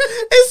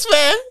 It's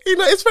fair.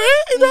 It's fair.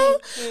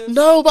 It's fair,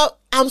 No, but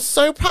I'm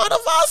so proud of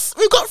us.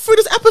 We got through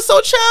this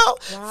episode, child.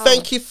 Wow.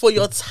 Thank you for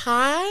your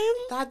time.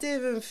 That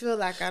didn't even feel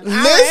like an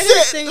hour.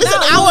 Listen, an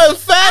hour and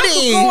 30. I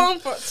could go on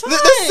for time.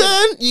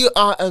 Listen, you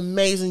are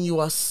amazing. You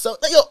are so...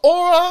 Like your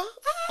aura.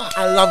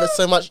 I love it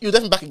so much. You're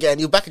definitely back again.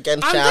 You're back again,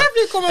 child. I'm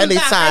definitely coming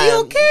anytime. Back. Are you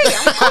okay?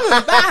 I'm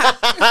coming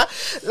back.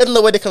 Let them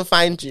know where they can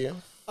find you.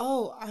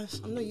 Oh, I'm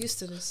not used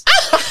to this.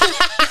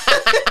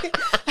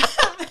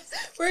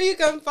 Where you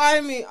can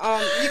find me?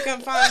 You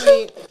can find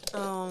me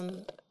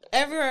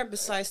everywhere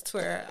besides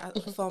Twitter at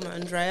Afoma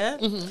Andrea,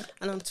 and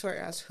on Twitter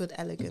as Hood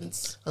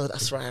Elegance. Oh,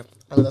 that's right.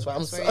 That's right.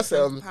 I'm so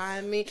awesome.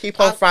 Me. Keep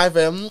on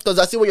thriving because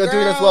I see what you're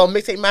doing as well.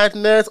 Mixtape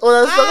madness. All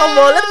that stuff. Come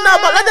on, let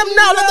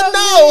them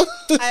know.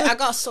 I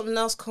got something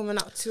else coming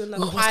up too in the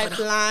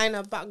pipeline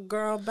about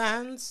girl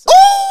bands. So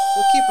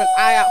we'll keep an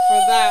eye out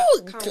for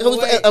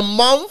that. A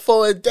month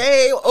or a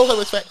day. All her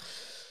respect.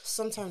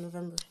 Sometime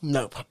November.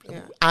 No problem.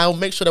 Yeah. I'll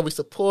make sure that we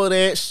support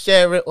it,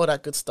 share it, all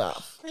that good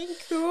stuff. Thank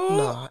you.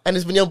 No. And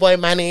it's been your boy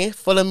Manny.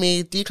 Follow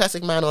me, The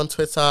Classic Man on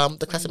Twitter,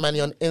 The Classic Manny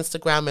on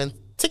Instagram and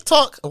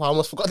TikTok. Oh, I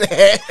almost forgot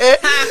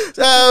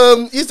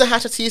that. Use the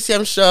hashtag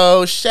TCM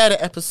show, share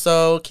the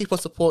episode, keep on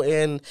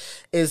supporting,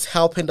 is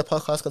helping the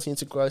podcast continue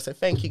to grow. So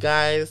thank you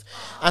guys.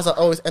 As I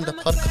always end the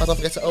podcast, don't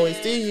forget to always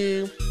do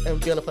you and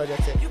be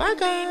unapologetic. Bye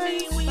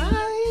guys.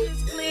 Bye.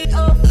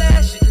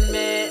 Old-fashioned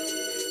man.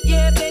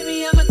 Yeah,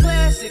 baby, I'm a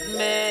classic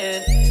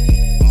man.